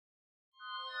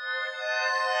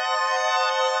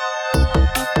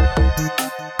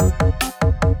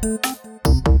Hello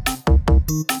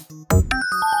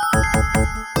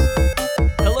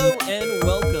and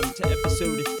welcome to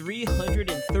episode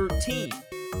 313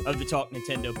 of the Talk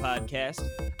Nintendo podcast.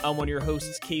 I'm one of your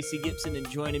hosts, Casey Gibson, and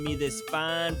joining me this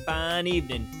fine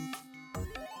evening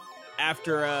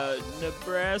after a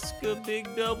Nebraska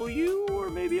big W or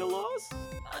maybe a loss?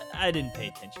 I didn't pay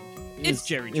attention. It's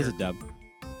Jerry It was a Jerk. dub.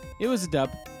 It was a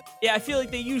dub. Yeah, I feel like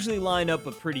they usually line up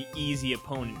a pretty easy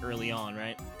opponent early on,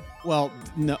 right? Well,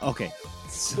 no, okay.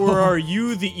 So, Or are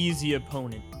you the easy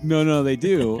opponent? no, they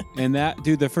do. And that,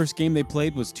 dude, the first game they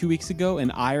played was 2 weeks ago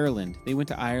in Ireland. They went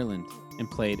to Ireland and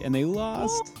played, and they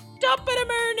lost. Dump it,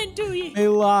 I'm earning to you. They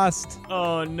lost.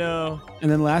 Oh, no. And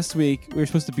then last week, we were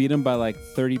supposed to beat them by like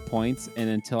 30 points, and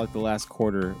until like the last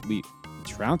quarter, we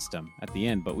trounced them at the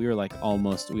end, but we were like we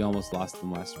almost lost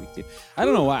them last week too. I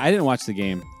don't know why. I didn't watch the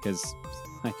game because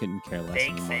I couldn't care less Big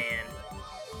anymore. fan.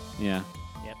 Yeah.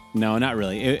 Yep. No, not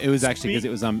really. It was actually because it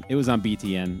was on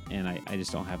BTN, and I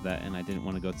just don't have that, and I didn't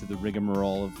want to go through the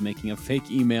rigmarole of making a fake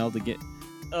email to get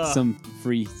some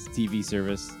free TV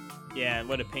service. Yeah,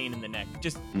 what a pain in the neck.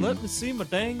 Just let me see my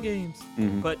dang games.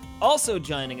 Mhm. But also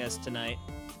joining us tonight,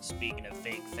 speaking of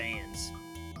fake fans,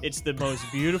 it's the most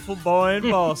beautiful boy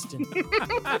in Boston,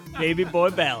 baby boy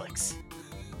Balix.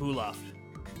 Buloff.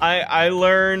 I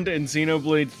learned in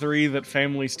Xenoblade 3 that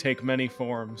families take many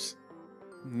forms.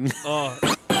 Oh,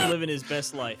 living his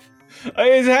best life.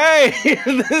 Hey,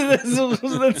 that's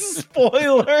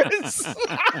spoilers.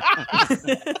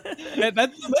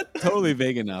 That's totally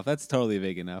vague enough. That's totally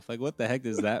vague enough. Like, what the heck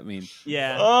does that mean?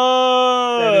 Yeah,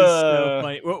 Oh, that is so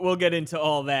funny. We'll get into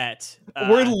all that.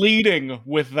 We're leading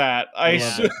with that. I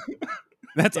love it.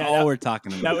 That's Yeah, all we're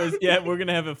talking about. We're going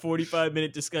to have a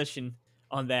 45-minute discussion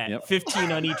on that. Yep.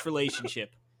 15 on each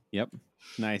relationship. Yep.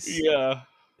 Nice. Yeah.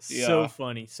 So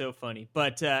funny.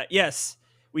 But yes,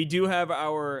 we do have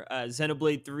our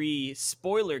Xenoblade 3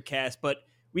 spoiler cast, but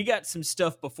we got some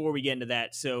stuff before we get into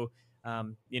that. So,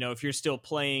 if you're still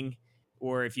playing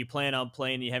or if you plan on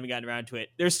playing and you haven't gotten around to it,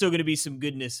 there's still going to be some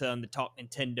goodness on the Talk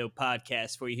Nintendo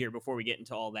podcast for you here before we get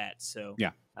into all that. So,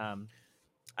 Yeah.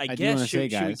 I do guess wanna say, should we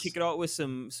guys, kick it out with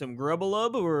some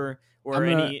grubbalub or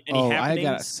any I happenings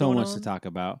got so going much on? to talk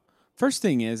about. First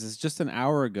thing is just an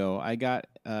hour ago, I got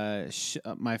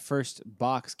my first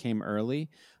box came early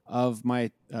of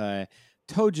my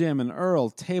Toe Jam and Earl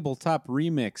Tabletop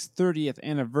Remix 30th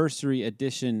Anniversary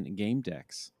Edition game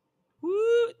decks. Woo!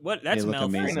 What? That's They look mouthful,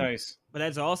 Very amazing. nice. but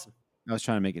that's awesome. I was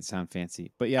trying to make it sound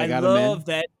fancy, but yeah, I I got them in. love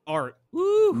that art.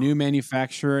 Woo! New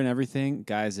manufacturer and everything,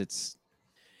 guys. It's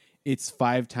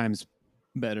 5 times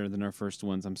better than our first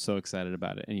ones. I'm so excited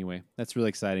about it. Anyway, that's really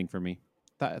exciting for me.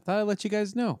 Thought I'd let you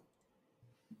guys know.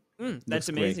 That's Looks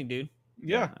great. amazing, dude.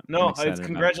 Yeah. I'm No, excited it's about it.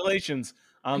 congratulations.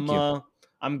 Thank you.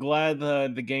 I'm glad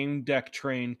the game deck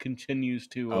train continues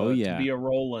to yeah. to be a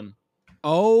rolling.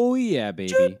 Oh yeah,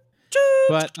 baby.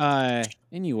 But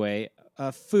anyway,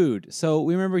 food. So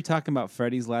we remember talking about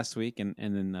Freddy's last week, and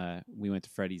then we went to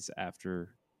Freddy's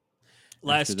after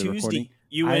Last the Tuesday, recording.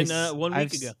 you I've went s- 1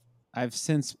 I've week s- ago. I've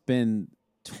since been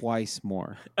twice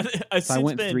more. I've So I since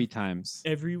went been 3 times.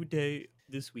 every day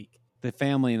this week. The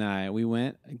family and I, we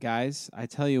went, guys. I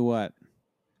tell you what,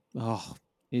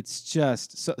 it's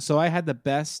just so. I had the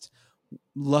best,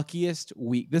 luckiest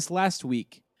week. This last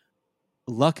week,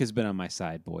 luck has been on my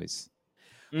side, boys.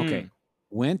 Okay,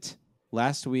 went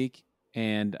last week,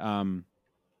 and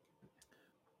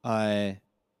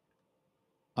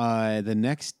the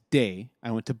next day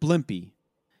I went to Blimpie,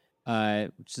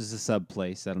 which is a sub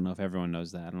place. I don't know if everyone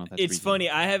knows that. I don't know if that's It's regional. funny.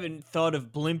 I haven't thought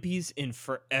of Blimpies in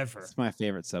forever. It's my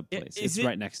favorite sub Yeah, place. is It's it-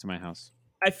 right next to my house.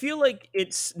 I feel like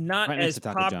it's not Right next as to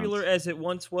Taco popular John's. as it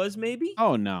once was. Maybe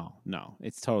Oh no,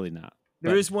 it's totally not.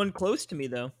 there But, is one close to me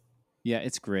though. yeah,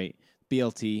 it's great.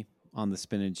 BLT on the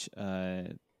spinach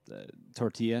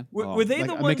tortilla. Were they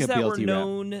the I make ones a that were BLT wrap.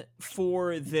 known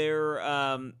for their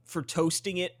for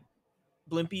toasting it?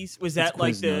 Blimpies? Was It's that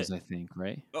like Quiznos, the? I think,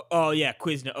 right? Oh yeah,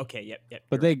 Quiznos. Okay, yep.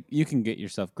 But you can get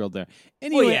yourself grilled there. Well,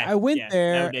 Anyway, yeah, I went yeah,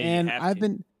 there, nowadays you and have I've to.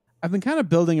 been kind of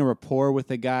building a rapport with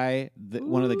the guy,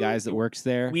 one of the guys that works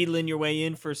there. Wheedling your way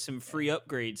in for some free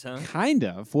upgrades, huh? Kind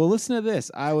of. Well, listen to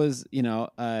this. I was,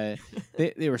 they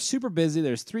were super busy.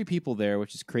 There's 3 people there,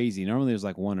 which is crazy. Normally there's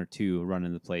like 1 or 2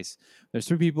 running the place. There's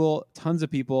 3 people, tons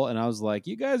of people, and I was like,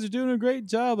 "You guys are doing a great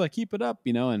job. Like, keep it up,"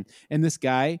 And this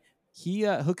guy, he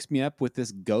hooks me up with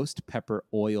this ghost pepper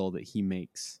oil that he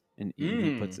makes, and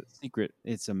he puts it secret.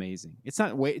 It's amazing. It's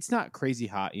not crazy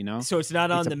hot, So it's not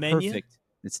on It's the a menu. Perfect.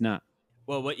 It's not.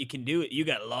 Well, what you can do, you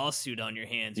got a lawsuit on your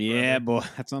hands. Yeah, brother. boy.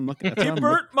 That's what I'm looking. That's He what I'm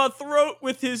look- burnt my throat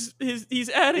with his. He's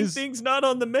adding His- things not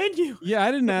on the menu. Yeah, I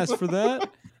didn't ask for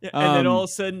that. Yeah, and then all of Um, a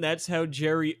sudden, that's how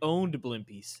Jerry owned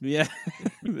Blimpies. yeah,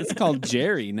 it's called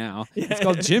Jerry now. It's Yeah.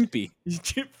 called Jimpy.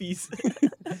 Chimpies.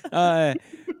 uh,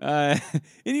 uh,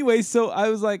 anyway, so I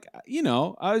was like, I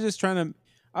was just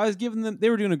I was giving them, they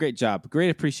were doing a great job, great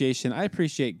appreciation. I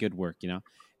appreciate good work,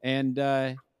 and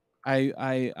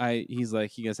he's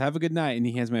like, he goes, have a good night, and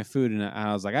he hands my food, and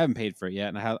I was like, I haven't paid for it yet,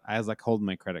 and I was like holding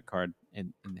my credit card,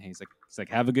 and he's like,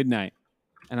 have a good night,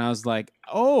 and I was like,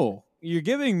 oh, you're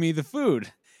giving me the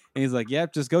food, and he's like,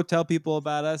 yep, just go tell people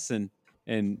about us, and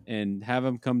have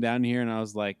them come down here, and I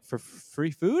was like, for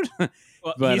free food.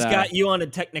 Well, But he's got you on a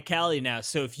technicality now,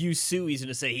 so if you sue, he's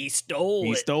gonna say he stole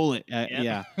he it. stole it. Yep.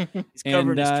 Yeah. He's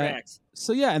covering his And, tracks.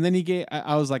 So yeah, and then he gave.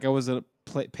 I was like, I was gonna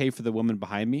pay for the woman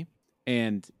behind me,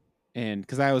 and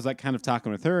because I was like kind of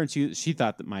talking with her, and she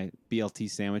thought that my BLT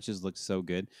sandwiches looked so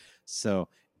good, so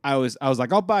I was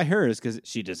like, I'll buy hers because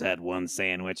she just had one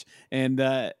sandwich, and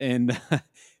but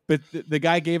the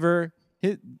guy gave her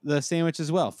the sandwich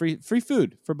as well, free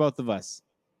food for both of us.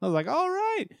 I was like, all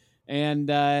right,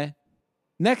 and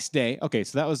next day, okay,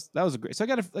 so that was a great. So I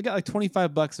got like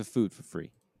 $25 of food for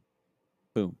free.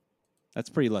 Boom.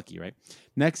 That's pretty lucky, right?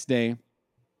 Next day,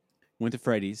 went to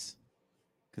Freddy's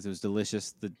because it was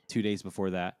delicious the 2 days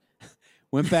before that.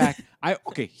 Went back.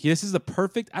 This is the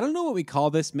perfect. I don't know what we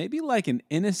call this. Maybe like an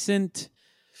innocent.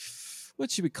 What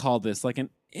should we call this? Like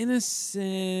an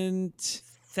innocent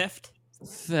Theft.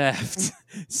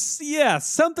 Yeah,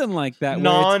 something like that.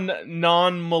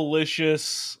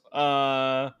 Non-malicious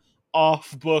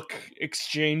off-book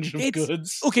exchange of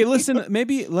goods. Okay, listen,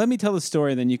 maybe let me tell the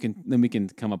story, then we can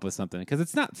come up with something, because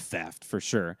it's not theft for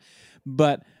sure.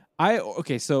 But so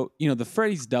the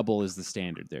Freddy's double is the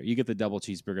standard there. You get the double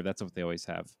cheeseburger, that's what they always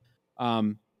have.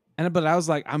 But I was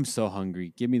like, I'm so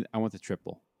hungry. I want the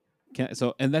triple.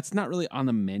 And that's not really on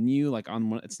the menu, like on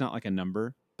one, it's not like a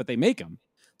number, but they make them.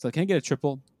 So can I get a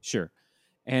triple? Sure.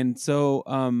 And so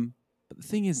but the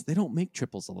thing is, they don't make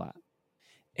triples a lot.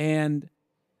 And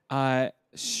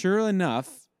sure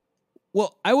enough,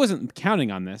 well, I wasn't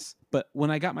counting on this, but when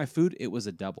I got my food, it was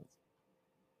a double.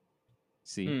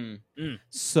 See?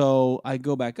 So I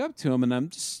go back up to him, and I'm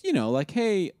just, like,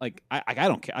 hey, like, I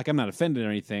don't care. Like, I'm not offended or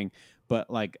anything, but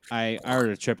like, I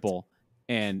ordered a triple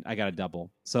and I got a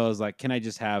double. So I was like, can I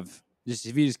just if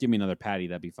you just give me another patty,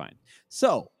 that'd be fine.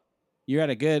 So you're at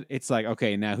a good, it's like,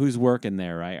 okay, now who's working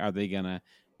there, right? They're going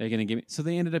to give me, so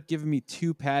they ended up giving me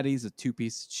 2 patties, a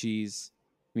 2-piece of cheese.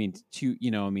 They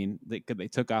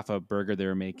took off a burger they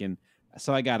were making.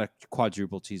 So I got a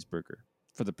quadruple cheeseburger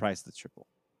for the price of the triple.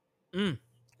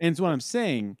 And so what I'm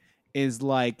saying is,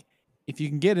 like, if you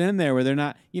can get in there where they're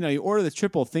not, you order the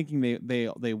triple thinking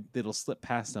it'll slip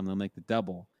past them, they'll make the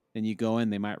double. Then you go in,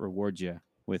 they might reward you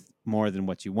with more than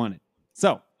what you wanted.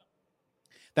 So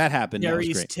that happened. Jerry's that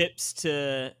was great. Tips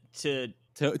to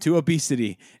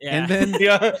obesity. Yeah. And then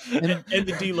and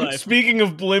the D life. Speaking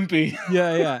of Blimpy.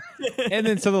 Yeah. And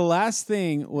then so the last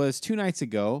thing was 2 nights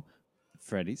ago,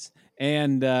 Freddy's.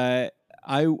 And I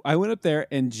went up there,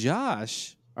 and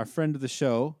Josh, our friend of the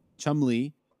show, Chum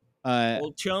Lee,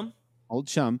 old chum,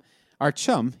 our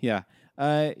chum, yeah.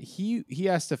 He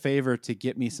asked a favor to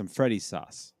get me some Freddy's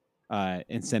sauce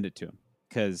and send it to him,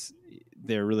 because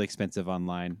they're really expensive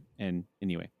online. And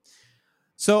anyway,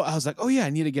 so I was like, oh yeah, I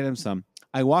need to get him some.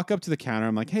 I walk up to the counter.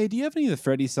 I'm like, hey, do you have any of the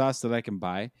Freddy's sauce that I can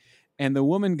buy? And the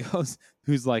woman goes,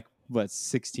 who's like, what,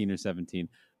 16 or 17?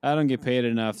 I don't get paid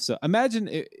enough. So imagine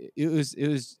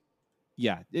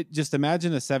just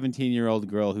imagine a 17-year-old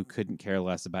girl who couldn't care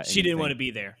less about anything. She didn't want to be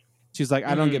there. She's like,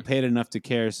 I don't get paid enough to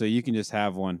care, so you can just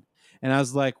have one. And I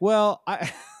was like, well,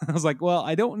 I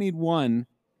don't need one.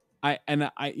 I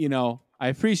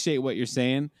appreciate what you're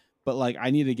saying, but like,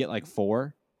 I need to get like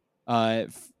 4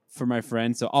 for my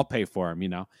friend, so I'll pay for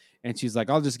them, And she's like,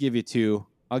 I'll just give you 2.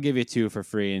 I'll give you 2 for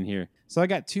free in here. So I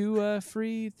got 2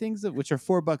 free things, which are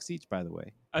 $4 each, by the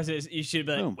way. I said, you should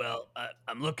be like, well,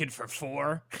 I'm looking for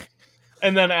 4.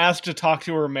 And then ask to talk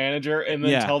to her manager, and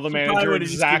then tell the manager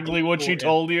exactly what she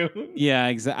told you. Yeah,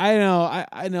 exactly. I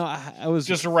know. I was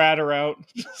just rat her out.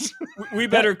 We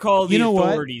better call the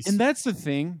authorities. What? And that's the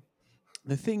thing.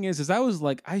 The thing is I was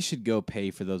like, I should go pay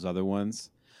for those other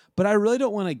ones, but I really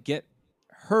don't want to get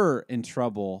her in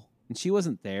trouble. And she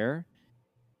wasn't there,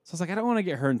 so I was like, I don't want to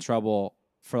get her in trouble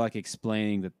for like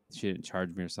explaining that she didn't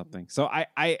charge me or something. So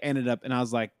I ended up, and I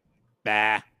was like,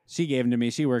 bah. She gave them to me.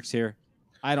 She works here.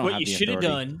 I don't. What have you should have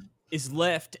done is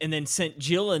left and then sent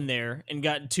Jill in there and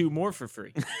gotten 2 more for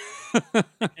free.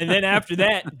 And then after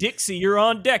that, Dixie, you're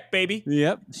on deck, baby.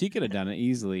 Yep, she could have done it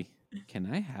easily.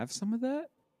 Can I have some of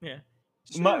that? Yeah.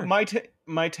 Sure.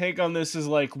 My take on this is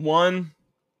like, one,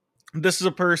 this is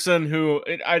a person who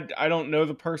I don't know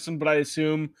the person, but I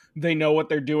assume they know what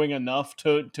they're doing enough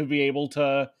to be able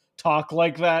to talk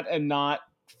like that and not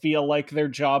feel like their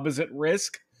job is at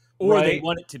risk, or right? they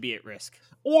want it to be at risk.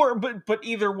 Or but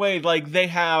either way, like they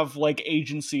have like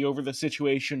agency over the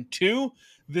situation too.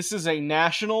 This is a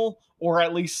national or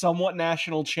at least somewhat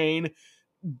national chain.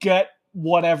 Get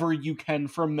whatever you can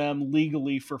from them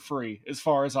legally for free, as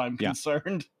far as I'm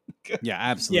concerned. Yeah,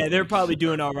 absolutely. Yeah, they're probably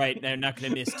doing all right. They're not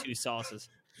going to miss 2 sauces.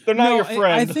 They're not your friend.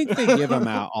 I think they give them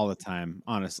out all the time.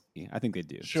 Honestly, I think they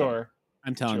do. Sure. So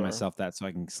I'm telling myself that so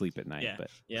I can sleep at night. Yeah. But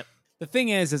yep. The thing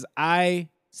is I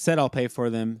said I'll pay for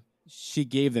them. She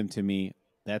gave them to me.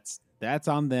 That's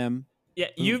on them. Yeah,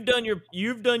 you've done your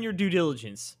due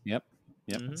diligence. Yep.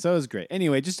 Mm-hmm. So it was great.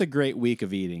 Anyway, just a great week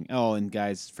of eating. Oh, and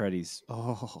guys, Freddy's.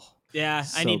 Oh, yeah.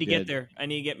 so I need to good. get there. I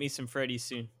need to get me some Freddy's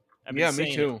soon. Yeah,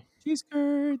 me too. Cheese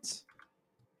curds.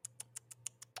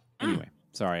 Anyway,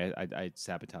 sorry, I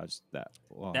sabotaged that.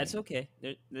 Well, that's okay.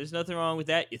 There's nothing wrong with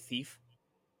that, you thief.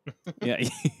 Yeah,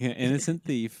 innocent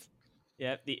thief.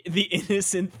 Yeah, the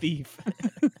innocent thief.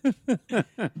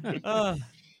 How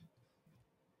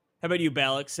about you,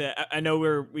 Balix? I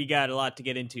know we got a lot to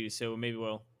get into, so maybe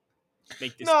we'll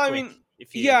make this. No, quick I mean,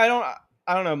 if you... I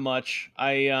don't know much.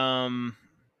 I've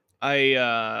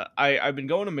been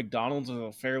going to McDonald's as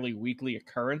a fairly weekly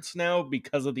occurrence now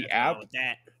because of the app.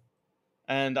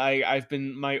 And I've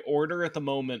been, my order at the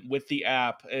moment with the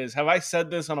app is, have I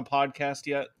said this on a podcast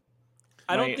yet?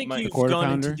 I don't think you've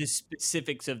gone into the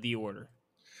specifics of the order.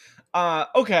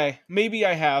 Okay, maybe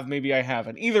I have, maybe I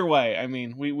haven't. Either way, I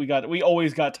mean, we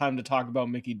always got time to talk about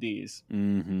Mickey D's.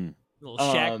 Mm-hmm.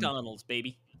 Little Shack Donald's,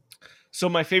 baby. So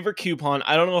my favorite coupon,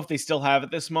 I don't know if they still have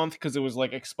it this month because it was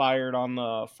like expired on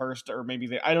the 1st, or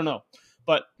maybe I don't know.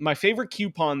 But my favorite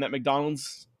coupon that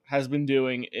McDonald's has been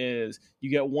doing is you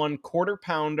get 1 Quarter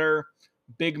Pounder,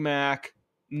 Big Mac,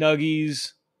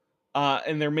 Nuggies,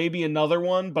 and there may be another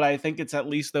one, but I think it's at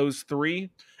least those 3,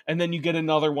 and then you get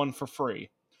another one for free.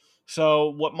 So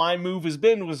what my move has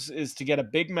been is to get a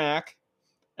Big Mac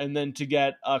and then to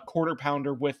get a Quarter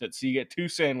Pounder with it. So you get 2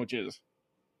 sandwiches.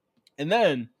 And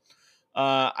then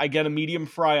I get a medium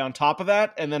fry on top of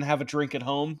that and then have a drink at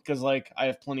home because like I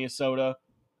have plenty of soda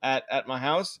at my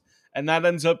house. And that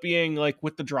ends up being like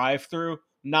with the drive-thru,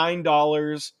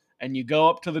 $9. And you go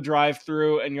up to the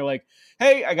drive-thru and you're like,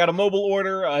 hey, I got a mobile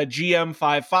order, a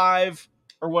GM55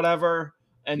 or whatever.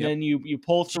 And then you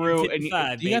pull through and you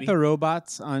got the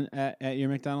robots on at your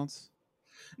McDonald's?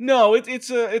 No, it's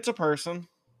a person.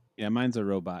 Yeah, mine's a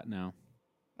robot now.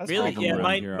 That's really? Yeah,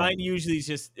 mine usually is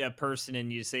just a person,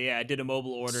 and you say, "Yeah, I did a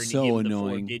mobile order," and you give them the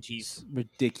 4 digits. It's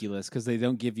ridiculous because they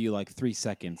don't give you like 3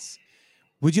 seconds.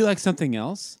 Would you like something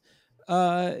else?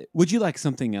 Would you like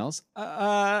something else?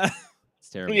 It's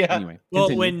terrible. Yeah. Anyway,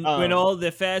 well, when all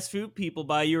the fast food people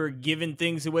buy you are giving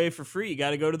things away for free, you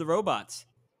got to go to the robots.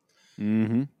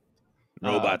 Mm-hmm.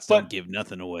 Robots don't give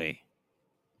nothing away.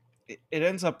 It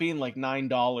ends up being like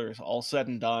 $9 all said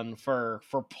and done for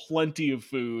plenty of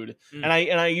food. And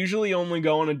I usually only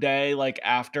go on a day like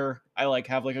after I like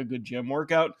have like a good gym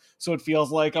workout, so it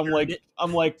feels like I'm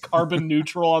like carbon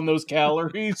neutral on those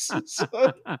calories.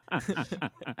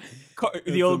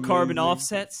 The old carbon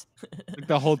offsets. Like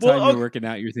the whole time you're working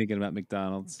out, you're thinking about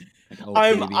McDonald's. Like, oh,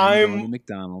 I'm going to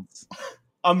McDonald's.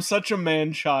 I'm such a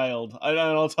man child, and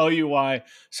I'll tell you why.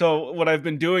 So what I've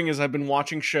been doing is I've been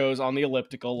watching shows on the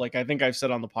elliptical, like I think I've said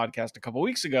on the podcast a couple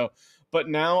weeks ago, but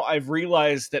now I've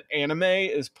realized that anime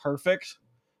is perfect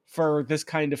for this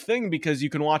kind of thing because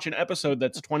you can watch an episode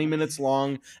that's 20 minutes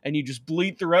long and you just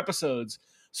bleed through episodes.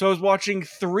 So I was watching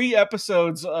 3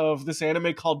 episodes of this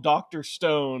anime called Dr.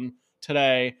 Stone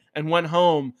today and went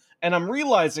home, and I'm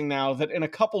realizing now that in a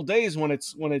couple days when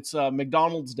it's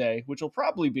McDonald's Day, which will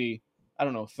probably be, I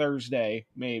don't know, Thursday,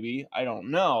 maybe. I don't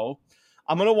know.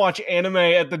 I'm going to watch anime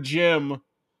at the gym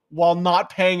while not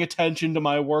paying attention to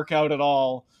my workout at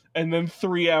all. And then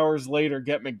 3 hours later,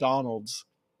 get McDonald's.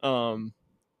 And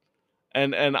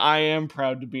I am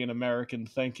proud to be an American.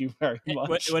 Thank you very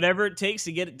much. Whatever it takes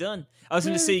to get it done. I was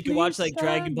going to say you can watch like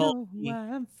Dragon Ball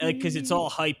because it's all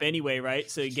hype anyway, right?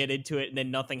 So you get into it and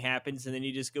then nothing happens and then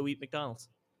you just go eat McDonald's.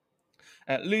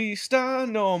 At least I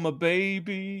know I'm a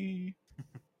baby.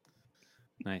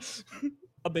 Nice.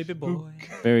 A baby boy.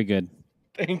 Very good.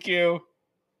 Thank you.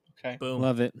 Okay. Boom.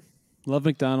 Love it. Love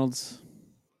McDonald's.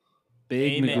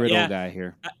 Big McGriddle guy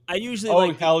here. I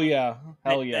usually hell yeah.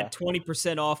 Hell yeah. That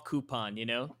 20% off coupon, you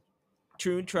know?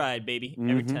 True and tried, baby.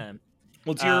 Every time.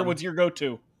 What's your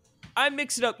go-to? I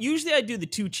mix it up. Usually I do the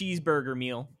 2 cheeseburger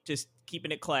meal, just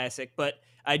keeping it classic, but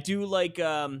I do like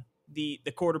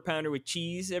the Quarter Pounder with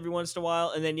cheese every once in a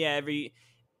while, and then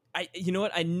you know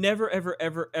what? I never, ever,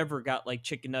 ever, ever got like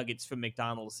chicken nuggets from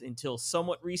McDonald's until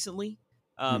somewhat recently.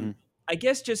 Hmm. Um, I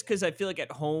guess just because I feel like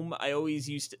at home I always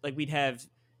used to like we'd have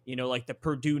like the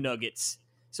Purdue nuggets.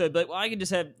 So I'd be like, well, I can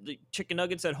just have the chicken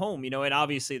nuggets at home, and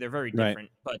obviously they're very Right. different.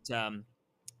 But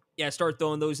yeah, I started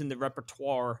throwing those in the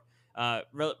repertoire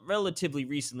relatively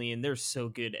recently, and they're so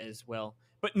good as well.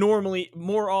 But normally,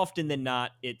 more often than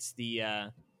not, it's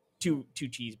the two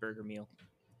cheeseburger meal,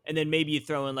 and then maybe you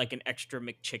throw in like an extra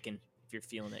McChicken if you're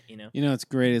feeling it. It's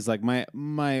great is like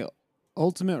my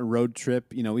ultimate road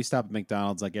trip. We stop at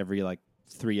McDonald's like every like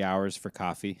 3 hours for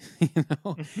coffee,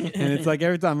 and it's like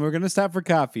every time we're gonna stop for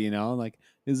coffee, like,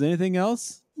 is there anything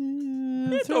else?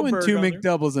 Throw Throw a in two burger on there.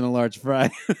 McDoubles and a large fry.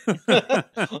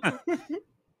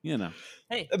 you know,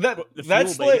 Hey, the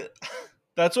that's fuel, baby. like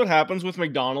that's what happens with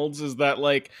McDonald's is that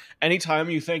like anytime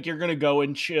you think you're gonna go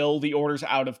and chill, the order's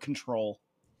out of control.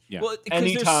 yeah, Well, because they're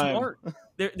Anytime. smart.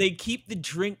 They keep the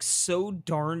drink so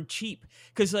darn cheap.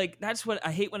 Because like that's what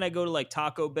I hate when I go to like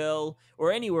Taco Bell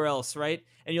or anywhere else, right?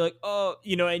 And you're like, oh,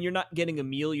 and you're not getting a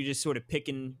meal. You're just sort of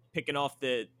picking off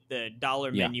the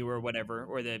dollar Yeah. menu or whatever,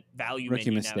 or the value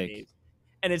rookie menu mistake. nowadays.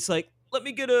 And it's like, let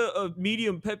me get a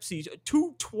medium Pepsi,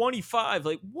 $2.25.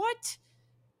 Like what?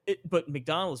 But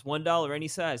McDonald's $1 any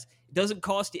size. It doesn't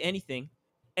cost you anything,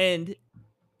 and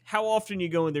how often you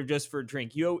go in there just for a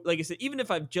drink? Like I said, even if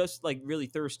I'm just like really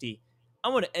thirsty,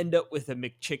 I'm gonna end up with a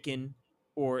McChicken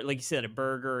or, like you said, a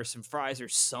burger or some fries or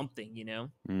something.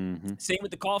 Mm-hmm. Same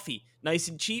with the coffee, nice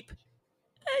and cheap.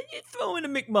 You throw in a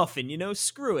McMuffin.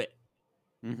 Screw it.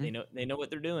 Mm-hmm. They know what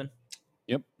they're doing.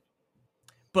 Yep.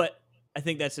 But I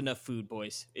think that's enough food,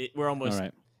 boys. We're almost All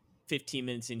right. 15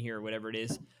 minutes in here or whatever it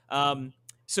is.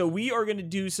 So we are gonna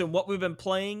do some what we've been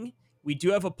playing. We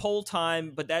do have a poll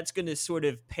time, but that's going to sort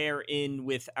of pair in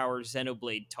with our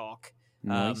Xenoblade talk.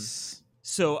 Nice.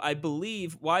 So I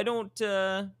believe, why don't,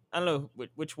 I don't know,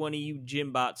 which one of you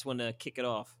gym bots want to kick it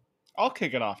off? I'll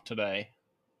kick it off today.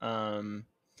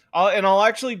 I'll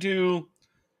actually do.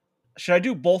 Should I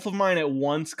do both of mine at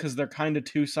once because they're kind of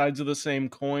two sides of the same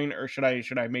coin, or should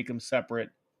I make them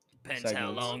separate? Depends how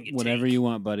long you Whatever take. you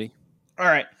want, buddy. All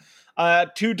right.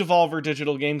 Two Devolver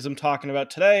Digital games I'm talking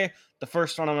about today. The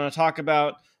first one I'm going to talk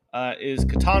about is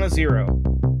Katana Zero.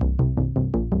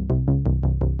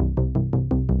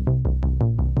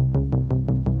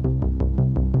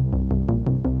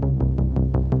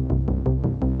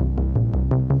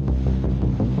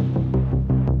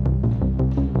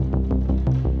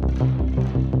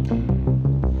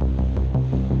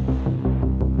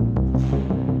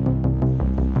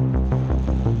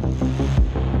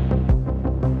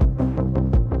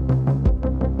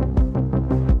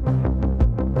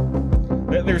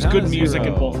 There's good music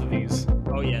in both of these.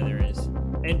 Oh yeah, there is,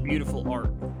 and beautiful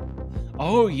art.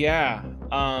 Oh yeah.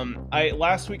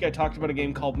 Last week I talked about a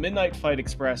game called Midnight Fight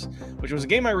Express, which was a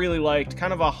game I really liked,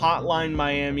 kind of a Hotline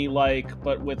Miami like,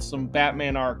 but with some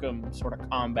Batman Arkham sort of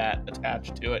combat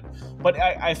attached to it. But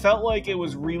I felt like it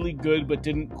was really good, but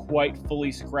didn't quite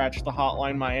fully scratch the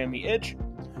Hotline Miami itch.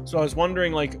 So I was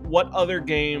wondering, like, what other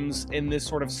games in this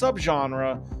sort of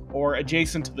subgenre or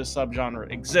adjacent to this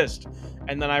subgenre exist.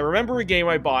 And then I remember a game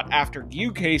I bought after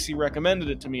you, Casey, recommended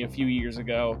it to me a few years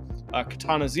ago,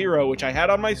 Katana Zero, which I had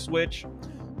on my Switch,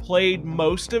 played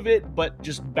most of it, but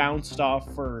just bounced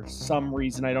off for some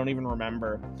reason I don't even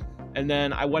remember. And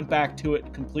then I went back to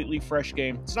it, completely fresh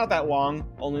game. It's not that long,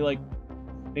 only like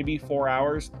maybe 4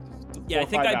 hours. Yeah, I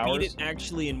think I beat it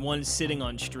actually in one sitting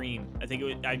on stream. I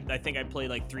think I think I played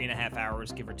like 3.5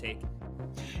 hours, give or take.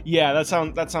 Yeah, that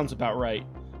sounds about right.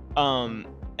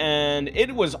 And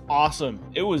it was awesome.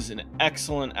 It was an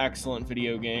excellent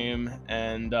video game,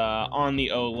 and on the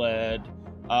OLED,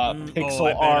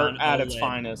 pixel art at its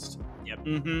finest. Yep.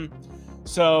 Mm-hmm.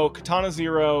 So Katana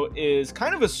Zero is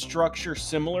kind of a structure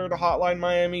similar to Hotline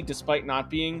Miami, despite not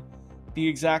being the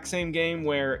exact same game,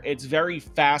 where it's very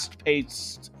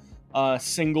fast-paced,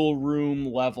 single room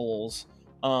levels,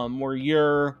 where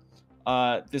you're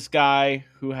this guy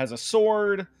who has a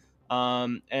sword,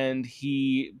 and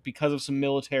he, because of some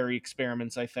military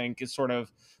experiments, I think, is sort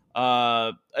of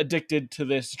addicted to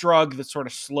this drug that sort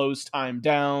of slows time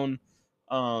down.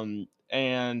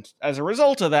 And as a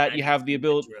result of that, you have the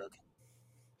ability.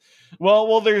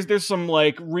 Well, there's some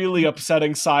like really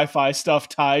upsetting sci-fi stuff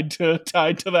tied to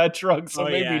that drug, so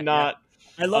maybe not.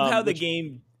 Yeah. I love how the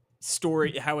game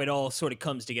story, how it all sort of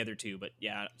comes together too. But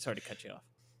yeah, sorry to cut you off.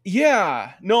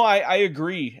 Yeah, no, I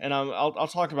agree, and I'll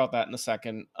talk about that in a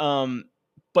second.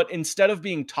 But instead of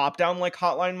being top down like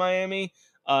Hotline Miami,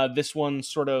 this one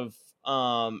sort of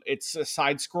it's a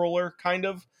side scroller kind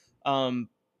of in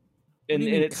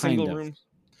its single room.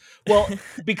 Well,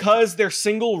 because they're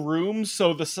single rooms,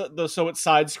 so so it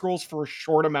side scrolls for a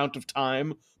short amount of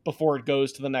time before it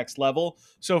goes to the next level.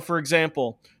 So, for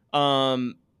example,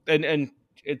 and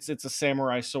it's a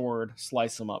samurai sword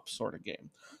slice them up sort of game.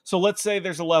 So let's say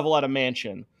there's a level at a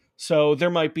mansion. So there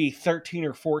might be 13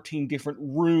 or 14 different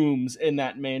rooms in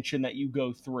that mansion that you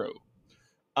go through.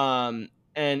 And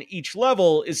each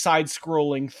level is side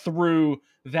scrolling through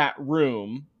that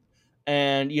room,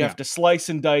 and you have to slice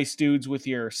and dice dudes with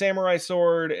your samurai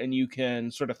sword, and you can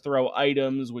sort of throw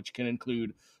items, which can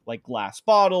include like glass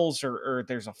bottles, or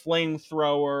there's a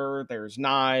flamethrower, there's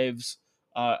knives,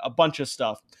 a bunch of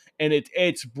stuff, and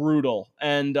it's brutal.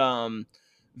 And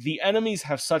the enemies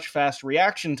have such fast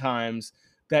reaction times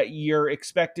that you're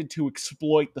expected to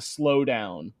exploit the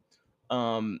slowdown,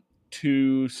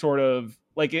 to sort of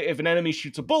like, if an enemy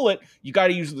shoots a bullet, you got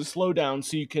to use the slowdown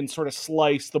so you can sort of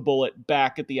slice the bullet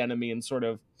back at the enemy and sort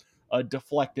of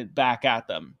deflect it back at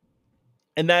them.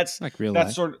 And that's like real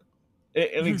life. Sort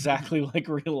of exactly like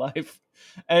real life.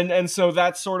 And so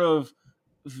that's sort of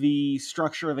the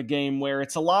structure of the game, where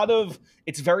it's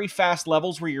very fast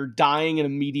levels where you're dying and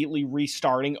immediately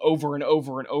restarting over and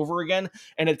over and over again,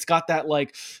 and it's got that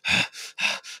like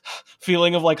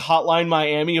feeling of like Hotline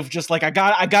Miami of just like I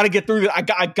gotta get through this.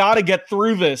 I gotta get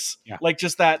through this. Yeah. Like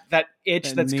just that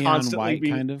itch that's constantly white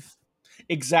kind of.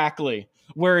 Exactly,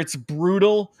 where it's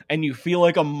brutal and you feel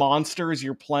like a monster as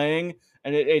you're playing,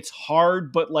 and it's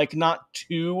hard but like not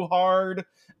too hard,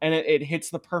 and it hits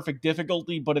the perfect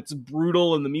difficulty, but it's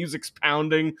brutal and the music's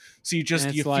pounding. So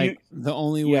the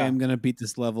only way I'm gonna beat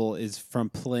this level is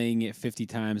from playing it 50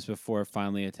 times before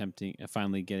finally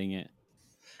getting it.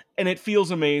 And it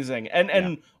feels amazing.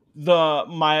 And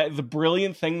the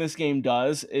brilliant thing this game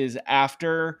does is,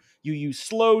 after you use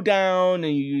slowdown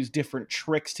and you use different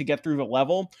tricks to get through the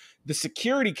level, the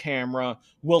security camera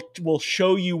will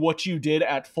show you what you did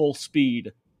at full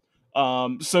speed.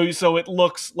 So it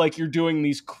looks like you're doing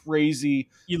these crazy.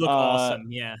 You look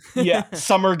awesome, yeah.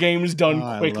 Summer Games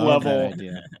done quick level.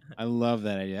 I love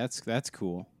that idea. That's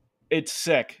cool. It's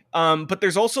sick. But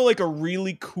there's also like a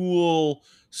really cool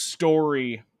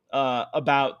story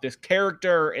about this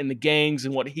character and the gangs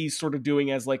and what he's sort of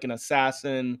doing as like an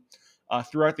assassin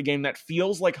throughout the game that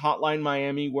feels like Hotline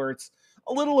Miami, where it's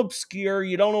a little obscure.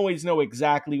 You don't always know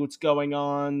exactly what's going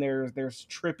on. There's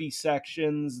trippy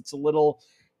sections. It's a little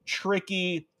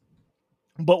tricky.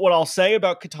 But what I'll say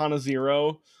about Katana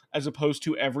Zero, as opposed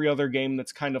to every other game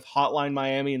that's kind of Hotline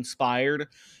Miami inspired,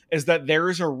 is that there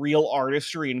is a real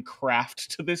artistry and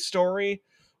craft to this story,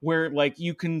 where like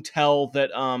you can tell that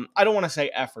I don't want to say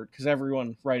effort, because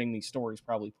everyone writing these stories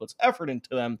probably puts effort into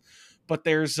them, but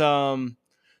there's an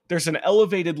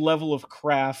elevated level of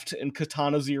craft in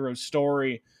Katana Zero's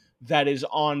story that is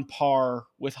on par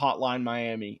with Hotline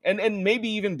Miami, and maybe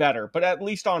even better, but at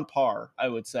least on par, I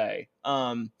would say,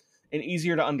 and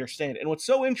easier to understand. And what's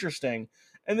so interesting,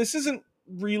 and this isn't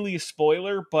really a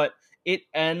spoiler, but it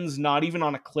ends not even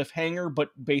on a cliffhanger, but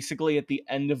basically at the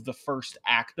end of the first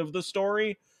act of the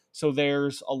story. So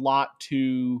there's a lot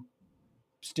to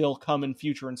still come in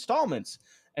future installments.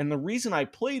 And the reason I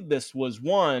played this was,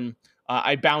 one,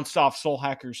 I bounced off Soul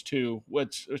Hackers 2,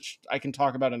 which I can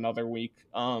talk about another week.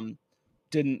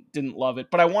 Didn't love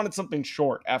it, but I wanted something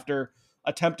short after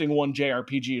attempting one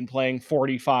JRPG and playing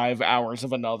 45 hours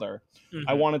of another. Mm-hmm.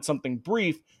 I wanted something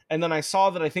brief, and then I saw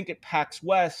that I think at PAX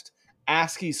West,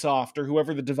 ASCIIsoft, or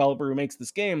whoever the developer who makes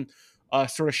this game,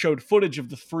 sort of showed footage of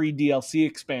the free DLC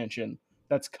expansion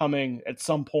that's coming at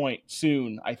some point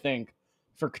soon, I think,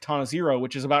 for Katana Zero,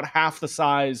 which is about half the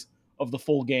size of the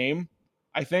full game,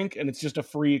 I think, and it's just a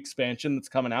free expansion that's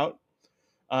coming out.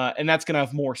 And that's going to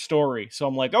have more story. So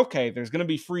I'm like, okay, there's going to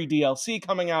be free DLC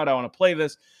coming out. I want to play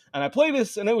this. And I played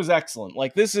this, and it was excellent.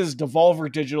 Like, this is Devolver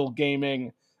Digital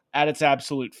Gaming at its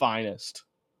absolute finest.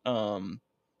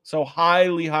 So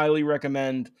highly, highly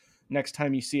recommend next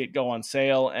time you see it go on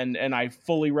sale. And I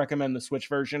fully recommend the Switch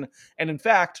version. And in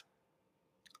fact,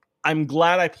 I'm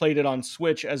glad I played it on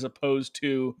Switch as opposed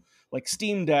to like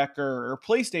Steam Deck or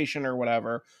PlayStation or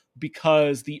whatever,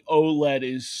 because the OLED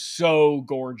is so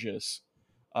gorgeous.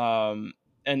 And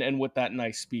with that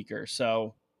nice speaker.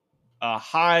 So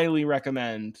highly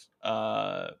recommend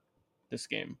this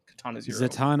game, Katana Zero.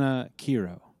 Zatanna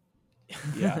Kiro.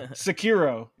 Yeah.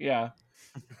 Sekiro, yeah.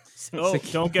 Oh,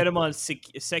 don't get him on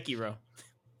Sekiro.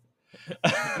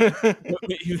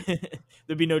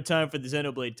 There'd be no time for the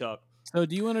Xenoblade talk. So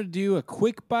do you want to do a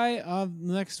quick bite on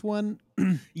the next one?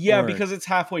 Yeah, because it's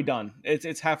halfway done.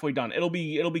 It's halfway done. It'll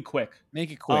be quick.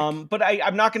 Make it quick. But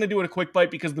I'm not going to do it a quick bite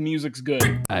because the music's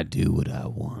good. I do what I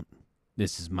want.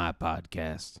 This is my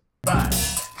podcast.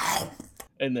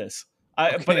 In this,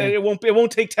 But Okay. it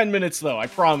won't take 10 minutes though. I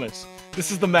promise.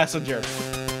 This is the messenger.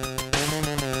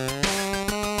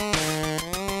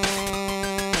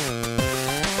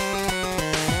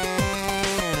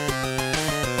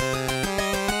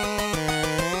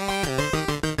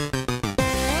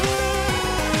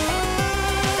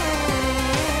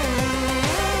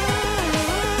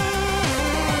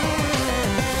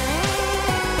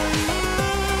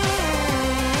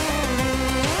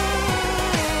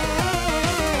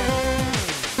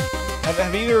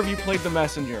 Have either of you played the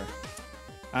messenger?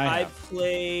 I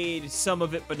played some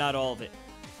of it, but not all of it.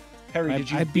 Harry, did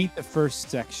you? I beat the first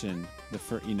section.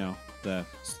 The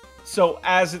So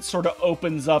as it sort of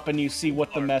opens up and you see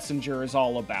what the messenger is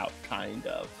all about, kind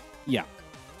of. yeah.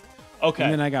 Okay.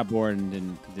 And then I got bored and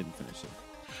didn't finish it.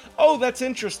 Oh, that's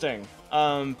interesting.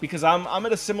 Because I'm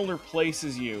at a similar place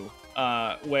as you,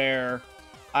 where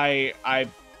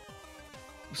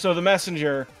so the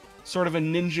messenger, sort of a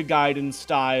Ninja Gaiden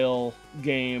style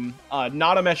game,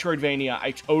 not a Metroidvania.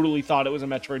 I totally thought it was a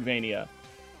Metroidvania,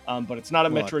 but it's not a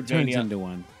Well, it turns Metroidvania. into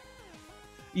one.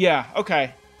 Yeah.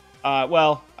 Okay.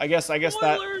 Well, I guess that.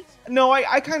 Spoilers! No,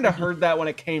 I kind of heard that when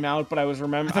it came out, but I thought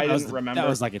didn't remember. That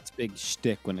was like its big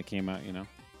shtick when it came out. Yeah,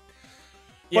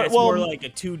 But- it's well- more like a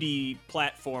 2D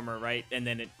platformer, right? And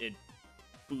then it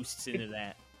boosts into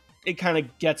that. It kind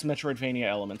of gets Metroidvania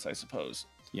elements, I suppose.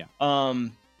 Yeah.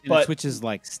 Um. And But- it switches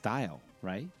like style,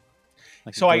 right?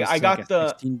 Like So it goes I to, got like, a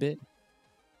the- 16-bit.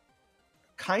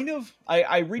 Kind of.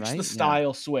 I reached Right? the Yeah.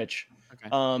 style switch.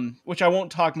 Okay. Which I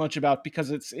won't talk much about because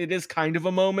it is kind of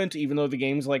a moment, even though the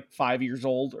game's like 5 years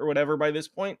old or whatever by this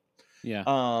point. Yeah.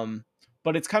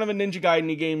 But it's kind of a Ninja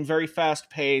Gaiden game, very fast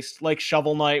paced, like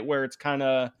Shovel Knight, where it's kind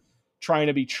of trying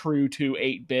to be true to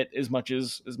 8-bit as much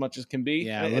as can be.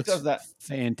 Yeah. And It it does that.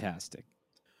 fantastic.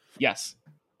 Yes.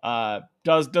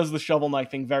 Does the Shovel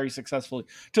Knight thing very successfully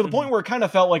to the point where it kind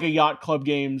of felt like a Yacht Club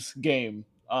Games game.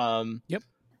 Yep.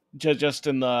 Just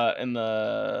in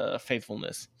the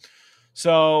faithfulness.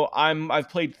 So I've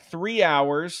played 3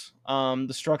 hours.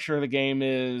 The structure of the game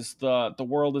is the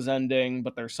world is ending,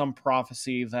 but there's some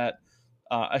prophecy that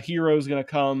a hero is going to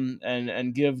come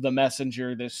and give the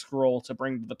messenger this scroll to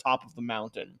bring to the top of the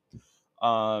mountain.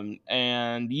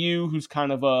 And you, who's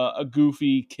kind of a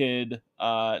goofy kid,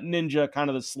 ninja, kind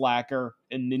of the slacker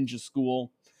in ninja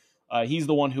school, he's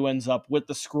the one who ends up with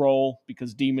the scroll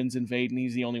because demons invade and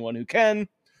he's the only one who can.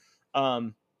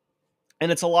 And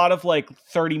it's a lot of like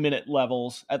 30-minute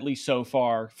levels, at least so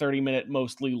far, 30-minute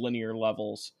mostly linear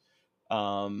levels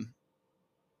of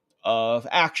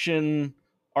action,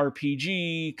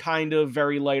 RPG, kind of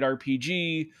very light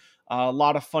RPG, a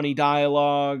lot of funny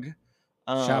dialogue.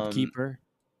 Shopkeeper.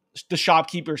 The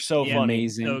shopkeeper's so Yeah, funny.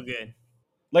 Amazing. So good.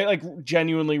 Like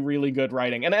genuinely really good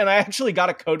writing. And I actually got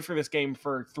a code for this game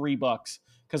for $3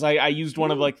 because I used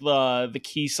one of like the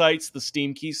key sites, the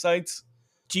Steam key sites.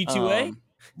 G2A?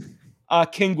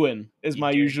 Kinguin is You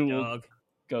my dirty usual dog.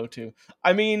 go-to.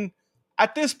 I mean,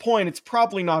 at this point, it's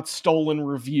probably not stolen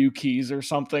review keys or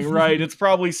something, right? It's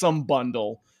probably some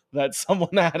bundle that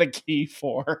someone had a key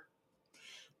for.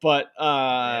 But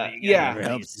Yeah, you yeah, gotta ready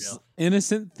Helps. yourself.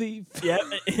 Innocent thief. Yep,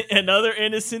 another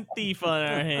innocent thief on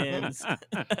our hands.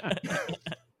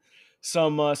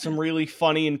 some really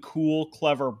funny and cool,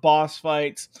 clever boss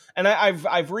fights, and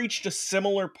I've reached a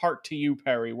similar part to you,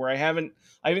 Perry, where I haven't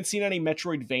seen any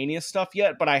Metroidvania stuff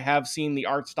yet, but I have seen the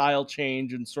art style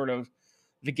change and sort of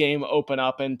the game open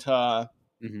up into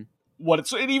Mhm. what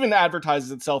it even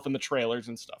advertises itself in the trailers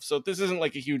and stuff. So this isn't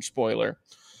like a huge spoiler.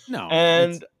 No.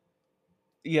 And it's-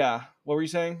 yeah, what were you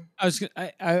saying?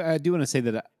 I do want to say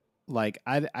that like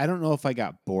I don't know if I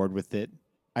got bored with it.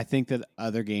 I think that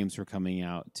other games were coming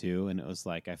out too, and it was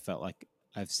like I felt like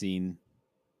I've seen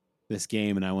this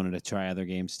game and I wanted to try other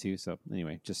games too. So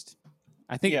anyway, just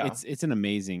I think Yeah. it's an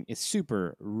amazing, it's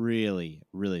super really,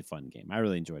 really fun game. I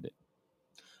really enjoyed it.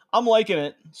 I'm liking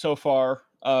it so far.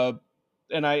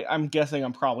 And I'm guessing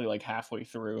I'm probably like halfway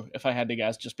through, if I had to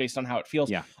guess, just based on how it feels.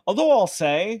 Yeah. Although I'll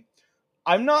say,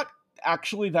 I'm not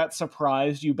actually that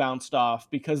surprised you bounced off,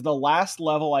 because the last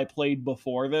level I played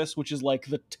before this, which is like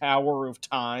the Tower of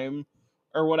Time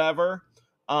or whatever,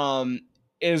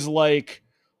 is like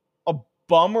a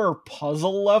bummer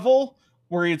puzzle level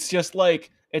where it's just like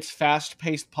it's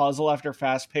fast-paced puzzle after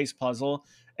fast-paced puzzle,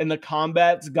 and the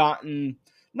combat's gotten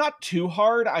not too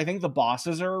hard. I think the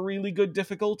bosses are a really good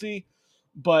difficulty,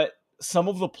 but some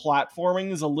of the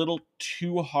platforming is a little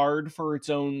too hard for its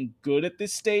own good at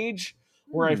this stage,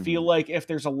 where I feel like if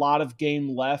there's a lot of game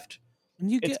left, And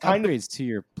you it's get kind of- upgrades to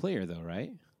your player though,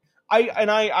 right?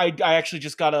 I actually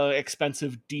just got a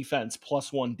expensive defense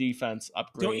 +1 defense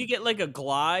upgrade. Don't you get like a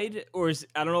glide, or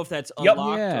I don't know if that's Yep.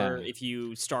 unlocked Yeah. or if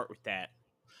you start with that.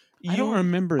 I don't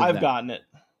remember I've that. gotten it.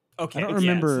 Okay, I don't yeah,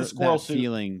 remember the squirrel that suit.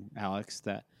 feeling, Alex.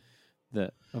 That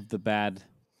the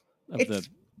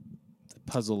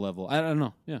puzzle level. I don't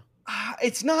know. Yeah.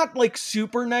 It's not like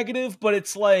super negative, but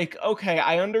it's like, okay,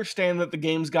 I understand that the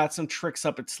game's got some tricks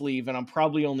up its sleeve, and I'm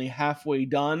probably only halfway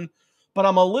done, but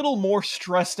I'm a little more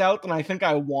stressed out than I think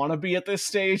I want to be at this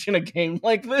stage in a game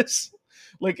like this.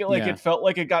 It felt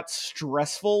like it got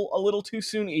stressful a little too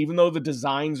soon, even though the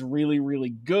design's really, really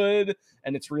good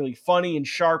and it's really funny and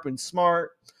sharp and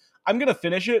smart. I'm gonna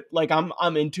finish it. Like I'm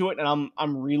into it, and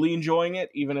I'm really enjoying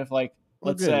it, even if like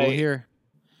Well, let's good. say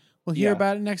We'll hear Yeah.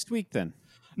 about it next week then.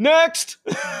 next.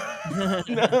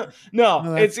 no,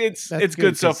 that's it's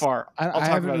good so 'cause far. I I'll talk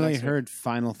haven't about it really next week. heard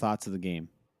final thoughts of the game.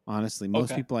 Honestly,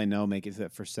 most Okay. people I know make it to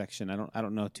that first section. I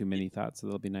don't know too many thoughts, so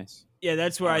that'll be nice. Yeah,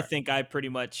 that's where I Alright. think I pretty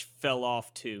much fell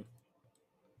off too.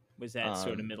 Was that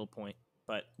sort of Um, middle point?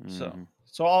 But Mhm.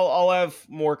 So I'll have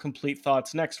more complete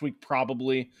thoughts next week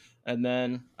probably, and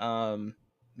then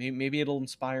maybe it'll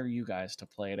inspire you guys to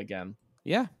play it again.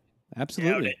 Yeah,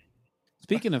 absolutely. it.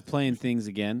 Speaking of playing things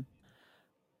again,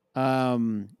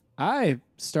 I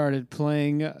started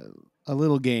playing a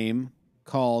little game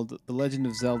called The Legend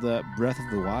of Zelda: Breath of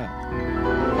the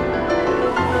Wild.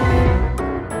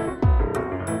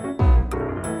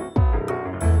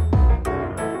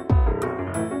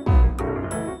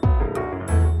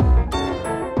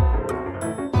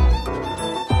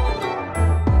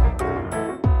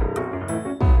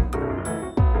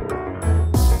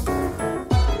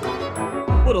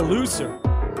 what a loser!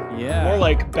 Yeah. More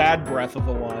like Bad Breath of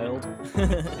the Wild.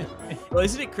 Well,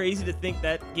 isn't it crazy to think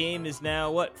that game is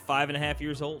now 5.5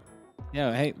 years old?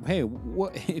 Yeah. Hey.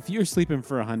 What if you were sleeping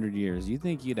for 100 years? You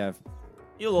think you'd have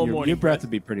You a little your morning breath would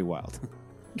be pretty wild.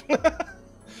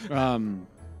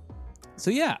 So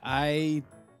yeah,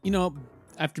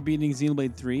 after beating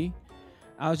Xenoblade 3,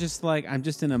 I was just like, I'm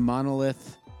just in a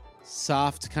Monolith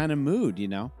soft kind of mood,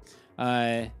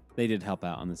 They did help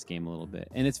out on this game a little bit.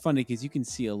 And it's funny because you can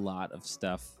see a lot of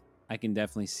stuff. I can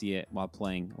definitely see it while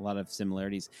playing, a lot of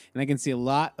similarities. And I can see a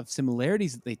lot of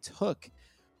similarities that they took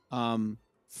from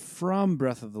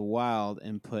Breath of the Wild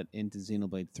and put into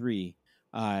Xenoblade 3.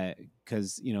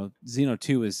 Because, Xeno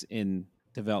 2 is in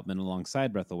development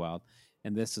alongside Breath of the Wild,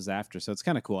 and this was after. So it's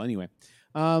kind of cool. Anyway,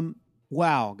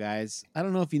 wow, guys. I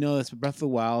don't know if you know this, but Breath of the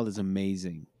Wild is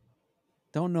amazing.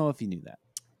 Don't know if you knew that.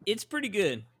 It's pretty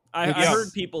good. I It's-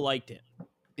 heard people liked it.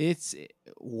 It's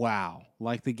wow,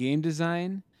 like the game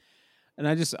design, and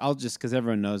I'll just because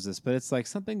everyone knows this, but it's like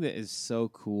something that is so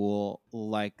cool.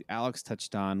 Like Alex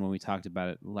touched on when we talked about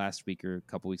it last week or a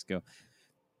couple weeks ago,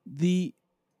 the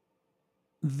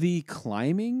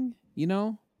climbing,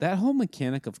 that whole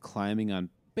mechanic of climbing on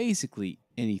basically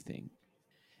anything.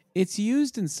 It's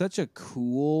used in such a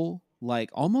cool,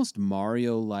 like almost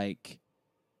Mario like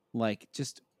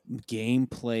just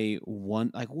gameplay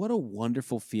what a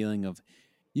wonderful feeling of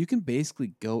you can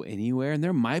basically go anywhere and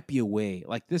there might be a way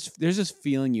like this. There's this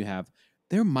feeling you have,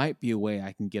 there might be a way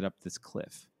I can get up this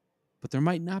cliff, but there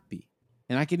might not be.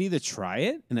 And I can either try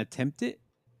it and attempt it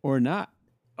or not.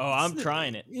 Oh, I'm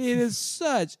trying it. It is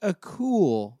such a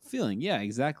cool feeling. Yeah,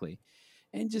 exactly.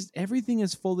 And just everything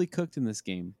is fully cooked in this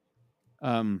game.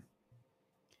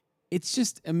 It's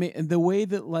just the way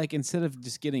that like instead of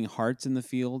just getting hearts in the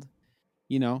field,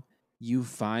 you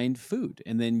find food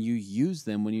and then you use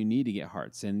them when you need to get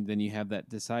hearts, and then you have that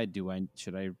decide: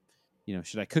 should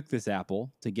I cook this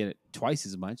apple to get it twice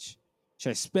as much? Should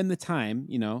I spend the time,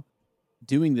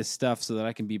 doing this stuff so that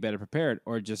I can be better prepared,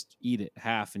 or just eat it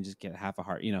half and just get half a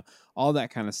heart? All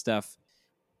that kind of stuff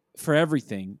for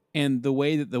everything. And the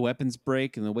way that the weapons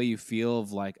break and the way you feel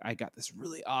of like, I got this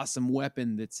really awesome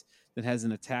weapon that has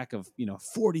an attack of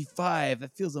 45.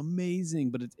 That feels amazing,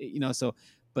 but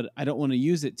but I don't want to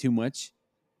use it too much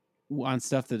on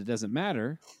stuff that it doesn't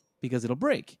matter because it'll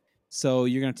break. So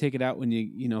you're going to take it out when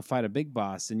you fight a big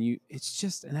boss, and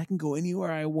and I can go anywhere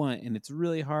I want, and it's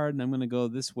really hard, and I'm going to go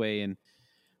this way, and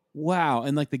wow.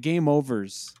 And like the game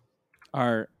overs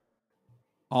are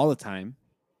all the time.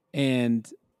 And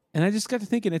I just got to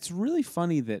thinking, it's really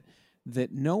funny that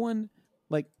no one,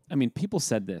 like, I mean, people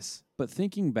said this, but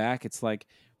thinking back, it's like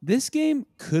this game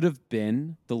could have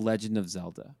been The Legend of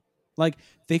Zelda. Like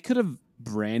they could have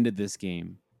branded this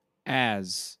game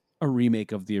as a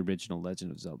remake of the original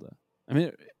Legend of Zelda. I mean,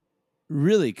 it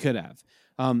really could have.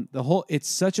 It's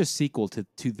such a sequel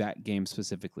to that game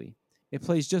specifically. It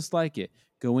plays just like it.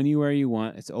 Go anywhere you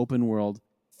want. It's open world.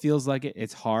 Feels like it.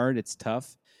 It's hard. It's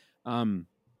tough. A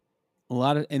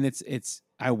lot of, and it's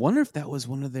I wonder if that was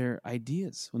one of their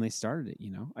ideas when they started it, you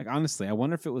know? Like, honestly, I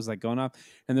wonder if it was like going off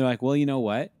and they're like, well, you know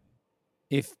what?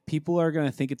 If people are going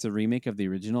to think it's a remake of the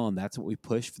original and that's what we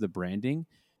push for the branding,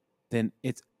 then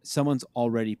it's someone's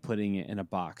already putting it in a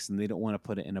box and they don't want to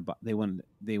put it in a box. They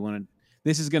want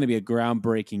this is going to be a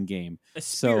groundbreaking game. A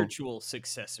So spiritual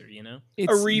successor, you know? A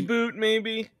it's reboot,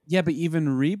 maybe. yeah, but even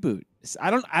reboot.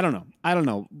 I don't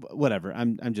know. Whatever.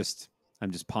 I'm just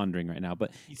pondering right now.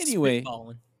 But He's anyway,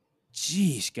 spitballing.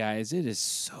 geez, guys, it is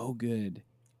so good.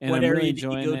 And What I'm area really did you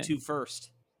enjoying go it. to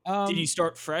first? Um, Did you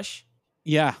start fresh?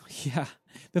 Yeah, yeah.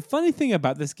 The funny thing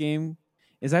about this game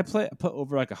is I put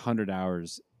over like 100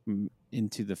 hours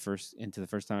into the first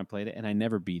time I played it, and I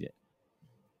never beat it.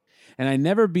 And I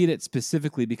never beat it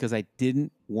specifically because I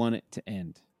didn't want it to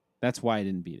end. That's why I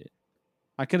didn't beat it.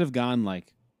 I could have gone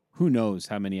like who knows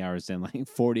how many hours in, like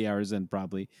 40 hours in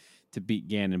probably to beat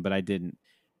Ganon, but I didn't.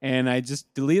 And I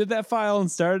just deleted that file and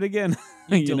started again.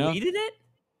 You you know? deleted it?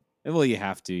 Well, you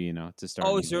have to, to start.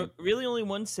 Oh, a is new there game. really only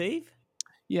one save?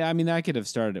 Yeah, I mean, I could have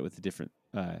started it with a different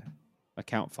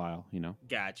account file,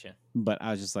 Gotcha. but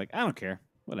I was just like, I don't care,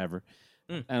 whatever.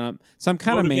 Mm. So I'm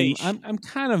kind of Motivation. I'm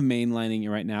kind of mainlining it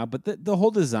right now, but the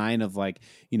whole design of like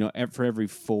for every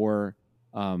 4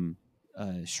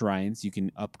 shrines you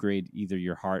can upgrade either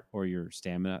your heart or your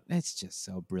stamina. It's just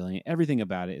so brilliant. Everything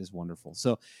about it is wonderful.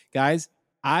 So guys,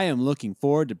 I am looking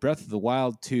forward to Breath of the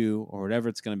Wild 2 or whatever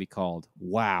it's going to be called.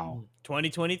 Wow.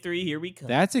 2023, here we come.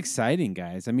 That's exciting,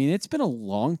 guys. I mean, it's been a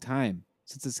long time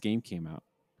since this game came out.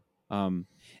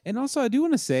 And also, I do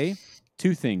want to say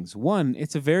 2 things. One,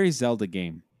 it's a very Zelda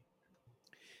game.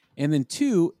 And then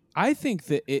 2, I think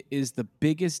that it is the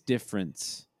biggest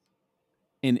difference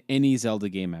in any Zelda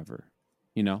game ever.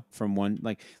 From one,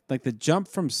 like the jump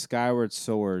from Skyward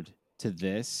Sword to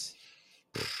this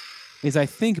is, I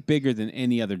think, bigger than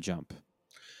any other jump.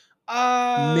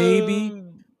 Maybe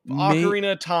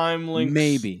Ocarina of Time,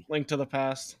 maybe Link to the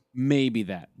Past. Maybe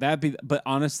that'd be. But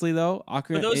honestly, though,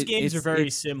 Ocarina, But those games are very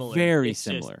similar. Very It's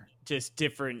similar, just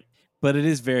different. but it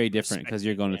is very different because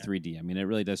you're perspective, going yeah. to 3D. I mean, it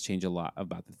really does change a lot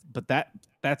about this. But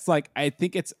that's like, I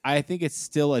think it's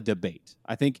still a debate.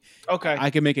 I think Okay,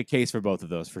 I can make a case for both of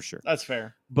those for sure. that's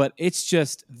fair. But it's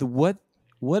just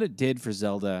what it did for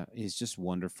Zelda is just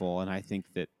wonderful, and I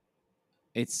think that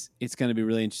it's going to be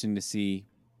really interesting to see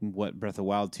what Breath of the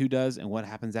Wild 2 does and what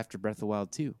happens after Breath of the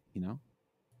Wild 2.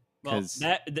 Well,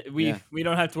 yeah. we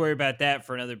don't have to worry about that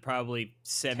for another probably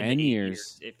 7 10 to 8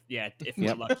 years. if we're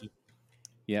Yep. lucky.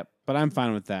 Yep, but I'm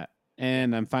fine with that,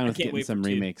 and I'm fine with can't getting wait for some 2.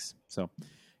 remakes. So,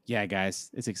 yeah, guys,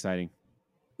 it's exciting,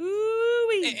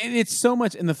 Ooh-wee. and it's so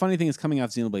much. And the funny thing is, coming off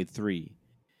Xenoblade 3,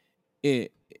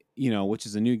 which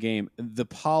is a new game. The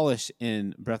polish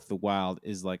in Breath of the Wild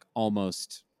is like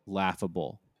almost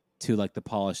laughable to like the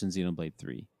polish in Xenoblade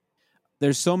 3.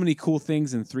 There's so many cool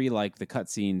things in 3, like the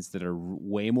cutscenes that are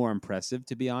way more impressive,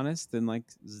 to be honest, than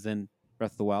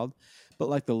Breath of the Wild. But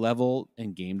like the level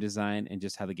and game design and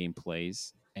just how the game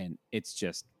plays, and it's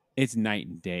night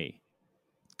and day.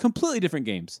 Completely different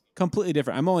games. Completely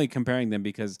different. I'm only comparing them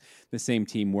because the same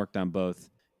team worked on both,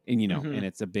 and and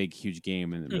it's a big, huge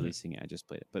game, and releasing it, I just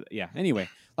played it. But yeah, anyway,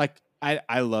 like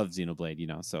I love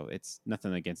Xenoblade, so it's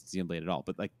nothing against Xenoblade at all.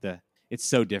 But like it's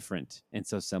so different and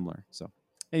so similar. So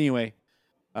anyway.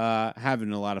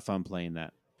 Having a lot of fun playing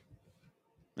that,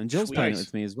 and Jill's playing it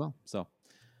with me as well. So,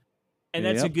 and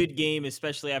that's a good game,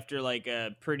 especially after like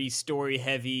a pretty story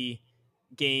heavy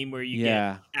game where you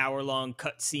get hour-long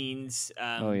cutscenes.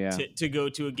 To go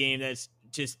to a game that's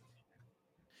just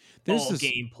all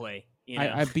gameplay.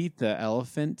 I beat the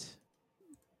elephant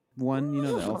one. The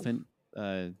elephant.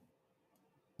 What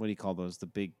do you call those? The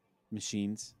big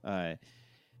machines.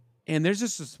 And there's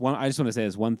just this one. I just want to say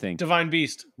this one thing. Divine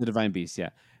Beast. The Divine Beast. Yeah,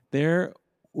 there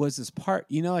was this part.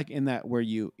 Like in that where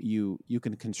you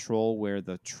can control where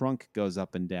the trunk goes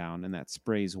up and down, and that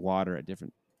sprays water at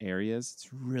different areas.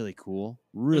 It's really cool.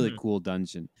 Really cool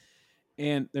dungeon.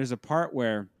 And there's a part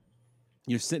where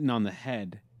you're sitting on the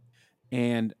head,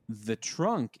 and the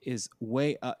trunk is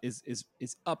way up, is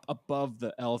up above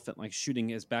the elephant, like shooting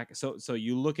his back. So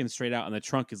you looking straight out, and the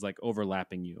trunk is like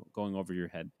overlapping you, going over your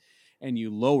head. And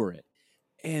you lower it.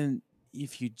 And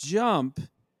if you jump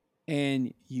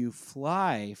and you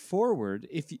fly forward,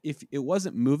 if it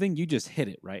wasn't moving, you just hit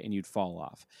it, right? And you'd fall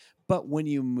off. But when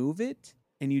you move it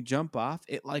and you jump off,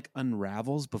 it like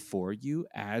unravels before you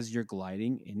as you're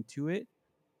gliding into it.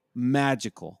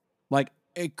 Magical. Like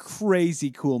a crazy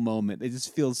cool moment. It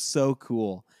just feels so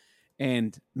cool.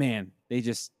 And man, the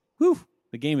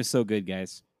game is so good,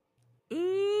 guys.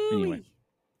 Ooh. Anyway,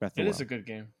 Breath of the Wild. It is a good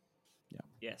game.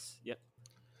 Yes. Yep.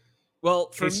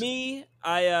 Well, for me,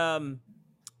 I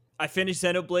I finished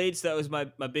Xenoblade, so that was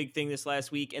my big thing this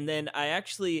last week. And then I'm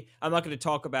not going to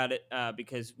talk about it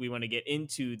because we want to get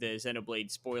into the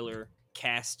Xenoblade spoiler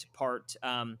cast part.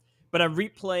 But I'm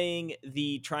replaying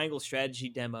the Triangle Strategy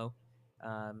demo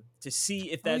to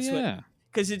see if that's what,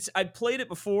 because I played it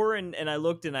before and I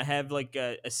looked and I have like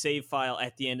a save file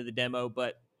at the end of the demo.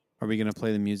 But are we going to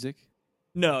play the music?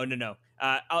 No.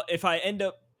 If I end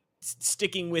up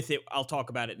sticking with it, I'll talk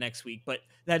about it next week, but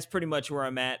that's pretty much where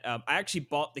I'm at. I actually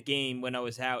bought the game when I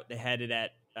was out. They had it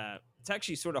at it's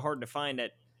actually sort of hard to find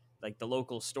at like the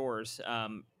local stores,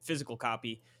 physical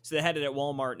copy. So they had it at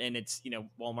Walmart, and it's,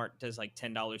 Walmart does like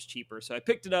 $10 cheaper. So I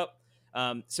picked it up.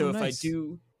 Nice.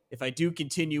 If I do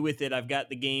continue with it, I've got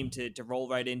the game to roll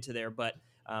right into there, but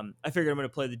I figured I'm going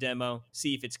to play the demo,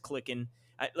 see if it's clicking.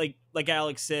 Like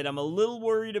Alex said, I'm a little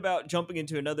worried about jumping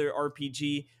into another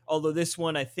RPG, although this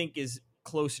one I think is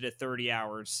closer to 30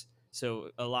 hours, so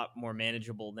a lot more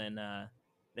manageable than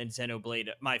Xenoblade.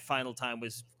 My final time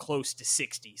was close to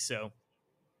 60, so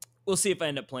we'll see if I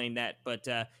end up playing that. But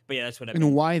yeah, that's what I've been.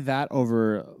 And why that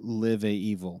over Live a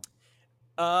Evil?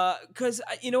 Because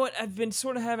you know what, I've been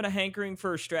sort of having a hankering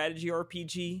for a strategy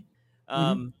RPG,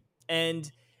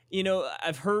 and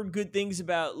I've heard good things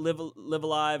about Live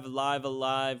Alive,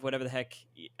 whatever the heck.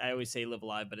 I always say Live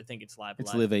Alive, but I think it's Live Alive.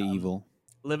 It's Live a Evil.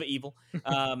 Live a Evil.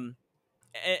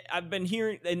 I've been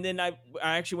hearing, and then I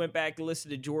actually went back and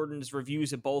listened to Jordan's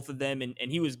reviews of both of them, and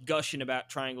he was gushing about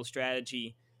Triangle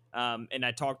Strategy. And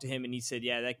I talked to him, and he said,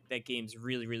 yeah, that game's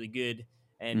really, really good.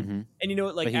 And you know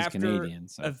what, like after Canadian,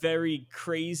 so. A very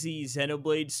crazy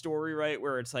Xenoblade story, right,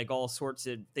 where it's like all sorts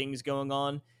of things going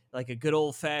on, like a good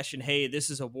old fashioned, hey, this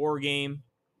is a war game,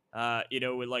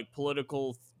 with like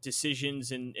political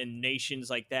decisions and nations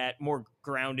like that, more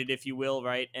grounded, if you will,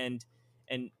 right? And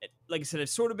like I said, I've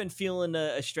sort of been feeling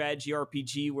a strategy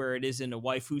RPG where it isn't a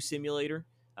waifu simulator,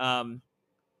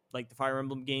 like the Fire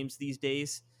Emblem games these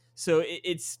days. So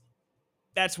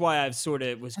that's why I've sort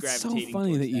of was gravitating. It's so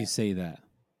funny that you say that.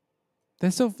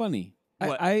 That's so funny.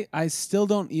 I still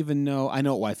don't even know. I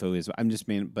know what waifu is. I'm just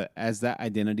but as that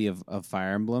identity of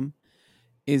Fire Emblem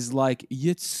is like,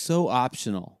 it's so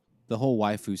optional. The whole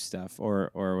waifu stuff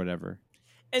or whatever.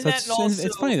 And so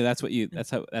it's funny that's what you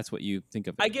think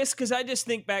of it. I guess because I just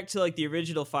think back to like the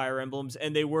original Fire Emblems,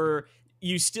 and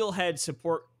you still had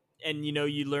support, and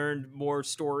you learned more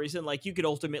stories, and like you could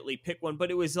ultimately pick one, but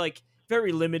it was like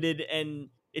very limited, and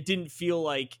it didn't feel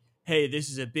like, hey, this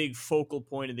is a big focal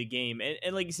point of the game.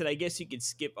 And like you said, I guess you could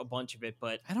skip a bunch of it,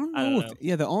 but I don't know.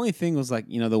 The only thing was like,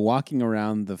 the walking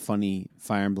around the funny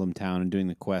Fire Emblem town and doing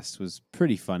the quest was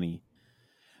pretty funny.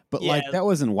 But like that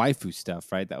wasn't waifu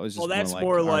stuff, right? That was just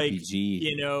more like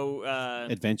RPG,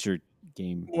 adventure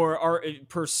game, or our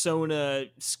Persona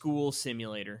school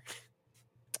simulator.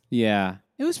 Yeah,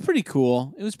 it was pretty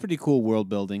cool. It was pretty cool world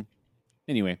building.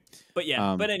 Anyway,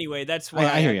 but anyway, that's why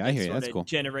I hear you. That's cool.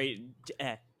 Generate,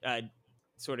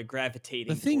 sort of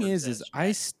gravitating. The thing is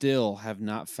I still have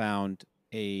not found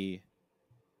a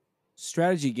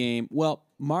strategy game. Well,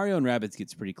 Mario and Rabbids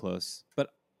gets pretty close, but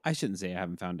I shouldn't say I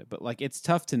haven't found it, but like it's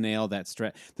tough to nail that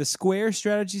the Square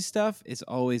strategy stuff is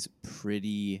always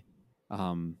pretty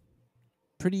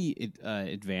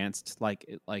advanced,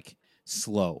 like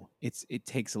slow. It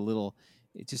takes a little.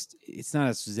 It's not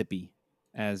as zippy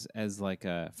as like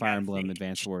a Fire Emblem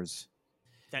Advance Wars.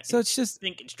 So it's just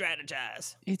think and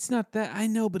strategize. It's not that, I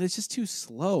know, but it's just too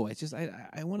slow. It's just I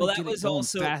want to get it going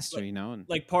faster, And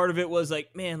like part of it was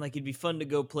like, man, like it'd be fun to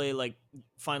go play like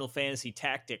Final Fantasy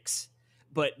Tactics.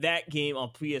 But that game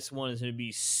on PS1 is going to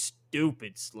be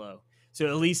stupid slow. So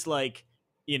at least like,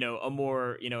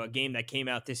 a game that came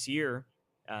out this year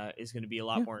is going to be a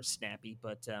lot more snappy.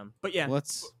 But yeah,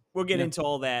 we'll get into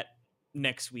all that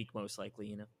next week, most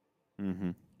likely,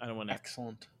 I don't want to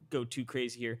go too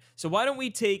crazy here. So why don't we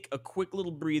take a quick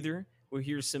little breather? We'll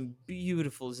hear some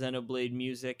beautiful Xenoblade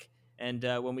music. And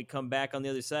when we come back on the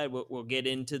other side, we'll get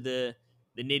into the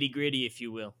nitty gritty, if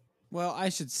you will. Well, I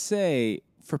should say,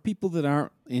 for people that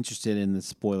aren't interested in the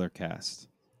spoiler cast,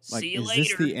 see you later.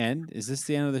 This the end? Is this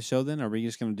the end of the show then? Are we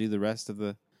just going to do the rest of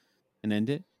and end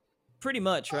it? Pretty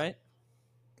much, right?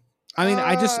 I mean,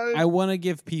 I want to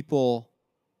give people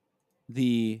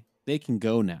they can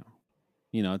go now.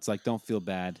 It's like, don't feel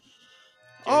bad.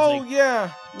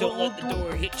 Yeah. Don't let the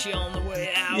door hit you on the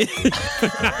way out.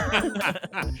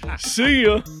 See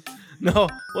ya. No,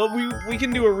 well, we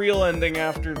can do a real ending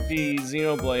after the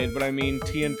Xenoblade, but I mean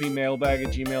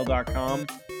tnpmailbag@gmail.com,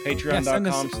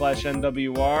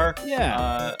 patreon.com/NWR,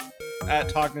 at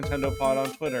Talk Nintendo Pod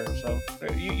on Twitter. So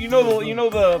you know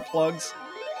the plugs.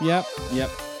 Yep.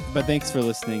 But thanks for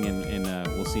listening, and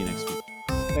we'll see you next week.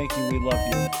 Thank you. We love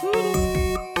you.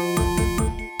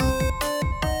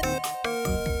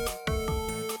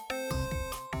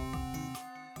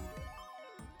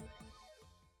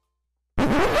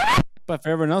 But for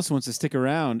everyone else who wants to stick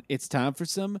around, it's time for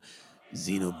some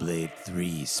Xenoblade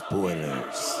 3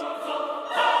 spoilers.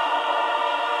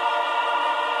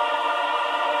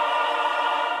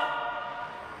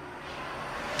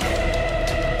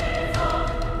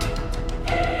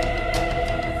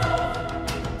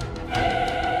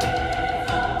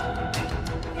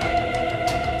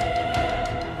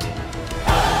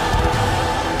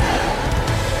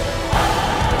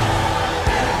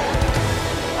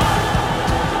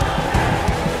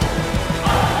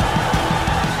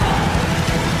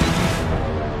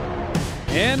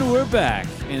 And we're back,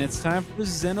 and it's time for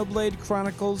Xenoblade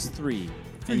Chronicles 3.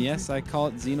 And yes, I call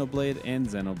it Xenoblade and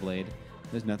Xenoblade.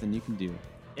 There's nothing you can do.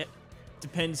 It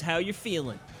depends how you're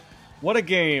feeling. What a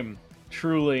game,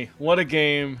 truly! What a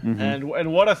game, Mm-hmm.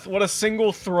 and what a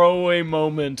single throwaway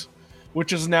moment,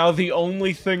 which is now the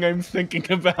only thing I'm thinking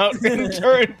about in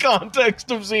current context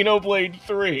of Xenoblade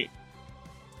 3.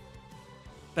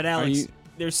 But Alex,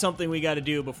 there's something we got to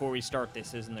do before we start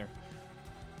this, isn't there?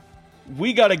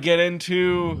 We gotta get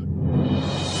into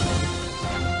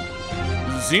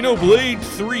Xenoblade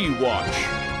 3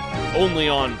 Watch, only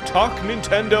on Talk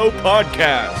Nintendo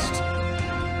Podcast.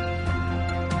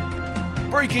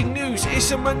 Breaking news,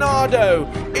 Issa Monado,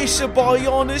 Issa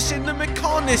Bionis in the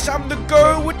Mechonis, I'm the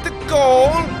girl with the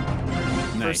goal.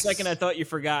 For a second, I thought you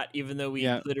forgot, even though we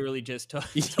literally just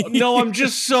talked. No, I'm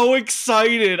just so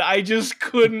excited, I just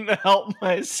couldn't help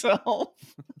myself.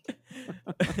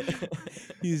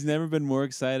 He's never been more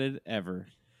excited ever.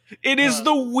 It is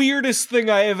the weirdest thing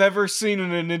I have ever seen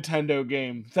in a Nintendo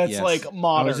game. That's like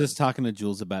modern. I was just talking to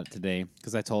Jules about it today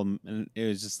because I told him, and it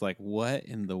was just like, what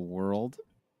in the world?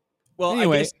 Well,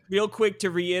 anyway, I guess real quick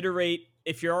to reiterate,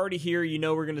 if you're already here, you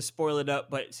know we're going to spoil it up,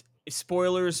 but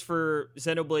spoilers for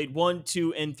Xenoblade 1,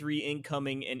 2, and 3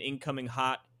 incoming and incoming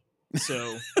hot.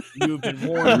 So you've been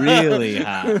warned. Really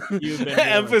hot. You've been warned.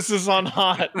 Emphasis on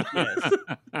hot. Yes.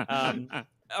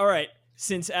 All right.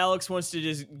 Since Alex wants to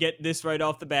just get this right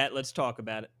off the bat, let's talk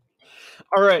about it.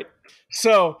 All right.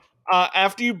 So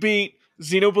after you beat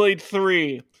Xenoblade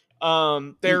 3,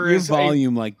 there your is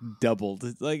volume like doubled.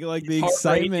 It's like the Heart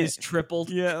excitement rate is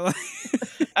tripled. Yeah. Like,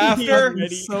 after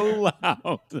it's so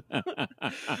loud.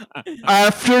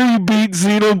 after you beat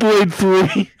Xenoblade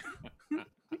 3.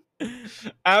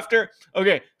 After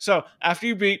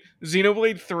you beat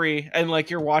Xenoblade 3 and like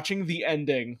you're watching the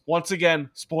ending, once again,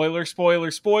 spoilers,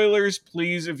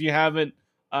 please, if you haven't,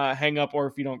 hang up, or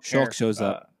if you don't care. Shulk shows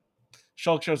up.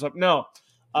 Shulk shows up. No.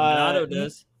 Monado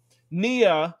does.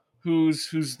 Nia, who's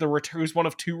one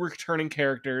of two returning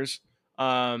characters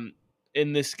in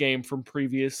this game from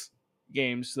previous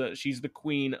games, that she's the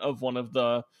queen of one of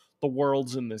the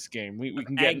worlds in this game. We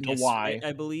can get Agnes, into why. right,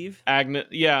 I believe. Agnes,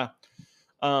 yeah.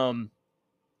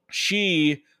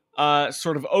 She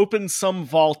sort of opens some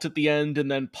vault at the end, and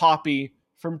then Poppy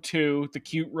from 2, the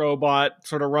cute robot,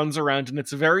 sort of runs around, and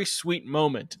it's a very sweet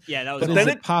moment. Yeah, that was. But awesome.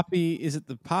 is it Poppy? Is it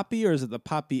the Poppy or is it the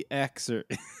Poppy X? Or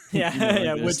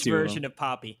yeah, like which version of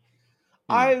Poppy?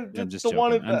 I'm just joking.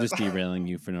 One I'm just derailing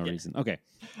you for no reason. Okay.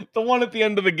 The one at the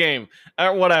end of the game,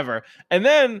 or whatever. And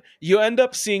then you end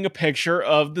up seeing a picture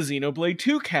of the Xenoblade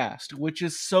 2 cast, which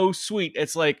is so sweet.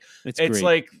 It's like great.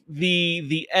 like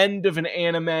the end of an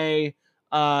anime,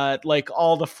 like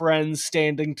all the friends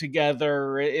standing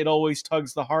together. It always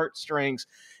tugs the heartstrings,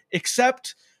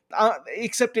 except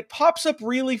it pops up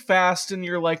really fast, and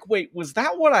you're like, wait, was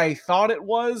that what I thought it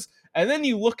was? And then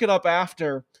you look it up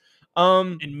after.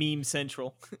 And Meme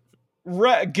Central.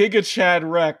 Giga Chad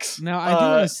Rex. Now I do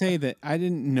want to say that I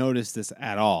didn't notice this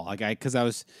at all. Like because I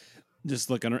was just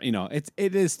looking.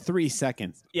 It is 3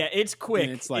 seconds. Yeah, it's quick.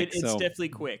 And it's like it's definitely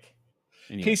quick.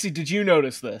 Anyway. Casey, did you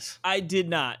notice this? I did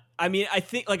not. I mean, I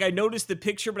think I noticed the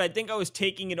picture, but I think I was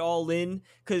taking it all in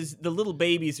because the little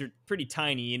babies are pretty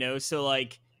tiny, So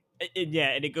and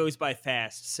it goes by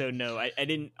fast. So no, I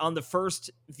didn't. On the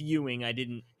first viewing, I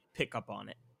didn't pick up on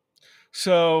it.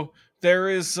 So there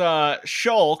is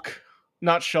Shulk,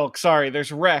 not Shulk, sorry,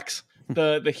 there's Rex,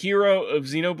 the hero of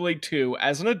Xenoblade 2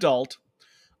 as an adult,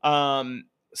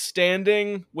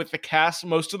 standing with the cast,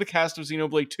 most of the cast of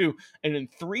Xenoblade 2, and in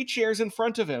 3 chairs in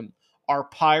front of him are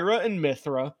Pyra and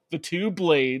Mithra, the 2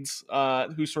 blades,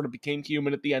 who sort of became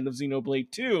human at the end of Xenoblade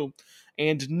 2,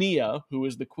 and Nia, who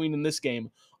is the queen in this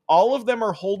game. All of them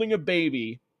are holding a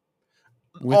baby.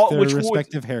 With their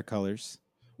respective hair colors.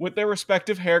 With their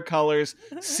respective hair colors,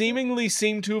 seemingly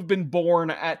seem to have been born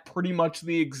at pretty much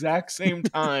the exact same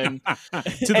time.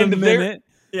 To the minute.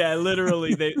 Yeah,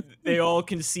 literally, they all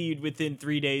conceived within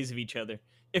 3 days of each other,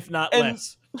 if not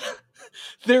less.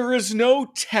 There is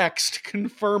no text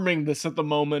confirming this at the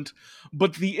moment,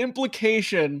 but the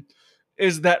implication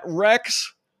is that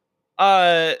Rex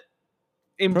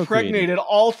impregnated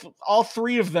all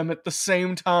three of them at the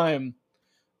same time,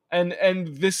 and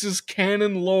this is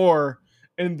canon lore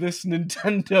in this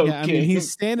Nintendo Yeah, I game. mean,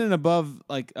 he's standing above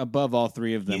all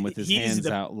three of them with his He's hands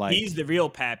the- out. Like, He's the real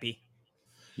Pappy.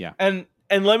 And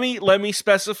let me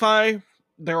specify,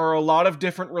 there are a lot of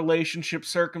different relationship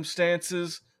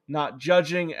circumstances, not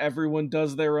judging, everyone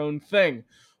does their own thing.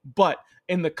 But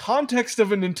in the context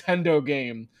of a Nintendo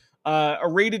game, a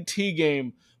rated T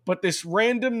game, but this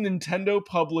random Nintendo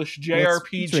published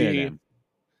JRPG, it's rated M.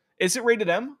 is it rated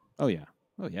M? Oh yeah,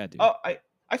 dude. Oh,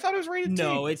 I thought it was rated T.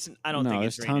 No, I don't think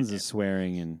there's it's rated tons M. of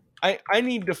swearing and. I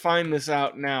need to find this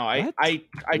out now. What? I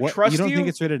What? trust you. You don't think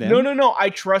it's rated M? No. I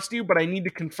trust you, but I need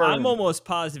to confirm. I'm almost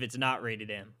positive it's not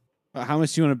rated M. How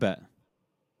much do you want to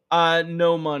bet?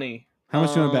 No money. How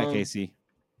much do you want to bet, Casey?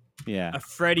 Yeah, A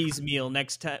Freddy's meal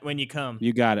next time when you come.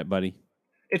 you got it, buddy.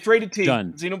 It's rated T.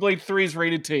 Done. Xenoblade 3 is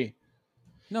rated T.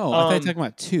 No, I thought you were talking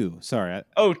about 2. Sorry.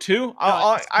 Oh, 2?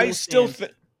 I still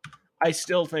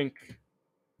think.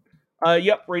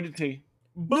 Yep, rated T.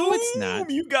 No, it's not.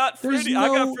 You got There's Freddy. I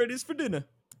got no- Freddy's for dinner.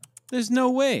 There's no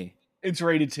way. It's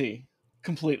rated T.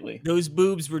 Completely. Those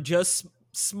boobs were just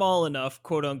small enough,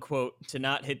 quote unquote, to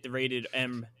not hit the rated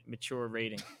M mature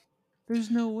rating. There's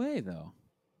no way, though.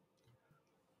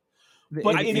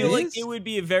 But I it feel like is? it would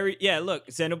be a very look,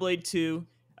 Xenoblade 2,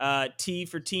 T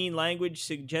for teen language,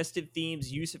 suggestive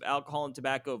themes, use of alcohol and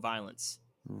tobacco, violence.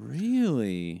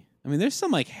 Really? I mean, there's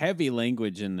some like heavy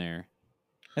language in there.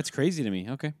 That's crazy to me.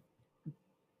 Okay.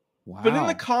 Wow. But in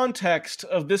the context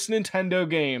of this Nintendo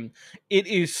game, it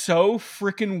is so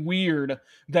freaking weird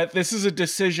that this is a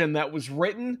decision that was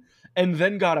written and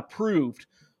then got approved.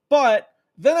 But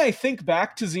then I think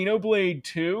back to Xenoblade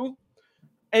 2,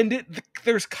 and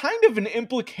there's kind of an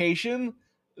implication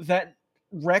that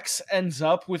Rex ends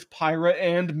up with Pyra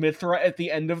and Mithra at the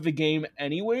end of the game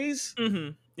anyways. Mm-hmm.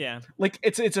 Yeah. Like,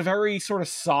 it's a very sort of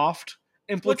soft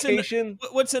implication.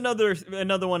 What's another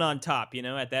one on top,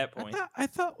 at that point? I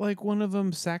thought like one of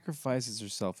them sacrifices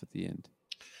herself at the end.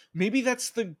 Maybe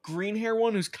that's the green hair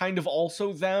one who's kind of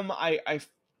also them.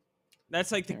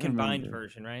 That's like the Can't combined remember.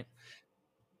 version, right?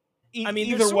 I mean,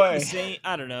 either they're sort of way, the same.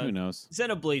 I don't know. Who knows?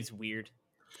 Xenoblade's weird.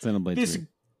 Xenoblade this 3.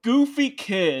 goofy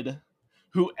kid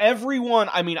who everyone,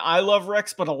 I mean, I love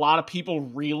Rex, but a lot of people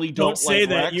really Don't say like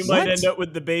that. Rex. You might What? end up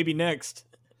with the baby next.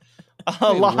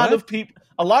 A Wait, lot what?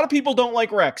 of people don't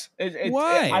like Rex.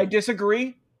 Why? I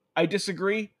disagree.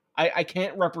 I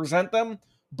can't represent them,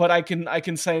 but I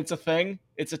can say it's a thing.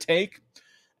 It's a take.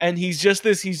 And he's just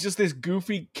this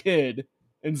goofy kid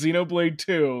in Xenoblade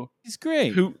 2 He's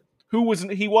great. who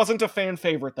wasn't a fan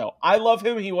favorite though. I love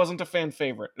him. He wasn't a fan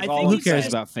favorite. is I all think I'm who he's cares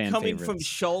just about fan coming favorites? from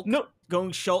Shulk, No.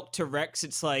 going Shulk to Rex.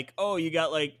 It's like, oh, you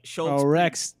got like Shulk's Oh,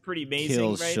 Rex pretty amazing,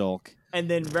 kills right? Shulk. And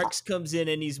then Rex comes in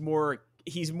and he's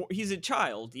a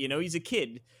child, he's a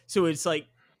kid. So it's like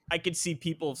I could see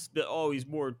people, he's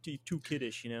more too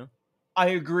kiddish, I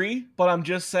agree, but I'm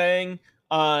just saying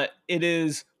it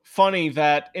is funny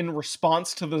that in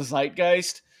response to the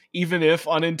zeitgeist, even if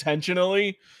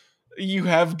unintentionally, you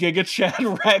have Giga Chad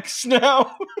Rex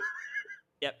now.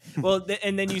 Yep. Well,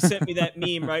 and then you sent me that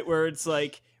meme, right, where it's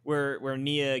like where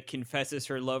Nia confesses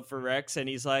her love for Rex, and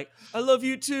he's like, "I love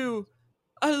you too.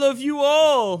 I love you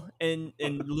all." And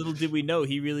little did we know,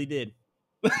 he really did.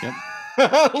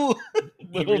 Little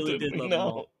really did did we love them know.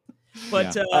 all.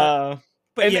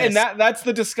 But and yes. that's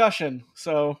the discussion.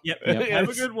 So Yep. Yep. Have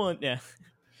a good one. Yeah.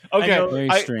 okay. know- Very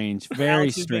I- strange. Very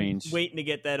Alex has been strange. waiting to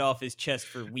get that off his chest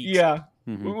for weeks. yeah,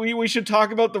 Mhm. we should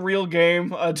talk about the real game.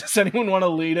 Does anyone want to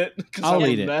lead it? 'Cause I'll I'm a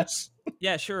lead it. mess.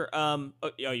 Yeah, sure.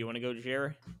 You want to go to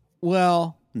Jerry?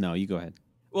 Well, no, you go ahead.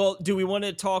 Well, do we want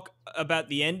to talk about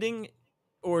the ending,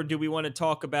 or do we want to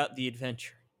talk about the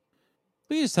adventure?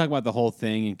 We can just talk about the whole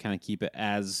thing and kind of keep it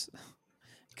as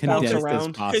Bounce condensed as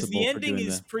around. possible. Because the for ending doing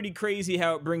is the- pretty crazy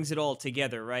how it brings it all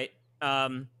together, right?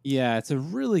 Yeah, it's a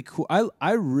really cool.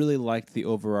 I really liked the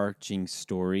overarching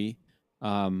story.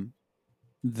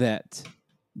 That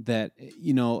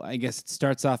I guess it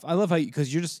starts off. I love how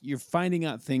because you're finding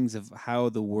out things of how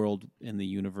the world and the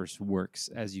universe works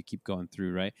as you keep going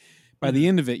through. Right. By the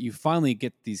end of it, you finally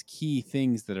get these key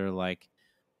things that are like,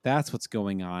 that's what's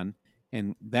going on,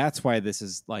 and that's why this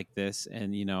is like this,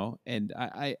 and and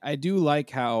I do like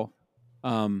how,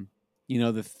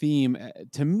 the theme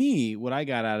to me, what I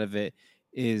got out of it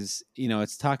is,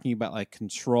 it's talking about like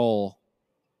control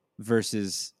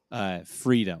versus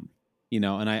freedom,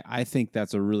 and I think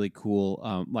that's a really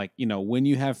cool, when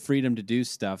you have freedom to do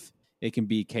stuff, it can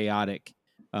be chaotic,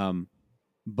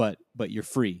 but you're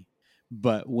free.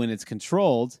 But when it's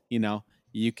controlled,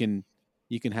 you can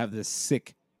have this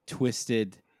sick,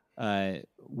 twisted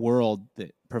world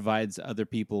that provides other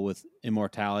people with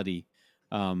immortality,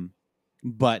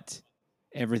 but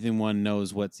everyone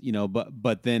knows what's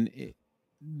but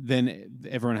then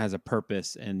everyone has a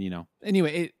purpose, and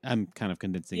anyway, I'm kind of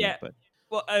condensing Yeah. it, but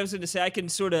Well, I was going to say I can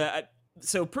sort of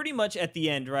so pretty much at the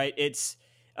end, right? It's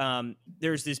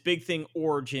there's this big thing,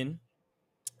 origin,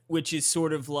 which is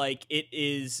sort of like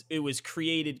it was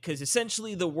created because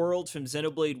essentially the world from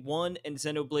Xenoblade 1 and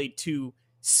Xenoblade 2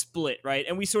 split, right?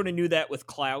 And we sort of knew that with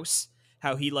Klaus,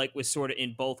 how he like was sort of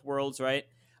in both worlds, right?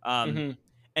 Um, Hmm.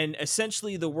 and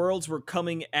essentially the worlds were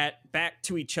coming at back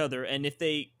to each other, and if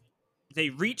they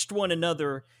reached one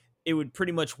another, it would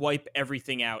pretty much wipe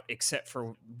everything out except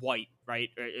for white, right?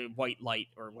 White light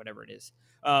or whatever it is.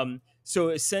 So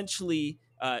essentially,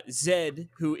 Zed,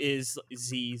 who is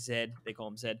Zed, they call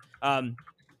him Zed.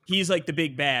 He's like the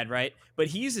big bad, right? But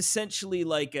he's essentially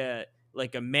like a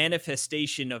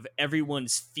manifestation of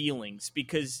everyone's feelings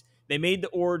because they made the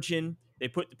origin, they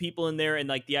put the people in there, and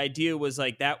like the idea was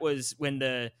like that was when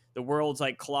the worlds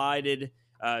like collided.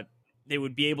 They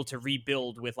would be able to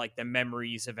rebuild with like the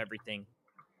memories of everything.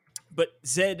 But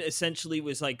Zed essentially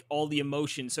was like all the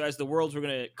emotion. So as the worlds were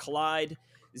going to collide,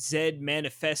 Zed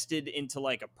manifested into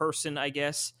like a person, I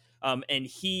guess. And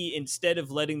he, instead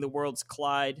of letting the worlds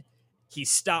collide, he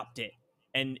stopped it.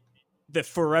 And the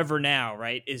forever now,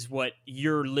 right, is what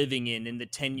you're living in the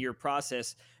 10-year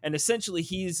process. And essentially,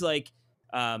 he's like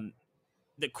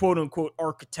the quote unquote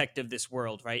architect of this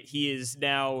world, right? He is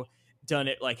now done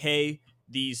it like, hey,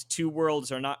 these two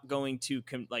worlds are not going to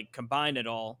combine at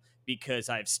all because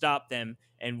I've stopped them,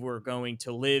 and we're going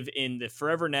to live in the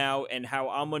forever now. And how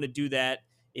I'm going to do that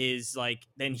is like,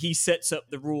 then he sets up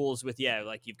the rules with, yeah,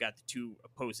 like you've got the two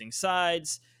opposing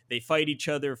sides, they fight each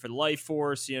other for the life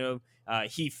force,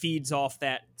 he feeds off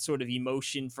that sort of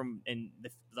emotion from and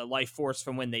the life force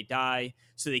from when they die,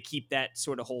 so they keep that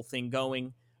sort of whole thing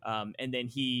going. And then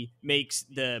he makes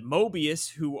the Mobius,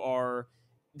 who are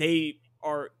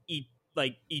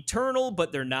like eternal,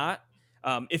 but they're not.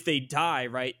 If they die,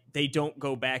 right, they don't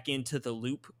go back into the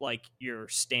loop like your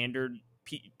standard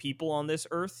people on this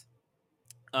earth.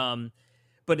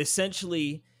 But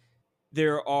essentially,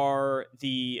 there are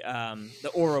the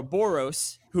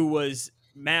Ouroboros, who was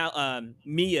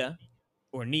Mia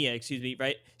or Nia, excuse me,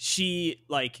 right? She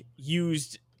like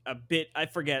used a bit. I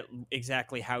forget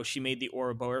exactly how she made the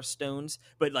Ouroboros stones,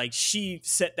 but like she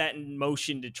set that in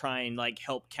motion to try and like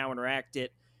help counteract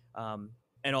it,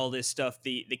 and all this stuff.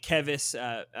 The Kevis,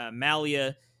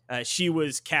 Malia, she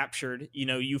was captured.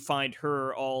 You find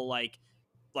her all like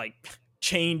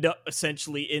chained up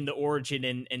essentially in the origin,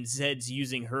 and Zed's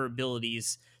using her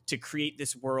abilities to create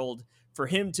this world for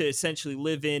him to essentially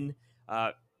live in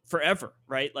forever,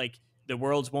 right? Like the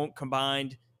worlds won't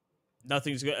combine,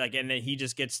 nothing's good, like, and then he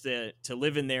just gets to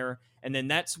live in there. And then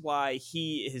that's why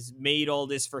he has made all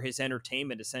this for his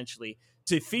entertainment, essentially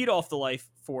to feed off the life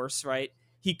force, right?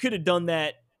 He could have done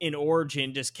that in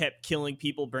origin, just kept killing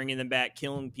people, bringing them back,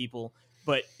 killing people,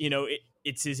 but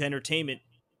it's his entertainment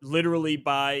literally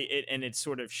by it, and it's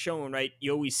sort of shown, right?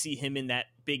 You always see him in that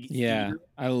big yeah, theater,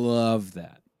 I love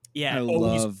that. yeah, I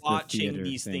always love the watching theater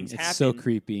these thing. things It's so happen.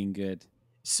 creepy and good.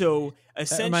 So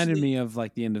That reminded essentially, me of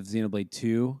like the end of Xenoblade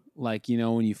 2, like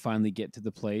when you finally get to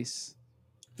the place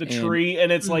The and tree,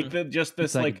 and it's like mhm, just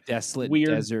it's this like a like desolate weird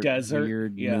desert, desert.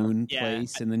 weird Yeah. moon yeah,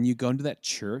 place, and then you go into that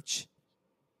church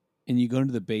and you go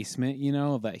into the basement,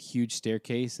 of that huge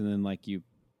staircase, and then like you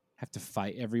have to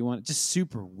fight everyone. It's just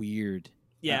super weird.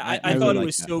 yeah, I I really thought it like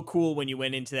was that. so cool when you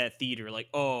went into that theater. Like,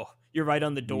 oh, you're right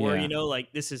on the door. Yeah,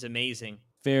 Like this is amazing.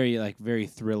 very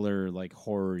thriller, like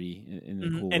horror-y in a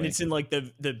cool And way. it's in like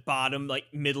the bottom, like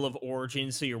middle of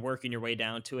Origin, so you're working your way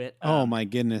down to it. Oh my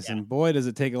goodness! Yeah. And boy, does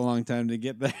it take a long time to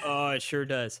get there. Oh, it sure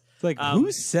does. It's like,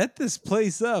 who set this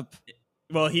place up?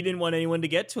 Well, he didn't want anyone to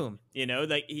get to him.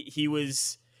 Like he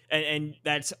was, and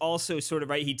that's also sort of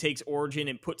right. He takes Origin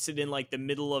and puts it in like the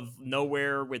middle of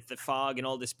nowhere with the fog and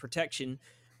all this protection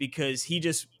because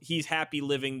he's happy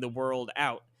living the world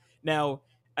out. Now,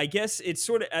 I guess it's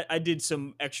sort of I did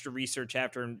some extra research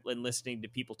after and listening to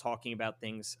people talking about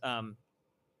things.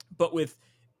 But with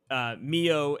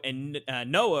Mio and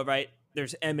Noah, right?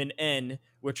 There's M and N,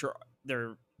 which are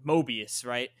they're Mobius,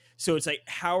 right? So it's like,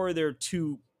 how are there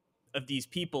two of these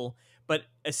people? But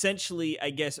essentially, I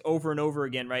guess over and over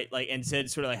again, right? Like, and said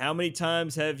sort of like, how many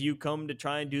times have you come to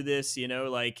try and do this?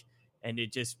 Like, and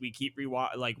it just we keep Yeah,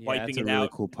 wiping it's a it really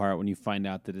out cool part when you find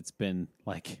out that it's been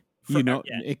like for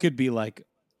yeah. it could be like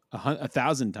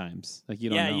 1,000 times. Like you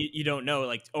don't Yeah, know. you don't know,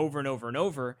 like over and over and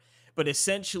over. But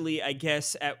essentially, I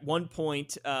guess at one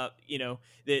point, that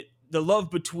the love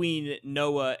between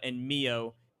Noah and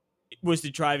Mio was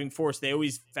the driving force. They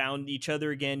always found each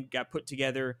other again, got put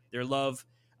together, their love.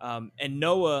 And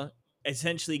Noah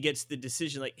essentially gets the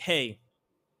decision like, hey,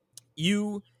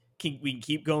 we can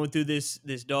keep going through this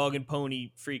dog and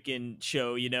pony freaking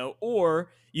show,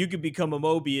 or you could become a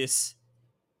Mobius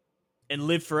and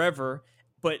live forever.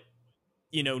 But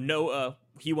Noah,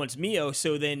 he wants Mio,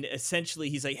 so then essentially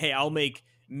he's like, hey, I'll make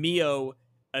Mio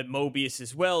a Mobius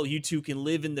as well. You two can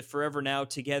live in the forever now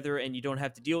together, and you don't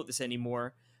have to deal with this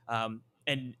anymore.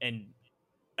 And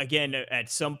again, at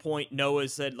some point, Noah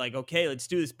said like, okay, let's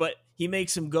do this, but he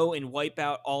makes him go and wipe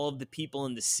out all of the people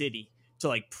in the city to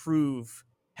like prove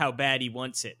how bad he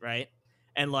wants it, right?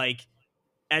 And like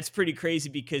that's pretty crazy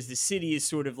because the city is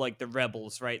sort of like the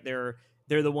rebels, right? They're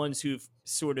the ones who've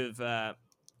sort of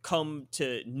come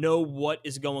to know what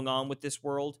is going on with this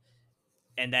world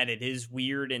and that it is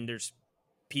weird and there's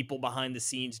people behind the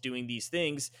scenes doing these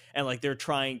things, and like they're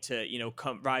trying to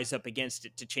rise up against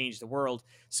it to change the world.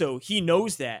 So he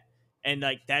knows that, and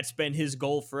like that's been his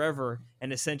goal forever.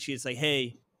 And essentially it's like,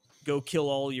 hey, go kill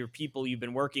all your people you've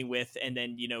been working with, and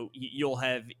then you'll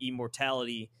have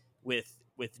immortality with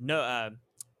no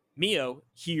Mio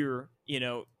here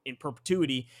in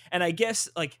perpetuity. And I guess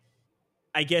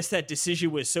that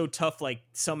decision was so tough, like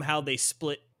somehow they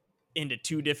split into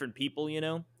two different people,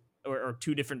 or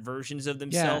two different versions of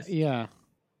themselves. Yeah.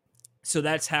 So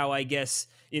that's how I guess,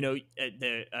 the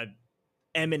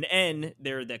M and N,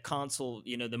 they're the console,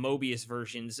 the Mobius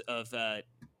versions of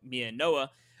Mia and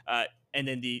Noah. And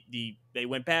then they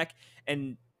went back,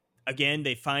 and again,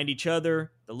 they find each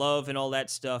other, the love and all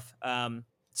that stuff.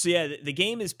 So yeah, the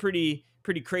game is pretty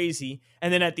crazy.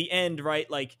 And then at the end, right,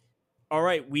 like, all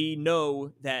right, we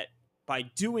know that by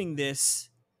doing this,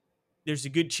 there's a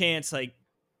good chance, like,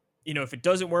 if it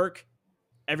doesn't work,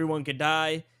 everyone could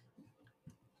die.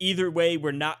 Either way,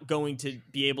 we're not going to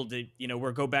be able to,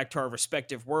 we'll go back to our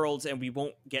respective worlds and we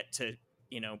won't get to,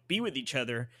 be with each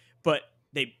other. But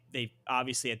they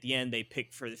obviously at the end, they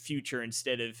pick for the future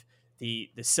instead of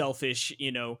the selfish,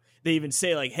 they even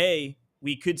say like, hey,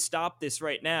 we could stop this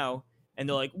right now. And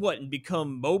they're like, what, and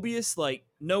become Mobius? Like,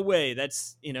 no way.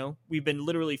 That's, we've been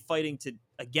literally fighting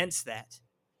against that.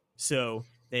 So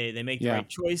they make the right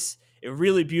choice. A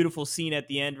really beautiful scene at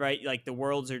the end, right? Like the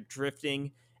worlds are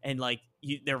drifting and like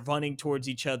they're running towards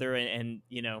each other, and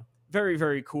very,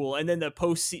 very cool. And then the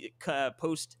post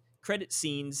credit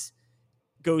scenes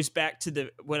goes back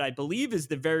to what I believe is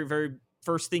the very, very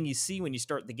first thing you see when you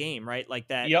start the game, right? Like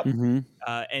that. Yep. Mm-hmm.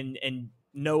 And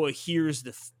Noah hears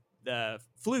the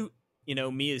flute,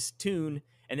 Mia's tune,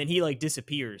 and then he like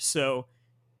disappears. So,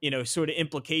 sort of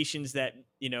implications that,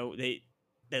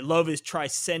 that love is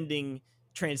transcending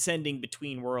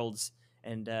between worlds.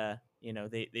 And,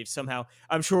 they've somehow,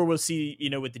 I'm sure we'll see,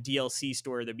 with the DLC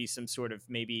story, there'll be some sort of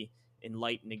maybe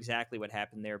enlighten exactly what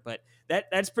happened there. But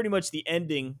that's pretty much the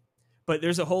ending. But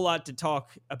there's a whole lot to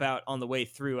talk about on the way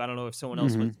through. I don't know if someone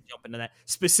else wants to jump into that.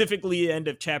 Specifically, the end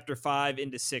of chapter 5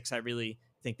 into 6, I really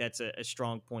think that's a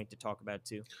strong point to talk about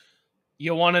too.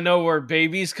 You want to know where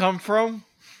babies come from?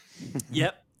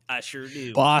 Yep, I sure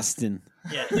do. Boston.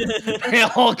 Yeah. They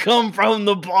all come from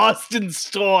the Boston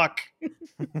Stork.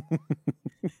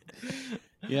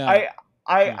 Yeah.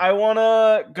 I want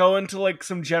to go into like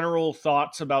some general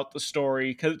thoughts about the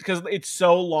story because it's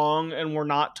so long and we're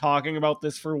not talking about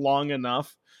this for long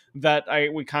enough that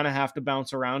we kind of have to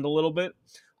bounce around a little bit.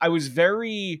 I was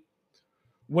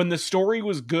when the story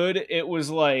was good, it was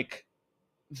like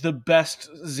the best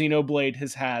Xenoblade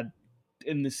has had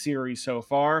in the series so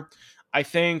far. I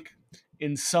think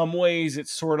in some ways it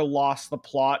sort of lost the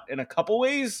plot in a couple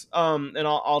ways, and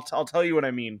I'll tell you what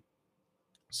I mean.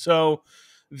 So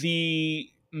the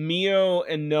Mio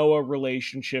and Noah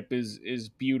relationship is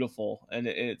beautiful and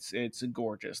it's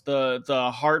gorgeous.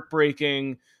 The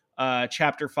heartbreaking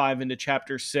chapter 5 into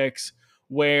chapter 6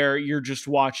 where you're just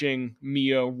watching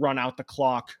Mio run out the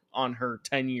clock on her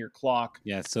 10-year clock.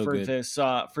 Yeah, so for good.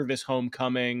 this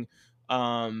homecoming.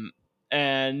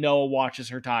 And Noah watches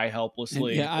her die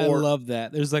helplessly. And I love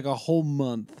that. There's like a whole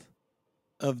month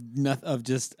of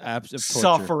just absolute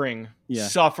suffering, yeah.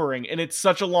 suffering, and it's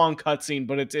such a long cutscene,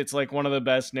 but it's like one of the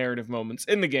best narrative moments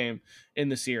in the game, in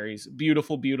the series.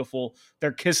 Beautiful, beautiful.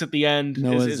 Their kiss at the end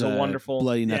is a wonderful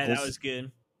bloody knuckles. Yeah, that was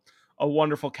good. A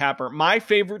wonderful capper. My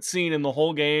favorite scene in the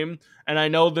whole game, and I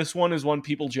know this one is one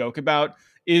people joke about,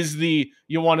 is the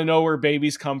 "you want to know where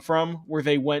babies come from," where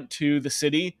they went to the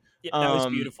city. Yeah, that was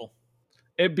beautiful.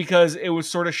 Because it was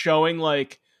sort of showing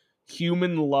like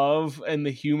human love and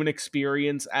the human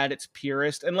experience at its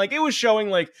purest, and like it was showing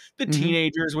like the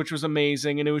teenagers, which was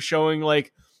amazing, and it was showing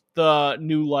like the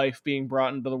new life being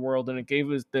brought into the world, and it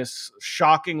gave us this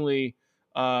shockingly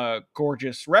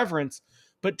gorgeous reverence.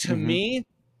 But to Mhm. me,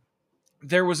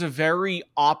 there was a very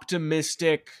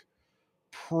optimistic,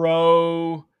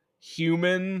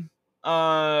 pro-human,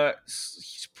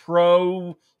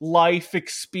 pro-life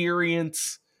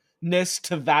experience-ness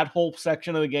to that whole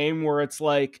section of the game, where it's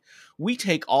like, we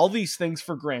take all these things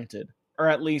for granted, or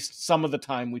at least some of the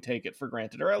time we take it for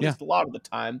granted, or at Yeah. least a lot of the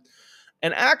time.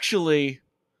 And actually,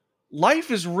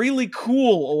 life is really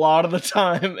cool a lot of the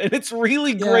time, and it's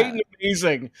really great Yeah. and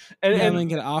amazing. And, Yeah, I and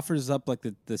mean, it offers up like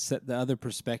the other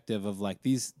perspective of like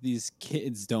these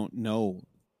kids don't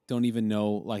even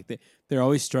know, like they're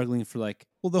always struggling for like,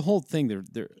 well, the whole thing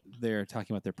they're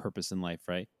talking about their purpose in life,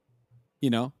 right? You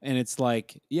know, and it's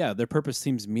like, yeah, their purpose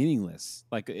seems meaningless.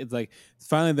 Like it's like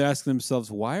finally they're asking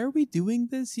themselves, why are we doing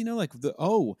this? You know, like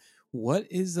what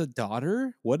is a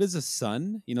daughter? What is a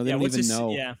son? You know, they Yeah, don't what's even this?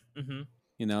 know. Yeah. Mm-hmm.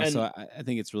 You know, so and I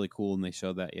think it's really cool, and they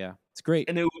show that. Yeah, it's great.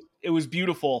 and it was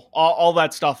beautiful. All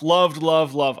that stuff. Loved,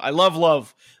 love, love. I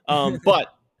love. But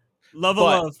Love a but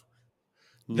love.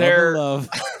 Love a there love.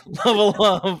 love a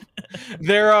love.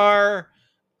 There are.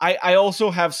 I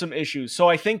also have some issues. So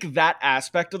I think that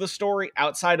aspect of the story,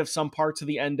 outside of some parts of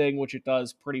the ending, which it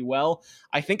does pretty well,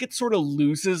 I think it sort of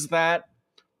loses that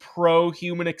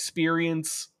pro-human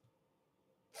experience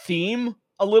theme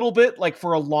a little bit, like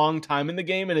for a long time in the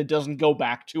game, and it doesn't go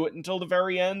back to it until the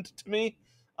very end to me.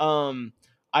 um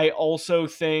I also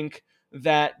think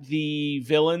that the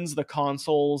villains, the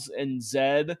consoles and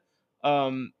Zed,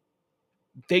 um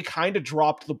they kind of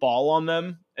dropped the ball on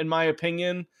them, in my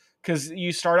opinion, because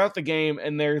you start out the game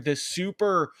and they're this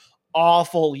super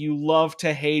awful, you love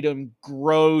to hate them,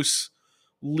 gross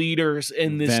leaders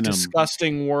in this Venom.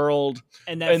 disgusting world.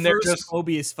 And that And they're first just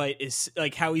Mobius fight is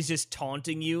like how he's just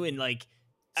taunting you, and like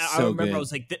I So remember I good.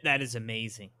 was like, that is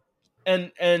amazing.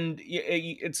 and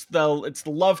it's the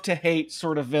love to hate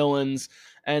sort of villains,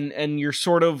 and you're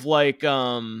sort of like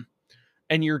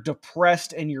and you're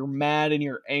depressed and you're mad and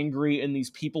you're angry, and these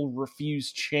people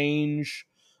refuse change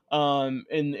in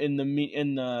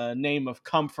the name of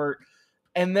comfort.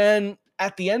 And then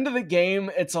at the end of the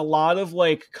game, it's a lot of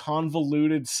like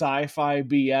convoluted sci-fi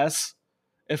BS,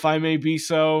 if I may be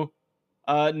so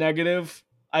negative.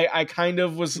 I kind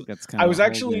of I was think that's I kind of was the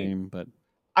whole actually game, but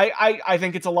I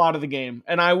think it's a lot of the game.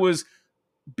 And I was,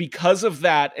 because of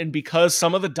that, and because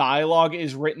some of the dialogue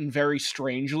is written very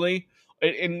strangely,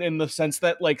 in the sense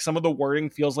that like some of the wording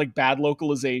feels like bad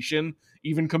localization,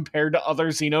 even compared to other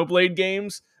Xenoblade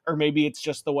games, or maybe it's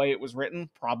just the way it was written,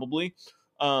 probably.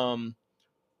 Um,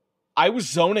 I was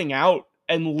zoning out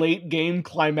and late game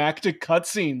climactic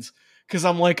cutscenes because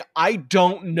I'm like, I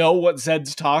don't know what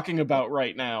Zed's talking about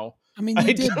right now. I mean, you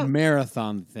I did don't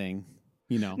marathon thing,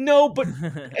 you know. No, but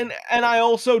and I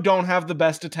also don't have the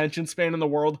best attention span in the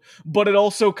world, but it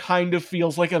also kind of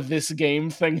feels like a this game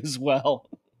thing as well.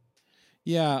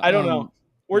 Yeah, I don't know.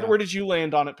 yeah. Where did you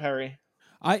land on it, Perry?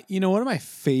 One of my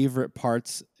favorite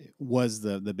parts was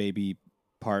the baby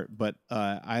part, but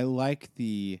I like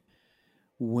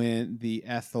when the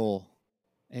Ethel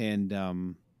and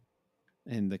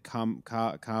the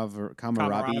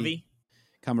Kamaravi.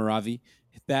 Kamaravi,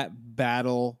 that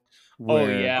battle Oh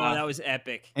where Oh, yeah. that was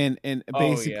epic. and Oh yeah.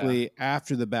 basically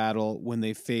after the battle when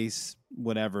they face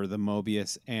whatever the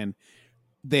Mobius, and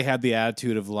they had the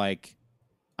attitude of like,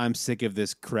 I'm sick of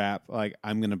this crap, like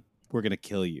we're gonna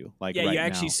kill you, like Yeah, right you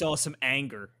actually now. saw some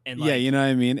anger and Yeah, like you know what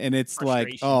I mean? And it's like,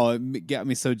 frustration. oh, it got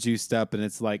me so juiced up, and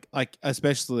it's like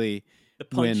especially the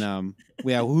punch. when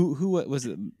yeah, who was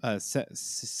it?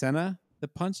 Senna the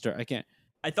punched her. I can't.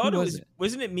 I thought who it was was it?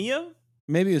 wasn't it Mio?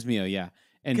 Maybe it was Mio, yeah.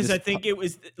 And Because just I think it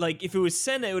was like if it was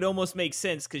Senna, it would almost make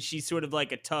sense because she's sort of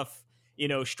like a tough,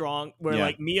 strong. Where Yeah.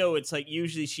 like Mio, it's like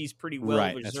usually she's pretty well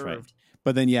Right, reserved. that's right.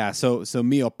 But then yeah, so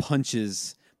Mio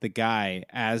punches the guy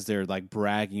as they're like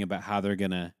bragging about how they're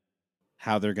gonna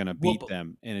beat Whoop.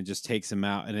 them, and it just takes him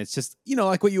out, and it's just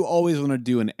like what you always want to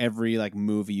do in every like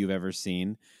movie you've ever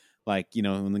seen, like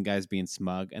when the guy's being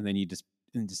smug, and then you just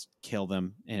kill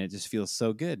them, and it just feels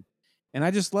so good, and I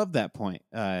just love that point.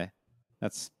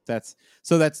 That's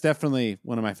definitely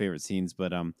one of my favorite scenes,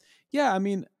 but yeah, I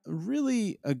mean,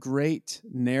 really a great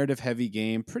narrative heavy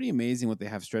game, pretty amazing what they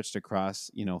have stretched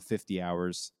across 50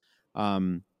 hours,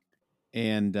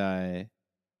 and I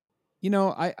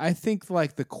think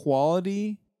like the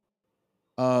quality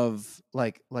of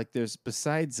there's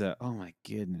besides oh my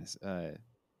goodness,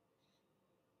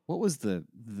 what was the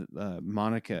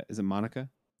Monica, is it Monica?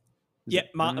 Is Yeah, it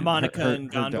her name? Monica and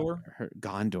Gondor. Her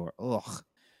Gondor. Ugh.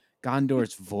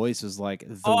 Gondor's voice was like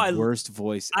the Oh, worst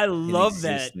voice I in love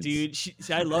that, existence. dude.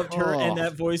 I loved her, and Oh.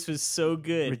 that voice was so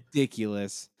good.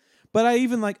 Ridiculous. But I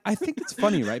think it's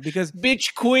funny, right? Because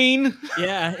Bitch queen.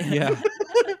 Yeah, yeah,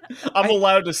 I'm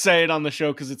allowed to say it on the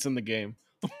show because it's in the game.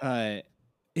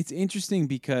 It's interesting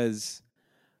because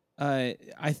I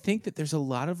think that there's a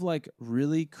lot of like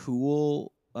really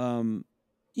cool,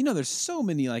 there's so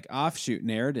many like offshoot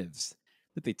narratives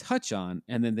that they touch on,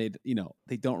 and then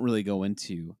they don't really go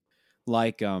into,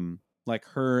 like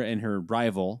her and her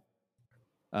rival.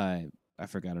 I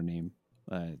forgot her name,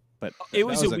 but it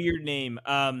was a weird name.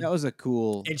 That was a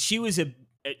cool. And she was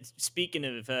speaking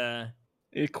of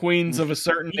queens of a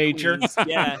certain nature.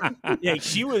 Yeah,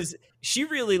 she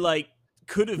really like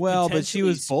could have. Well, but she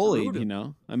was bullied.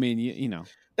 Him. I mean,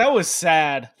 that was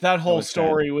sad. That whole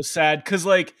story was sad because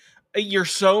like you're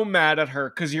so mad at her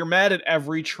because you're mad at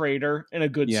every traitor in a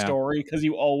good story because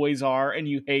you always are and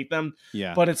you hate them.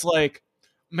 Yeah, but it's like,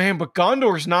 man, but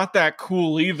Gondor's not that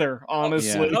cool either.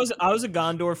 Honestly, I was a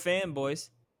Gondor fan, boys.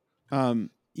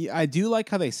 I do like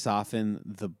how they soften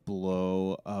the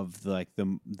blow of the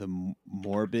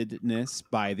morbidness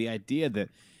by the idea that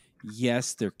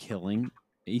yes, they're killing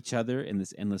each other in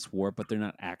this endless war, but they're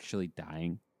not actually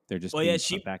dying. They're just being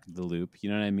put back into the loop. You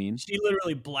know what I mean? She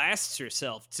literally blasts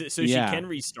herself so she can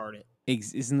restart it.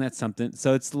 Isn't that something?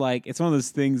 So it's like it's one of those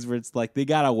things where it's like they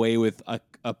got away with a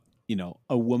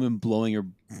woman blowing her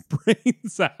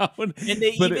brains out, and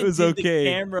they but even it was did okay. The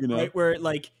camera, right, where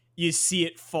like you see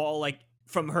it fall like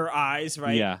from her eyes,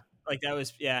 right? Yeah, like that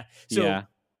was So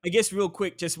I guess real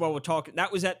quick, just while we're talking,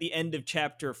 that was at the end of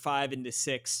chapter 5 into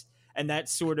 6, and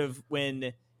that's sort of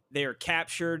when they're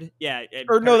captured. Yeah,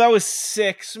 no, that was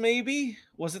 6. Maybe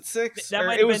was it 6?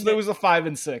 It was a 5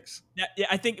 and 6. Yeah,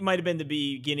 I think it might have been the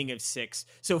beginning of 6.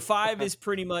 So 5 is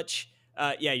pretty much.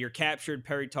 You're captured.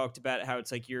 Perry talked about how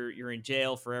it's like you're in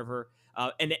jail forever,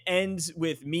 and it ends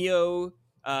with Mio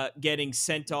getting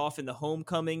sent off in the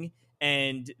homecoming,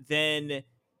 and then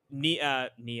Noah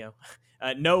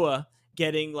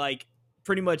getting like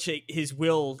pretty much his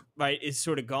will is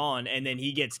sort of gone, and then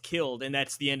he gets killed, and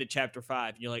that's the end of chapter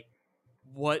 5. And you're like,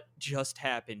 what just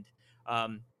happened?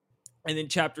 And then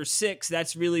chapter 6,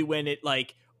 that's really when it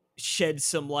like sheds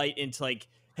some light into like,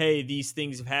 hey, these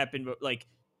things have happened, but like,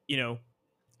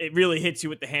 it really hits you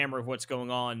with the hammer of what's going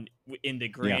on in the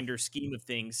grander scheme of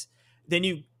things. Then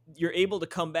you're able to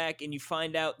come back and you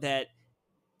find out that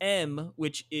M,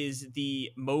 which is the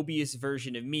Mobius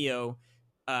version of Mio,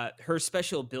 her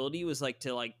special ability was like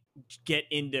to like get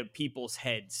into people's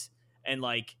heads and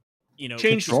like,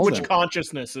 change switch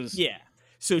consciousnesses. Yeah.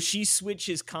 So she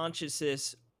switches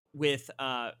consciousness with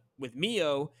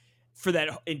Mio for that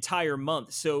entire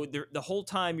month. So the whole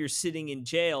time you're sitting in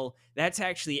jail, that's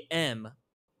actually M.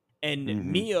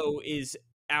 And Mio is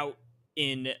out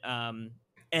in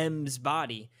M's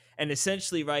body. And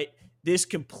essentially, right, this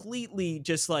completely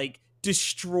just like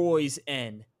destroys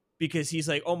N because he's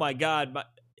like, oh my God,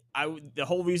 the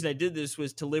whole reason I did this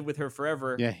was to live with her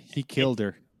forever. Yeah, he killed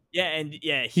her. Yeah, and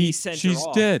he sent her off. She's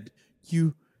dead.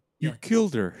 You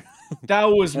killed her. That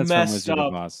was messed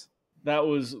up.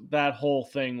 That whole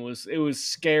thing was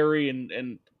scary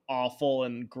and awful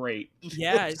and great.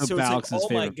 Yeah, so it's like, oh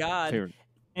my God.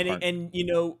 And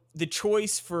the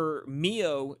choice for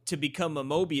Mio to become a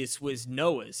Mobius was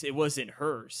Noah's. It wasn't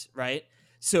hers, right?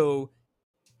 So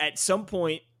at some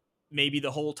point, maybe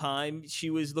the whole time, she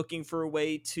was looking for a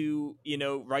way to,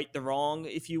 right the wrong,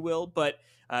 if you will. But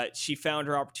she found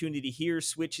her opportunity here,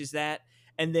 switches that.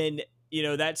 And then,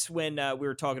 that's when we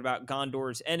were talking about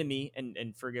Gondor's enemy,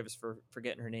 and forgive us for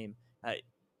forgetting her name.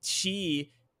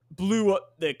 She blew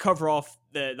up the cover off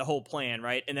the whole plan,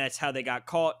 right? And that's how they got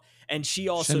caught. And she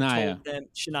also told them,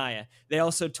 Shania, they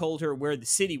also told her where the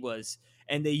city was,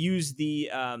 and they used the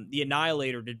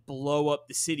Annihilator to blow up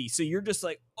the city. So you're just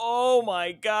like, oh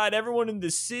my God, everyone in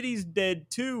the city's dead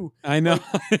too. I know.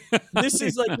 Like, this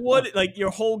is like what, like your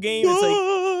whole game is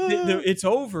like, it's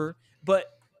over. But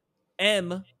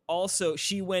M also,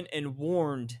 she went and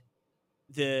warned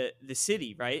the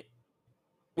city, right?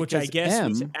 Which because I guess M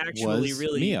was actually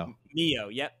really Mio.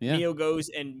 Yep. Yeah. Mio goes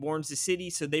and warns the city,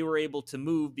 so they were able to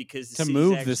move because the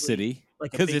city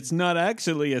because it's not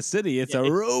actually a city; it's a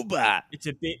robot. It's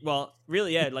a bit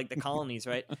really, like the colonies,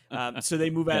 right? So they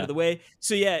move out of the way.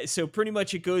 So pretty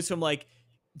much it goes from like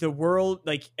the world,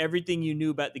 like everything you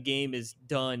knew about the game is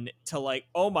done to like,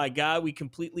 oh my God, we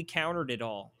completely countered it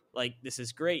all. Like this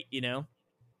is great, And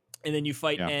then you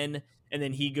fight N. And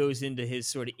then he goes into his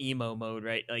sort of emo mode,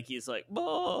 right? Like he's like,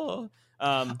 "Oh,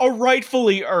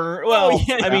 rightfully earned." Well,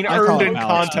 earned in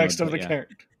context of the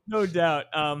character, no doubt.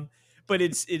 But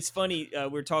it's funny.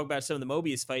 We're talking about some of the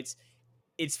Mobius fights.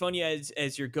 It's funny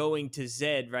as you're going to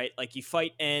Zed, right? Like you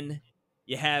fight N,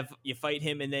 you fight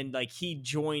him, and then like he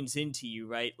joins into you,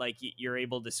 right? Like you're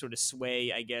able to sort of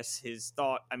sway, I guess, his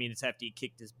thought. I mean, it's after he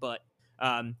kicked his butt.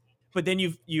 but then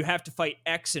you have to fight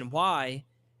X and Y.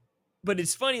 But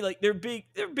it's funny, like they're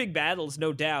big battles,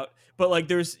 no doubt. But like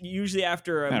there's usually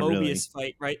after a Not Mobius really.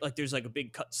 fight, right? Like there's like a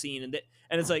big cut scene, and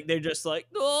it's like they're just like,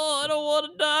 oh, I don't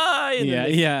want to die, and Yeah,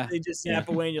 then yeah. they just snap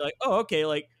away, and you're like, oh, okay,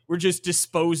 like we're just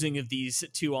disposing of these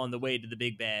two on the way to the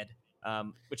big bad,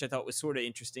 which I thought was sort of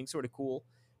interesting, sort of cool.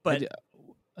 But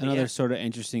Another yeah. sort of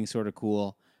interesting, sort of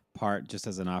cool part, just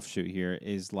as an offshoot here,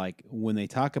 is like when they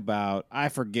talk about, I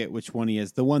forget which one he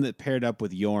is, the one that paired up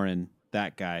with Yorin,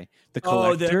 that guy, the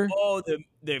collector.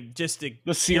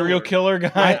 The serial killer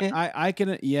guy. I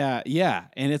can, yeah,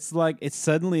 and it's like it's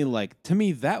suddenly like, to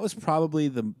me that was probably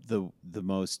the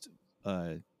most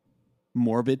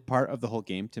morbid part of the whole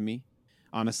game to me.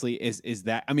 Honestly, is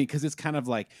that, I mean, because it's kind of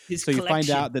like, His so you find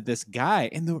collection. out that this guy,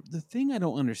 and the thing I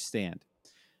don't understand,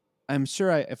 I'm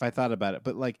sure if I thought about it,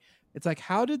 but like, it's like,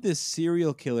 how did this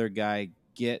serial killer guy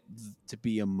get to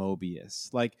be a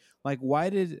Mobius? Like why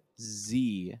did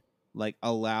Z like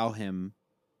allow him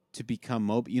to become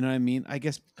Mobius? You know what I mean? I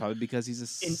guess probably because he's a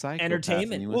psychopath.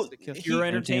 Entertainment. And he wants to kill. Pure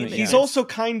entertainment. He's yeah. also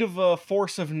kind of a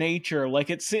force of nature. Like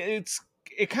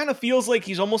it kind of feels like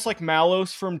he's almost like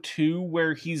Malos from 2,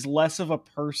 where he's less of a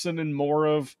person and more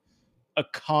of a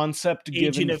concept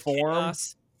Agent given of form.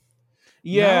 Chaos.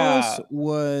 Yeah, Malos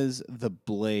was the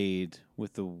Blade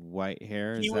with the white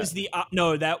hair. He was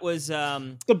no, that was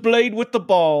the Blade with the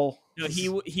ball. No,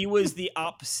 he was the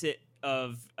opposite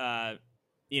of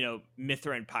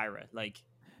Mithra and Pyra, like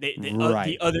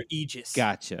the other Aegis.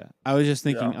 Gotcha. I was just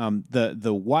thinking,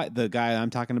 the guy I'm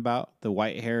talking about, the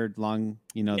white haired, long,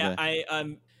 he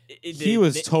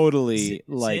was totally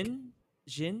like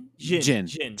Jin.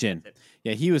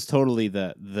 Yeah, he was totally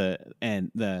the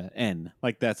N.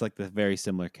 Like that's like the very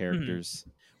similar characters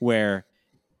where,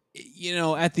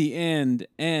 at the end,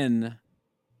 N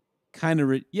kind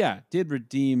of did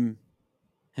redeem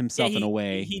himself in a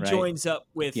way. He right? joins up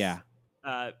with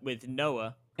with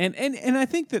Noah. And I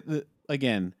think that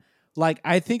again, like,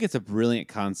 I think it's a brilliant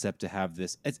concept to have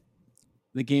this, it's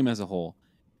the game as a whole,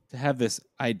 to have this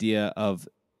idea of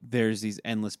there's these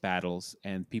endless battles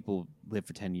and people live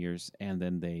for 10 years and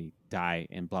then they die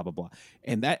and blah, blah, blah.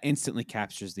 And that instantly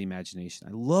captures the imagination.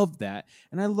 I love that.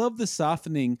 And I love the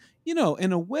softening, in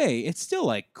a way, it's still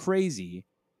like crazy,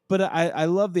 but I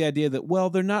love the idea that,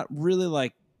 well, they're not really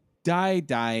like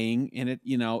dying and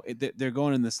they're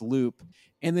going in this loop.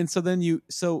 And then, but you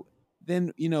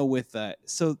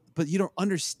don't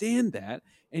understand that.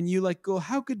 And you like go,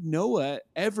 how could Noah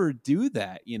ever do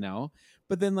that?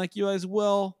 But then like you realize,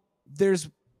 well,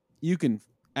 you can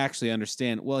actually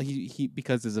understand, well, he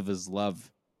because of his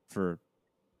love for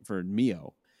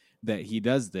Mio, that he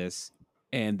does this,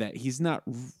 and that he's not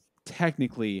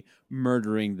technically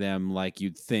murdering them like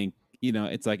you'd think.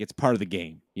 It's like it's part of the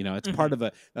game. It's part of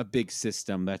a big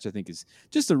system that I think is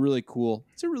just it's a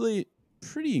really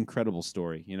pretty incredible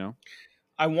story.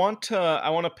 I want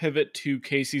to pivot to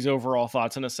Casey's overall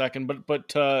thoughts in a second, but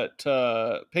to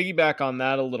piggyback on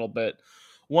that a little bit,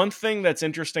 one thing that's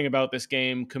interesting about this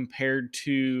game compared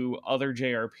to other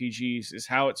JRPGs is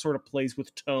how it sort of plays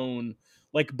with tone,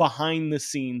 like behind the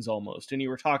scenes almost. And you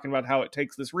were talking about how it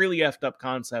takes this really effed up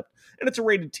concept, and it's a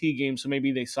rated T game, so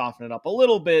maybe they soften it up a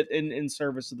little bit in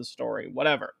service of the story,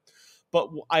 whatever. But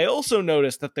I also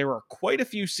noticed that there are quite a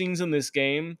few scenes in this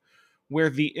game where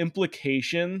the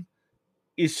implication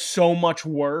is so much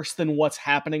worse than what's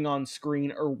happening on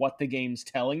screen or what the game's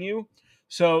telling you.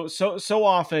 So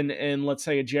often in, let's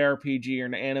say, a JRPG or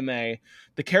an anime,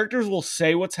 the characters will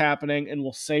say what's happening and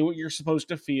will say what you're supposed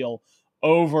to feel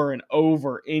over and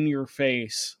over in your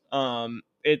face.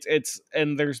 It's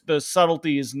and there's the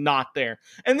subtlety is not there.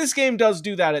 And this game does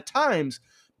do that at times,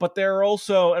 but there are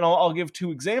also, and I'll give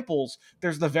 2 examples.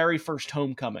 There's the very first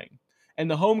Homecoming. And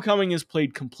the Homecoming is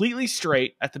played completely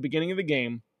straight at the beginning of the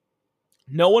game.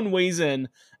 No one weighs in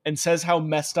and says how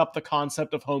messed up the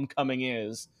concept of Homecoming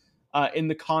is in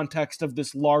the context of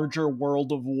this larger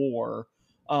world of war,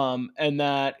 and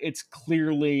that it's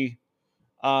clearly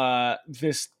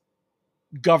this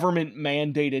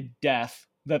government-mandated death,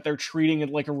 that they're treating it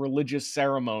like a religious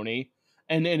ceremony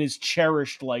and is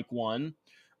cherished like one,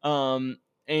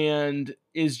 and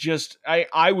is just...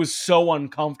 I was so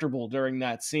uncomfortable during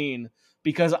that scene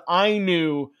because I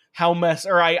knew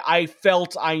I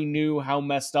felt I knew how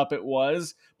messed up it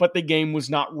was, but the game was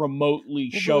not remotely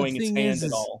showing its hand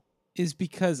at all. Is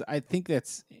because I think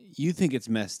you think it's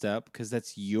messed up because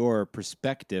that's your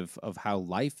perspective of how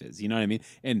life is. You know what I mean?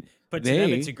 But to them,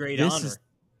 it's a great honor.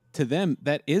 To them,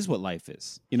 that is what life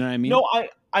is. You know what I mean? No,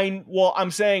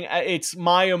 I'm saying it's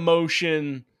my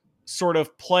emotion sort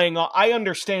of playing on. I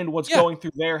understand what's Yeah. going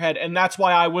through their head, and that's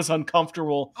why I was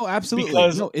uncomfortable. Oh, absolutely.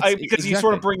 Because No, it's because you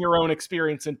sort of exactly. bring your own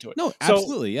experience into it. No, So,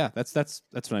 absolutely. Yeah, that's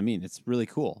what I mean. It's really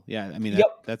cool. Yeah, I mean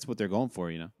Yep. that's what they're going for,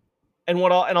 you know. and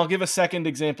I'll give a second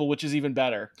example, which is even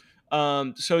better.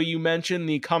 So you mentioned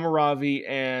the Kamaravi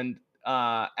and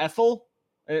Ethel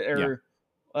or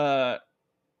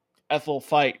Ethel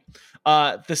fight.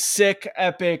 The sick,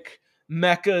 epic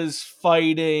mechas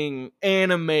fighting,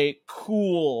 anime,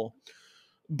 cool.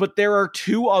 But there are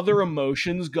two other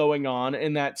emotions going on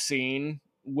in that scene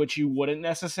which you wouldn't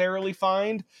necessarily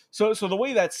find. So the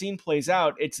way that scene plays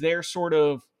out, it's they're sort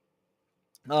of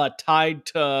tied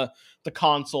to the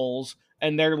consoles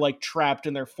and they're like trapped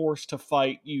and they're forced to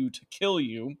fight you to kill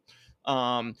you.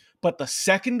 But the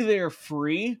second they're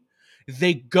free,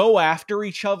 they go after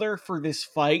each other for this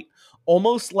fight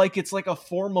almost like it's like a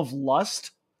form of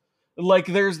lust. Like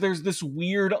there's this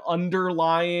weird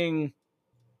underlying,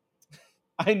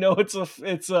 I know it's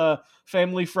a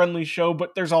family friendly show,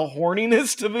 but there's a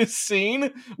horniness to this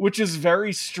scene, which is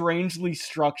very strangely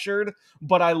structured.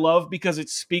 But I love because it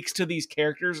speaks to these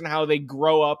characters and how they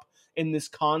grow up in this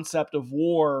concept of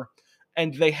war,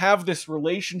 and they have this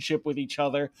relationship with each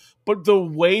other. But the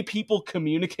way people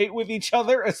communicate with each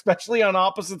other, especially on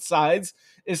opposite sides,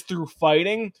 is through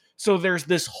fighting. So there's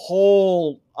this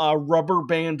whole rubber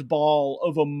band ball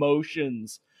of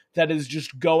emotions that is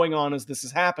just going on as this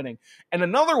is happening. And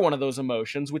another one of those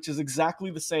emotions, which is exactly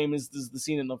the same as the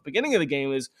scene in the beginning of the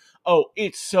game, is, oh,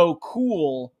 it's so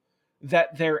cool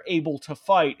that they're able to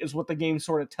fight, is what the game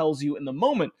sort of tells you in the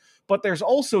moment. But there's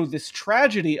also this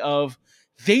tragedy of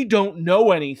they don't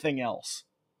know anything else.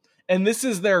 And this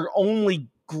is their only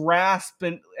grasp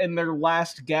and their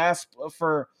last gasp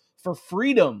for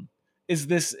freedom is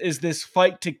this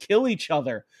fight to kill each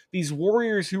other. These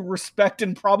warriors who respect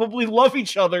and probably love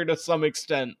each other to some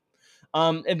extent.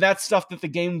 And that's stuff that the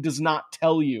game does not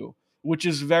tell you, which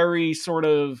is very sort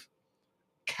of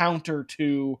counter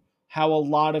to how a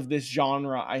lot of this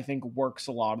genre, I think, works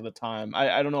a lot of the time.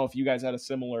 I don't know if you guys had a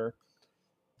similar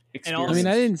experience. I mean,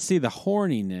 I didn't see the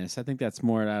horniness. I think that's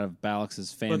more out of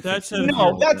Balix's fan But that's fiction.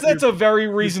 No, that's a very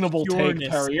reasonable take, pureness,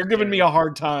 Perry. You're giving me a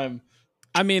hard time.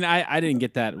 I mean, I didn't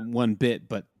get that one bit,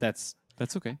 but that's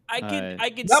okay. I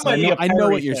could That see might be I know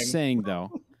Perry what you're thing. saying,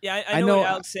 though. Yeah, I I know know- what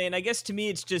Alex is saying. I guess to me,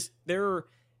 it's just they're,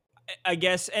 I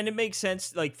guess, and it makes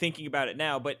sense like thinking about it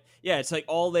now. But yeah, it's like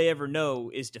all they ever know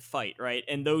is to fight, right?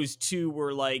 And those two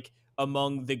were like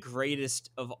among the greatest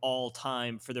of all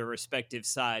time for their respective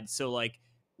sides. So like,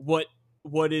 what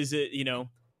is it? You know,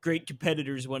 great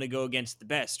competitors want to go against the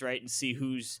best, right? And see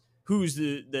who's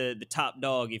the top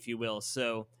dog, if you will.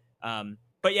 So,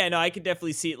 but yeah, no, I could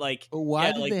definitely see it. Like, Why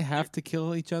yeah, did like, they have to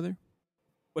kill each other?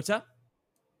 What's up?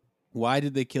 Why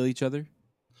did they kill each other?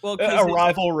 Well, A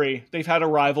rivalry. They've had a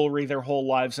rivalry their whole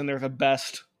lives, and they're the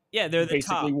best. yeah, they're the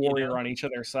basically top, warrior you know? on each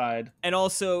of their side. And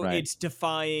also, Right. it's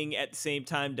defying at the same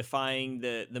time defying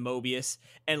the Mobius,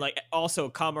 and like also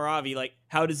Kamaravi. Like,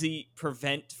 how does he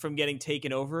prevent from getting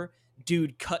taken over?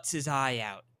 Dude cuts his eye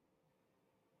out.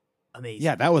 Amazing.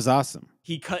 Yeah, that was awesome.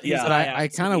 He cut his Yeah. But eye out. I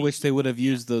so kind of he- wish they would have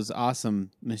used those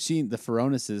awesome the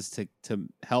Pharaonises to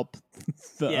help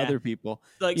the Yeah. other people.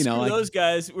 like you know, screw like- those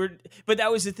guys were. But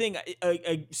that was the thing.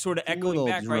 I sort of A echoing little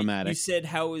back, right? You dramatic. said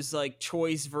how it was like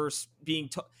choice versus being.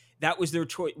 That was their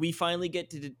choice. We finally get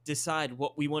to decide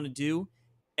what we want to do,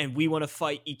 and we want to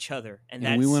fight each other, and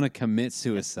that's And we want to commit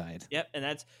suicide. Yep, and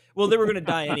that's they were gonna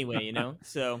die anyway, you know.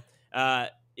 So,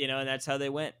 you know, and that's how they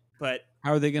went. But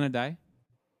How are they going to die?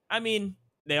 I mean,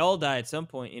 they all die at some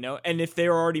point, you know. And if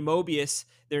they're already Mobius,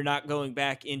 they're not going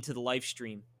back into the life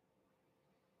stream.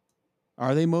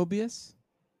 Are they Mobius?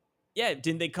 Yeah,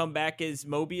 didn't they come back as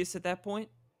Mobius at that point?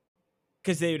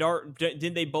 Because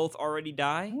didn't they both already I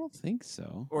die? don't think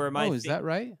so. Or am is that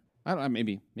right? I don't.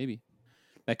 Maybe.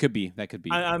 That could be.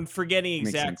 I'm forgetting Makes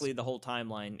exactly sense. the whole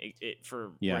timeline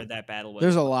for Yeah. where that battle was.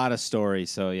 There's a lot of stories,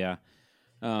 so yeah,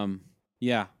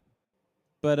 yeah.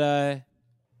 But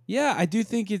yeah, I do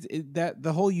think that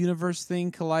the whole universe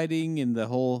thing colliding and the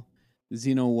whole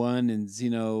Xeno 1 and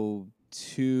Xeno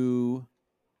 2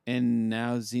 and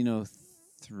now Xeno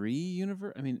 3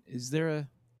 universe. I mean, is there a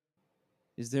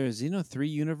Xeno 3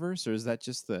 universe, or is that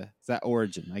just is that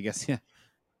Origin? I guess yeah.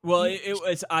 Well, it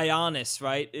was Ionis,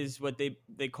 right? Is what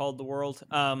they called the world.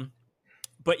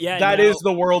 But yeah, That now- is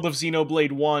the world of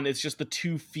Xenoblade 1. It's just the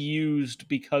two fused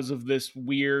because of this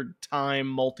weird time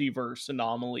multiverse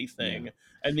anomaly thing. Yeah.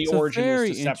 And the So origin was very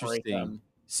to separate interesting. them.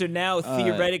 So now,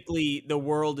 theoretically, the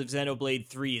world of Xenoblade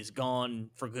 3 is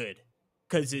gone for good.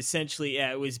 Because essentially,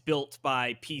 yeah, it was built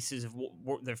by pieces of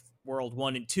the World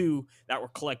 1 and 2 that were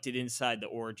collected inside the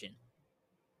Origin.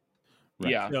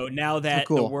 Right. Yeah. So now that the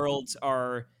cool. worlds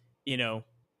are, you know,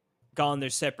 gone their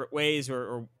separate ways,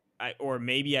 or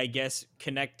maybe I guess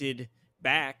connected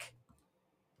back,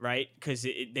 right? Because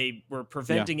they were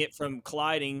preventing it from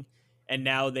colliding, and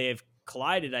now they have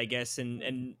collided, I guess,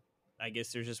 and I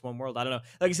guess there's just one world. I don't know.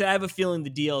 Like I said, I have a feeling the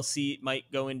DLC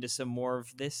might go into some more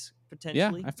of this Yeah,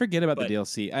 potentially. I forget about the but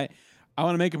DLC. I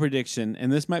want to make a prediction,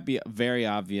 and this might be very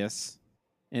obvious,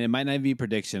 and it might not be a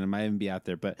prediction. It might even be out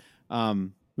there, but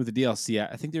with the DLC,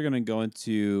 I think they're going to go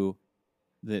into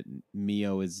that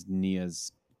Mio is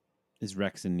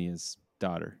Rex and Nia's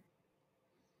daughter.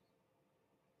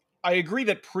 I agree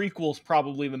that prequel's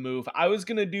probably the move. I was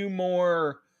gonna do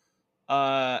more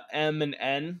M and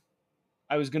N.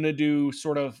 I was gonna do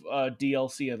sort of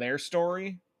DLC of their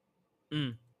story. Or How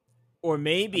about you?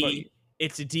 maybe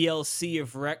it's a DLC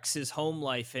of Rex's home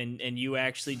life, and you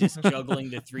actually just juggling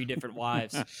the 3 different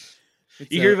wives. It's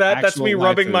You hear a that? That's actual me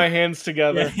rubbing waifu. my hands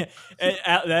together. Yeah, and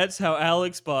that's how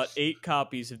Alex bought 8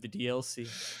 copies of the DLC.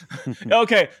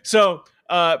 Okay, so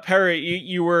Perry,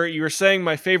 you were saying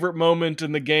my favorite moment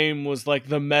in the game was like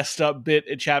the messed up bit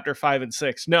in chapter 5 and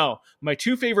 6. No, my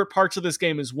 2 favorite parts of this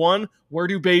game is 1, where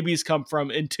do babies come from,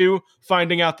 and 2,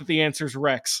 finding out that the answer's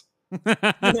Rex.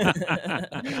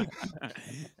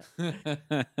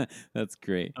 That's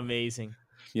great. Amazing.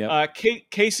 Yeah.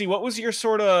 Casey, what was your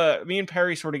sort of? Me and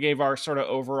Perry sort of gave our sort of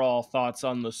overall thoughts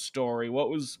on the story.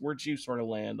 Where'd you sort of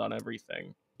land on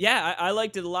everything? Yeah, I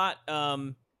liked it a lot.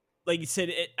 Like you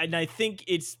said, and I think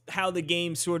it's how the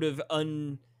game sort of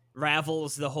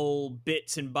unravels the whole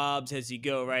bits and bobs as you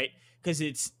go, right? Because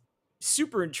it's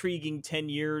super intriguing. 10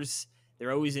 years,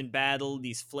 they're always in battle.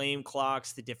 These flame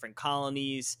clocks, the different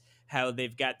colonies, how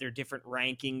they've got their different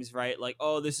rankings, right? Like,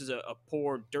 oh, this is a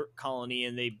poor dirt colony,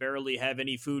 and they barely have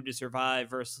any food to survive.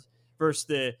 Versus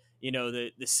the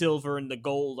the silver and the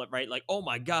gold, right? Like, oh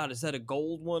my god, is that a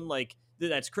gold one? Like,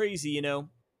 that's crazy, and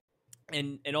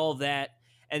all of that.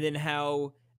 And then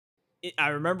how I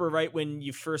remember right when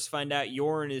you first find out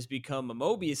Yorin has become a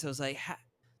Mobius, I was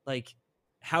like,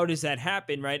 how does that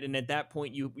happen, right? And at that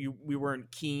point, we weren't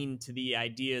keen to the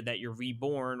idea that you're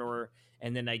reborn,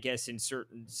 and then I guess in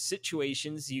certain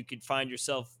situations you could find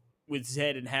yourself with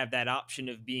Zed and have that option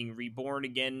of being reborn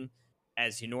again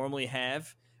as you normally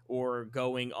have, or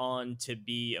going on to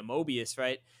be a Mobius,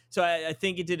 right? So I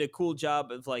think it did a cool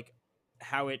job of like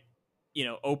how it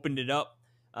opened it up.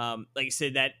 Like I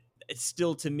said, that it's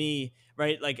still to me,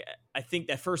 right? Like I think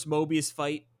that first Mobius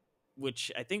fight,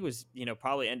 which I think was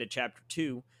probably end of chapter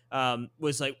 2,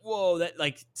 was like, whoa, that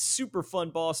like super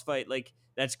fun boss fight, like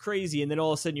that's crazy. And then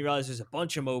all of a sudden you realize there's a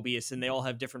bunch of Mobius and they all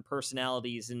have different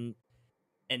personalities, and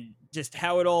just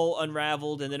how it all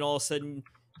unraveled. And then all of a sudden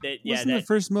Wasn't the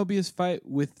first Mobius fight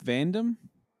with Vandom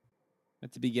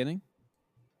at the beginning?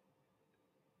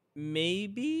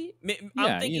 Maybe Yeah,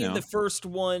 I'm thinking the first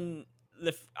one,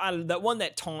 that one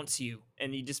that taunts you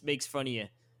and he just makes fun of you.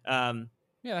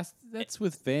 Yeah, that's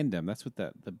with Vandom. That's with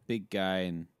the big guy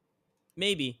and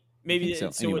maybe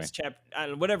so. Anyway. It's chapter, I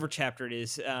don't know, whatever chapter it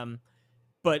is.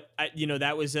 But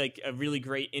that was like a really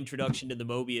great introduction to the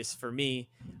Mobius for me.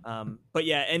 But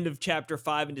yeah, end of chapter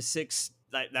 5 into 6,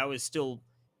 that was still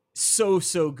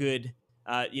so good.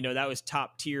 That was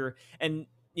top tier. And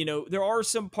there are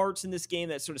some parts in this game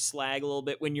that sort of slag a little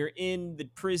bit when you're in the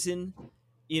prison,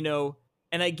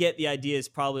 and I get the idea is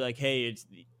probably like, hey, it's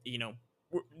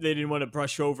they didn't want to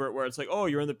brush over it where it's like, oh,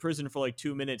 you're in the prison for like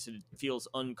 2 minutes and it feels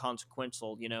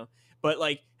unconsequential, but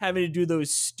like having to do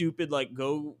those stupid, like,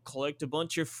 go collect a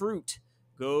bunch of fruit,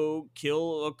 go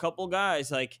kill a couple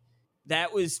guys, like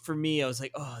that was for me. I was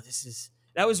like, oh,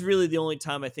 that was really the only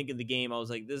time I think in the game I was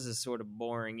like, this is sort of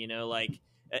boring, like.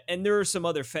 And there are some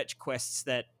other fetch quests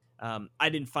that I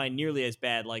didn't find nearly as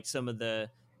bad, like some of the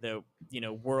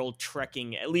world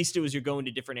trekking. At least it was you're going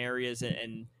to different areas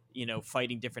and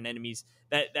fighting different enemies.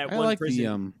 That I one like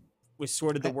prison was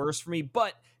sort of the worst for me,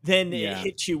 but then it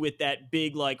hit you with that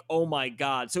big, like, oh my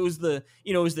god. So it was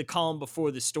the calm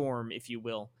before the storm, if you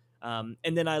will. And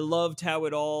then I loved how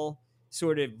it all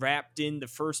sort of wrapped in the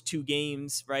first 2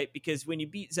 games, right? Because when you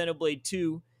beat Xenoblade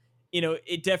 2,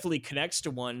 it definitely connects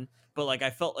to 1, but like I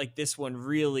felt like this one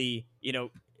really,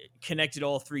 connected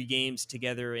all 3 games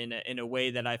together in a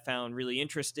way that I found really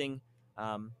interesting.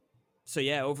 So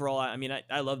yeah, overall, I mean,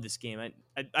 I love this game.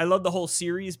 I love the whole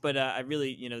series, but I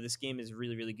really, this game is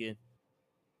really, really good.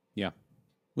 Yeah,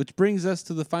 which brings us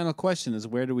to the final question: is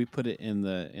where do we put it in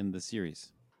the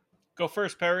series? Go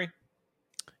first, Perry.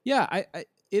 Yeah, I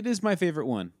it is my favorite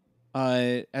one,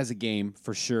 as a game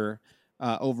for sure.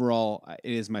 Overall,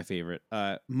 it is my favorite.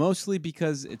 Mostly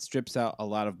because it strips out a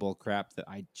lot of bull crap that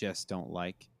I just don't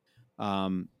like.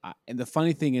 And the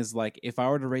funny thing is, like, if I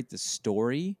were to rate the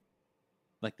story,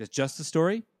 like just the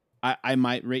story, I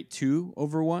might rate 2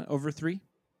 over 3.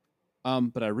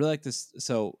 But I really like this.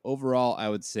 So overall, I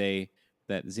would say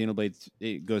that Xenoblade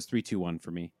it goes 3-2-1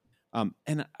 for me.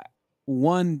 And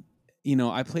one,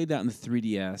 I played that on the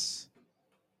 3DS,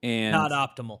 and Not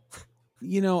optimal.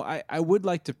 I would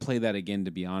like to play that again,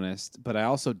 to be honest, but I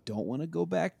also don't want to go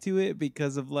back to it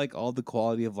because of like all the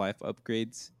quality of life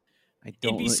upgrades. I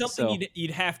don't It'd be really, something so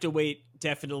you'd have to wait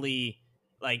definitely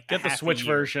like a Get the half a Switch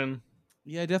year. version.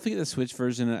 yeah, definitely get the Switch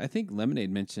version. I think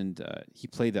Lemonade mentioned he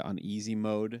played it on easy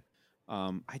mode.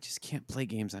 I just can't play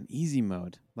games on easy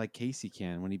mode like Casey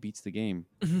can when he beats the game.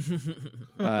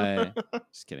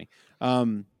 Just kidding.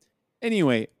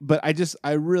 Anyway, but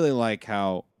I really like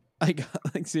how I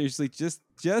got like seriously just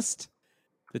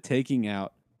the taking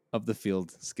out of the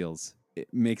field skills. It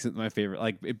makes it my favorite.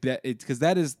 Like it's because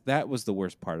that was the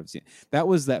worst part of seeing. That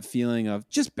was that feeling of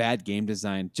just bad game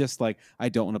design. Just like I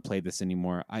don't want to play this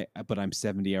anymore. But I'm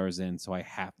 70 hours in, so I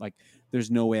have like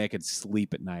there's no way I could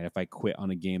sleep at night if I quit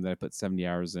on a game that I put 70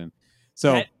 hours in.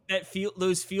 So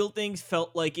those field things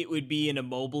felt like it would be in a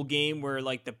mobile game where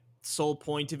like the sole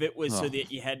point of it was so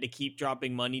that you had to keep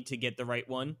dropping money to get the right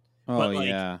one. But like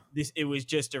yeah. it was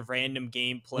just a random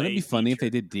gameplay. Wouldn't it be funny if feature.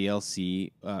 they did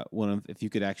DLC? If you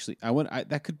could actually,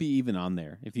 that could be even on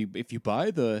there. If you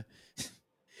buy the,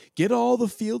 get all the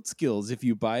field skills. If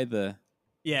you buy the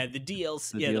the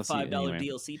DLC, the the DLC, $5 anyway.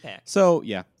 DLC pack. So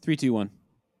yeah, 3, 2, 1.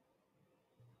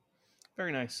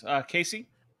 Very nice. Casey?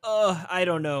 I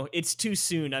don't know. It's too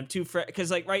soon. I'm too fresh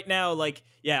because like right now, like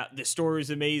the story is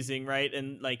amazing, right?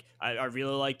 And like I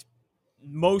really liked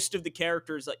most of the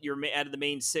characters that you're out of the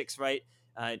main 6, right?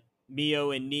 Mio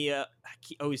and Nia. I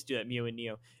always do that. Mio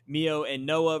and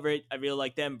Noah. Right? I really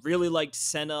like them. Really liked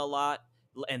Senna a lot,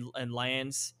 and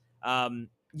Lance.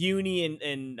 Uni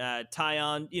and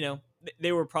Tyon.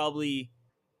 They were probably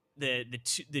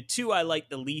the two I liked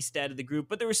the least out of the group,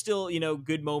 but there were still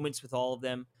good moments with all of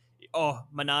them. Oh,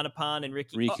 Mananapan and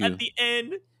Ricky. Oh, at the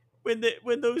end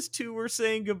when those two were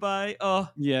saying goodbye. Oh,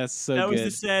 yes, so that good. was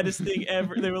the saddest thing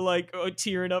ever. They were like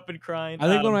tearing up and crying. I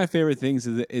think one of my favorite things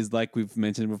is like we've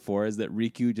mentioned before is that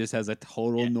Riku just has a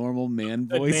total normal man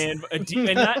voice, and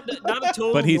not a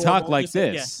total. But he normal, talked like just,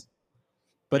 this.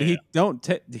 But he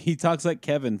he talks like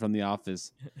Kevin from The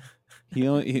Office.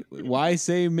 Why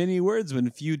say many words when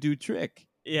few do trick?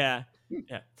 Yeah,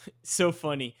 so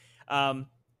funny.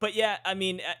 But yeah, I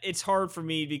mean, it's hard for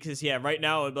me because right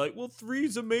now I'd be like, well,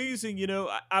 3's amazing.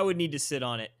 I would need to sit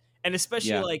on it, and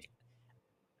especially like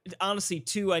honestly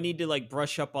 2, I need to like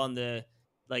brush up on the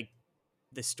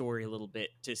story a little bit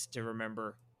just to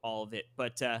remember all of it.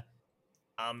 But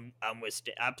I'm with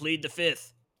I plead the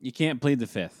 5th. You can't plead the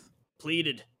 5th.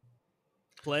 Pleaded.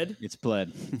 Pled? It's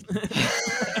pled.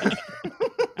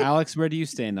 Alex, where do you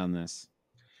stand on this?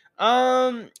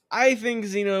 I think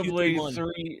Xenoblade 2-3-1.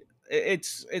 3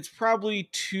 it's probably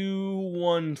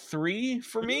 2-1-3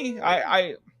 for me.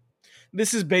 I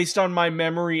this is based on my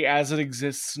memory as it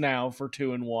exists now for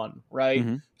 2 and 1, right?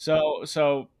 Mm-hmm.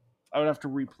 So I would have to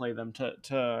replay them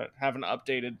to have an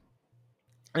updated.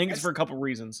 I think it's for a couple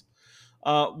reasons.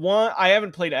 One, I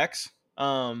haven't played X.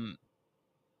 But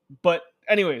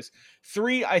anyways,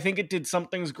 3, I think it did some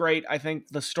things great. I think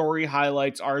the story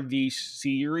highlights are the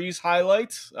series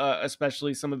highlights,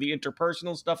 especially some of the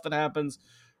interpersonal stuff that happens.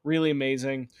 Really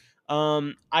amazing.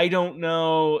 I don't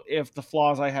know if the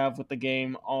flaws I have with the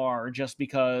game are just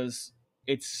because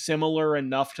it's similar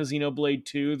enough to Xenoblade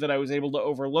 2 that I was able to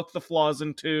overlook the flaws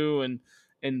in 2,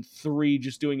 and 3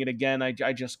 just doing it again,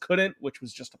 I just couldn't, which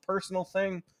was just a personal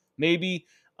thing. Maybe.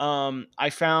 I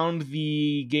found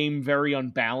the game very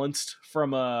unbalanced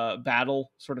from a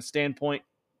battle sort of standpoint.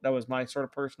 That was my sort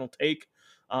of personal take.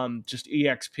 Just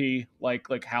EXP, like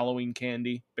Halloween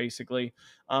candy, basically.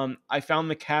 I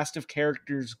found the cast of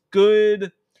characters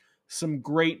good, some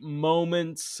great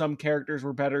moments. Some characters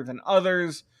were better than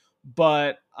others,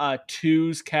 but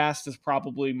 2's cast is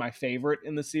probably my favorite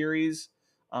in the series,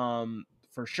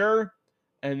 for sure.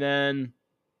 And then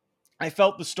I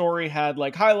felt the story had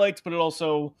like highlights, but it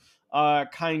also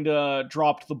kind of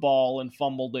dropped the ball and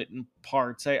fumbled it in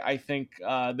parts. I think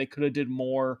they could have did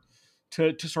more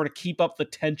to sort of keep up the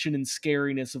tension and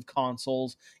scariness of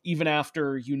consoles, even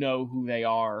after you know who they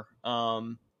are.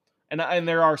 And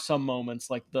there are some moments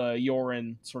like the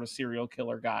Yorin sort of serial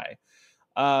killer guy,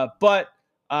 but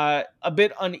a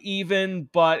bit uneven.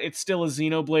 But it's still a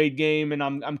Xenoblade game, and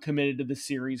I'm committed to the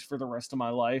series for the rest of my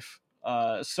life.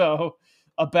 So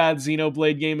a bad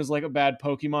Xenoblade game is like a bad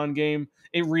Pokemon game.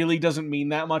 It really doesn't mean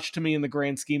that much to me in the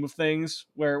grand scheme of things,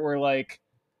 where like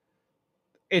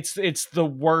it's the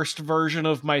worst version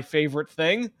of my favorite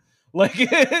thing. Like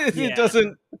it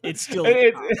doesn't. It's still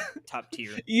top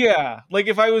tier. Yeah, like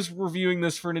if I was reviewing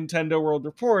this for Nintendo World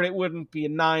Report, it wouldn't be a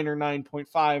 9 or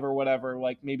 9.5 or whatever.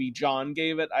 Like maybe John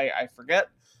gave it. I forget.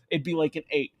 It'd be like an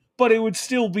 8, but it would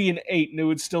still be an 8, and it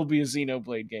would still be a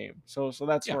Xenoblade game. So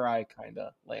that's where I kind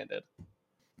of landed.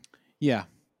 Yeah,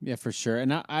 for sure.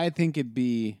 And I think it'd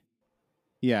be,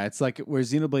 it's like where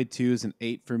Xenoblade 2 is an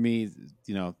 8 for me.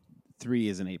 3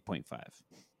 is an 8.5.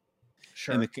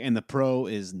 Sure. And the pro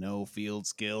is no field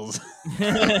skills.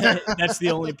 That's the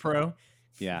only pro.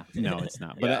 Yeah, no, it's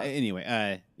not. But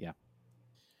anyway,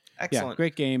 Excellent. Yeah,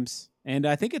 great games. And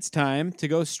I think it's time to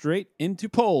go straight into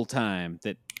poll time.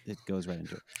 That it goes right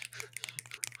into it.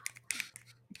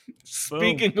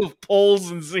 Speaking of polls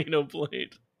and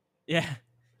Xenoblade. Yeah.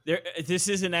 This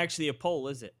isn't actually a poll,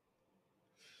 is it?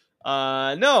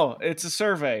 No, it's a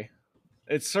survey.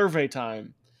 It's survey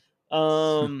time.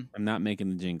 I'm not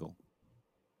making the jingle.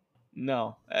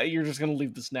 No, you're just going to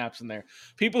leave the snaps in there.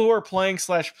 People who are playing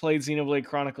 / played Xenoblade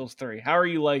Chronicles 3, how are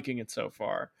you liking it so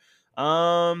far?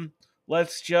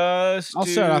 Let's just I'll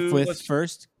start off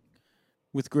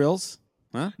with Grills.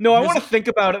 Huh? No, I want to think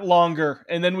about it longer,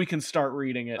 and then we can start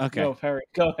reading it. Okay. Go, Perry.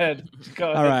 Go ahead.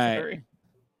 All right.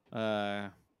 Perry.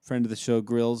 Friend of the show,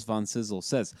 Grills Von Sizzle,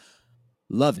 says,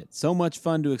 love it. So much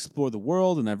fun to explore the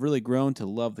world, and I've really grown to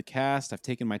love the cast. I've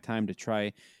taken my time to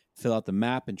try fill out the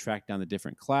map and track down the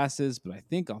different classes, but I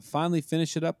think I'll finally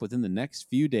finish it up within the next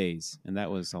few days. And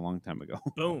that was a long time ago.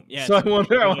 Boom. Yeah. So I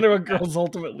wonder what Girls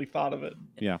ultimately thought of it.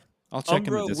 Yeah. I'll check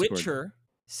in the Discord. Witcher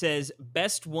says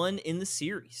best one in the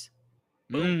series.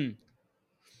 Mimi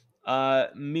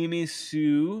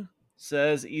Sue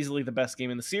says easily the best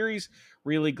game in the series.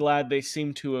 Really glad they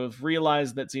seem to have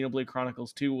realized that Xenoblade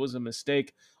Chronicles 2 was a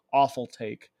mistake. Awful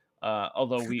take.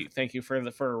 Although we thank you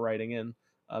for writing in.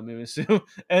 Mimi Sue.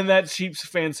 And that cheap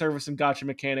fan service and gacha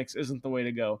mechanics isn't the way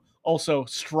to go. Also,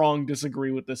 strong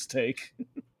disagree with this take.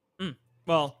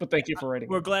 Well, but thank you for writing.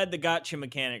 We're glad the gacha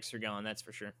mechanics are gone. That's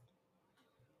for sure.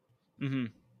 Mm-hmm.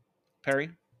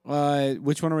 Perry?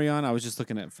 Which one are we on? I was just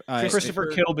looking at Christopher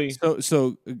Kilby.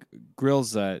 So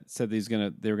Grills said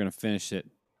they were gonna finish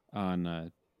it on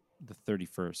the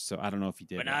 31st. So I don't know if he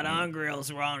did. We're not on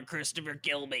Grills. We're on Christopher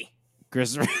Kilby.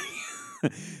 Christopher.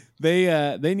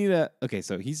 They need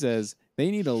so he says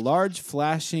they need a large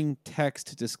flashing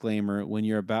text disclaimer when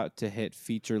you're about to hit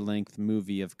feature length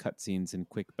movie of cutscenes and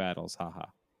quick battles. Haha.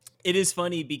 It is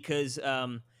funny because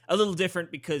a little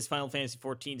different because Final Fantasy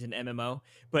 14 is an MMO,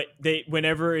 but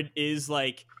whenever it is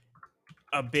like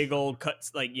a big old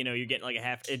cuts, like you're getting like a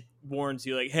half, it warns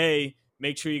you like, hey,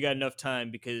 make sure you got enough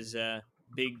time because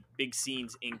big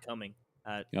scenes incoming.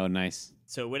 Oh, nice.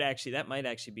 So that might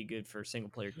actually be good for single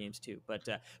player games too. But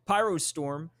Pyro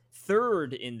Storm,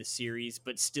 third in the series,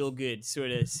 but still good.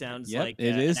 Sort of sounds like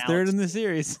it is third in the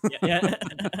series. Yeah.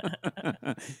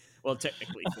 Well,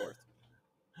 technically fourth.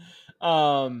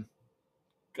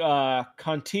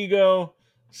 Contigo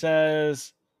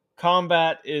says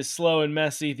combat is slow and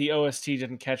messy. The OST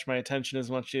didn't catch my attention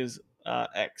as much as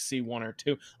XC1 or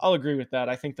 2. I'll agree with that.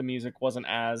 I think the music wasn't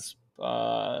as.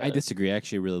 I disagree. I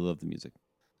actually really love the music.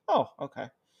 Oh, okay.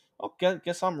 Oh,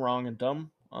 guess I'm wrong and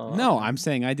dumb. No, I'm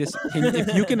saying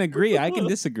if you can agree, I can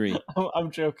disagree. I'm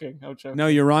joking. No,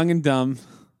 you're wrong and dumb.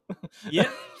 Yeah.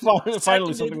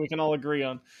 Finally, something we can all agree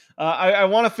on. I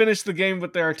want to finish the game,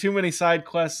 but there are too many side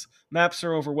quests. Maps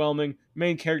are overwhelming.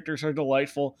 Main characters are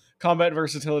delightful. Combat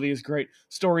versatility is great.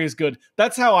 Story is good.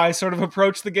 That's how I sort of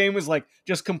approach the game, is like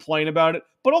just complain about it,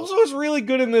 but also it's really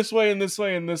good in this way, and this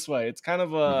way, and this way. It's kind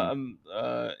of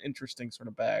a interesting sort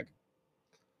of bag.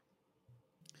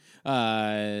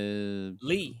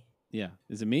 Lee. Yeah.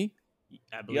 Is it me?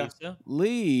 I believe so.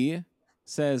 Lee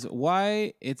says,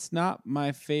 why it's not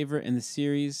my favorite in the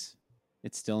series,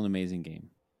 it's still an amazing game.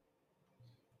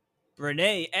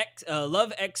 Renee,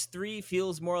 Love X3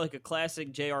 feels more like a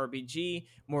classic JRPG,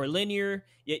 more linear,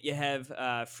 yet you have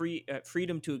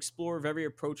freedom to explore, very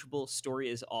approachable, story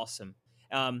is awesome.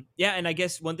 Yeah, and I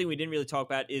guess one thing we didn't really talk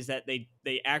about is that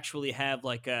they actually have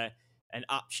like an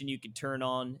option you can turn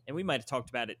on, and we might have talked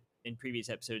about it in previous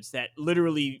episodes, that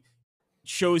literally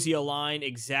shows you a line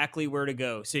exactly where to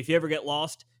go. So if you ever get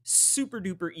lost, super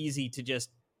duper easy to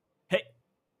just, hey,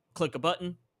 click a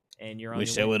button, and you're on your way.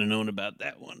 Wish I would have known about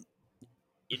that one.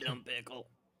 You dumb pickle.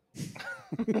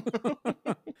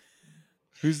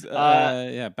 Who's me.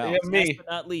 Last but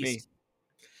not least.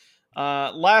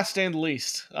 Me. Last and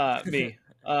least, me.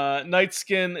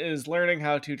 Nightskin is learning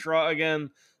how to draw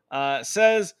again.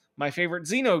 Says my favorite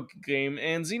Xeno game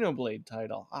and Xenoblade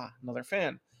title. Another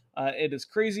fan. It is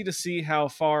crazy to see how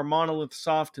far Monolith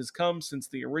Soft has come since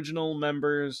the original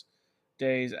members'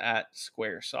 days at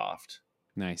Squaresoft.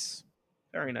 Nice.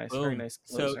 Very nice, very Boom. nice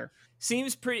So closer.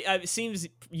 seems pretty. Seems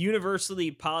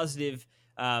universally positive.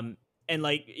 And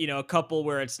like a couple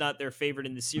where it's not their favorite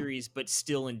in the series, but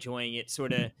still enjoying it.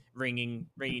 Sort of ringing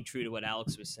true to what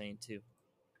Alex was saying too.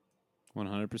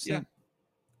 100%. Yeah.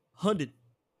 100.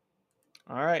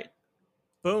 All right.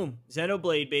 Boom.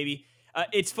 Xenoblade, baby.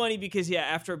 It's funny because,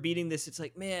 after beating this, it's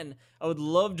like, man, I would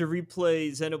love to replay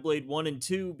Xenoblade 1 and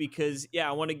 2 because,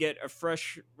 I want to get a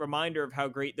fresh reminder of how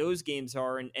great those games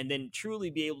are and then truly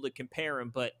be able to compare them.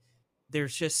 But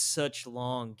there's just such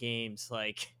long games.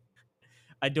 Like,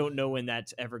 I don't know when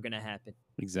that's ever going to happen.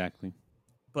 Exactly.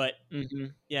 But, Mm-hmm.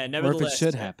 nevertheless, or if it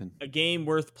should happen. A game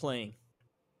worth playing.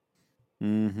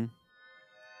 Mm-hmm.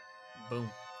 Boom.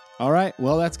 All right.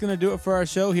 Well, that's going to do it for our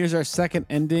show. Here's our second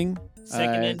ending.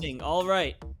 Second ending. All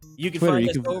right. You can Twitter, find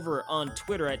you us can- over on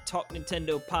Twitter at Talk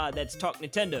Nintendo Pod. That's Talk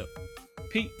Nintendo.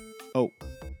 D.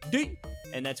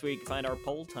 And that's where you can find our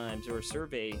poll times or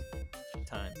survey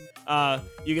time.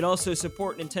 You can also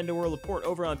support Nintendo World Report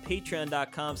over on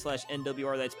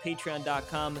patreon.com/NWR. That's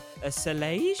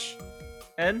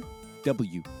patreon.com/NWR.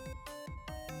 W.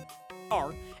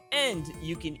 And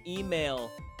you can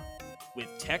email with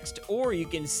text, or you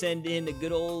can send in a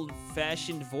good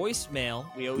old-fashioned voicemail.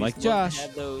 We always Like love Josh. to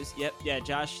have those. Yep,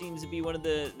 Josh seems to be one of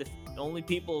the only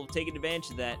people taking advantage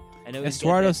of that. I know he's got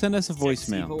Estuardo, that send us a sexy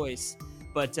voicemail. voice.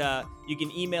 But you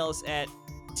can email us at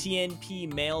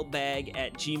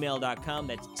tnpmailbag@gmail.com.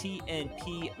 That's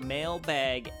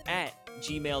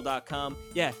tnpmailbag@gmail.com.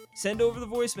 Yeah, send over the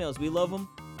voicemails. We love them,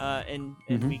 and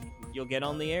you'll get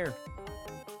on the air.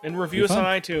 And review Be us on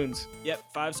fun. iTunes.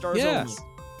 Yep, 5 stars Yes.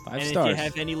 only. 5 And stars. if you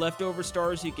have any leftover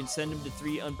stars, you can send them to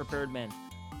 3 unprepared men.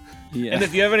 Yeah. And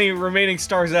if you have any remaining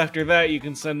stars after that, you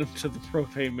can send them to the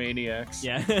Propane Maniacs.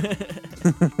 Yeah.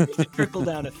 It's a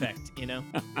trickle-down effect,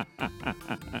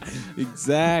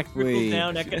 Exactly.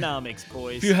 Trickle-down economics,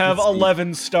 boys. If you have Let's see.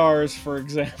 11 stars, for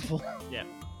example. Yeah.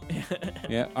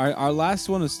 Yeah, our last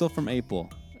one is still from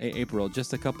April. April,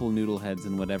 just a couple noodle heads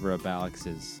and whatever a Balix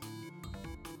is.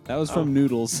 That was from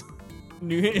Noodles. Or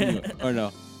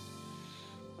no.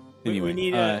 Anyway,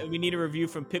 we need a review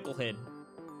from Picklehead.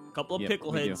 A couple of Yep, we do.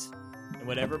 Pickleheads and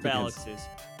whatever Couple Balix is.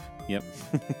 Yep.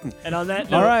 And on that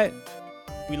note, All right.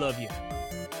 we love you.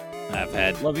 I've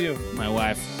had Love you. my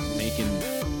wife making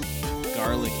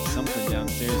garlic something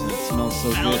downstairs and it smells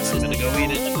so Alex good. is gonna go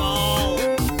eat it. Oh.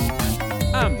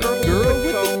 I'm the girl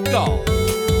with the doll.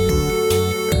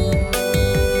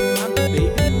 I'm the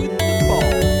baby with the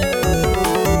ball.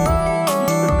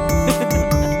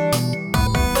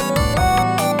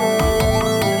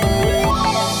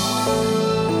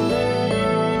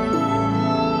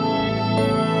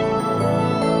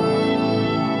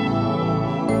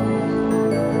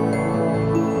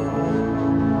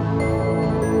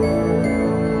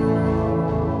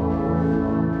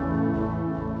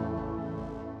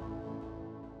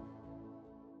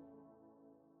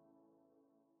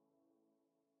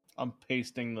 I'm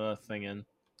pasting the thing in.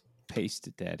 Paste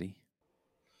it, Daddy.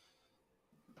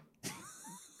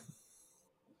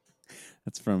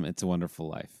 That's from It's a Wonderful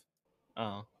Life.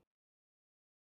 Oh.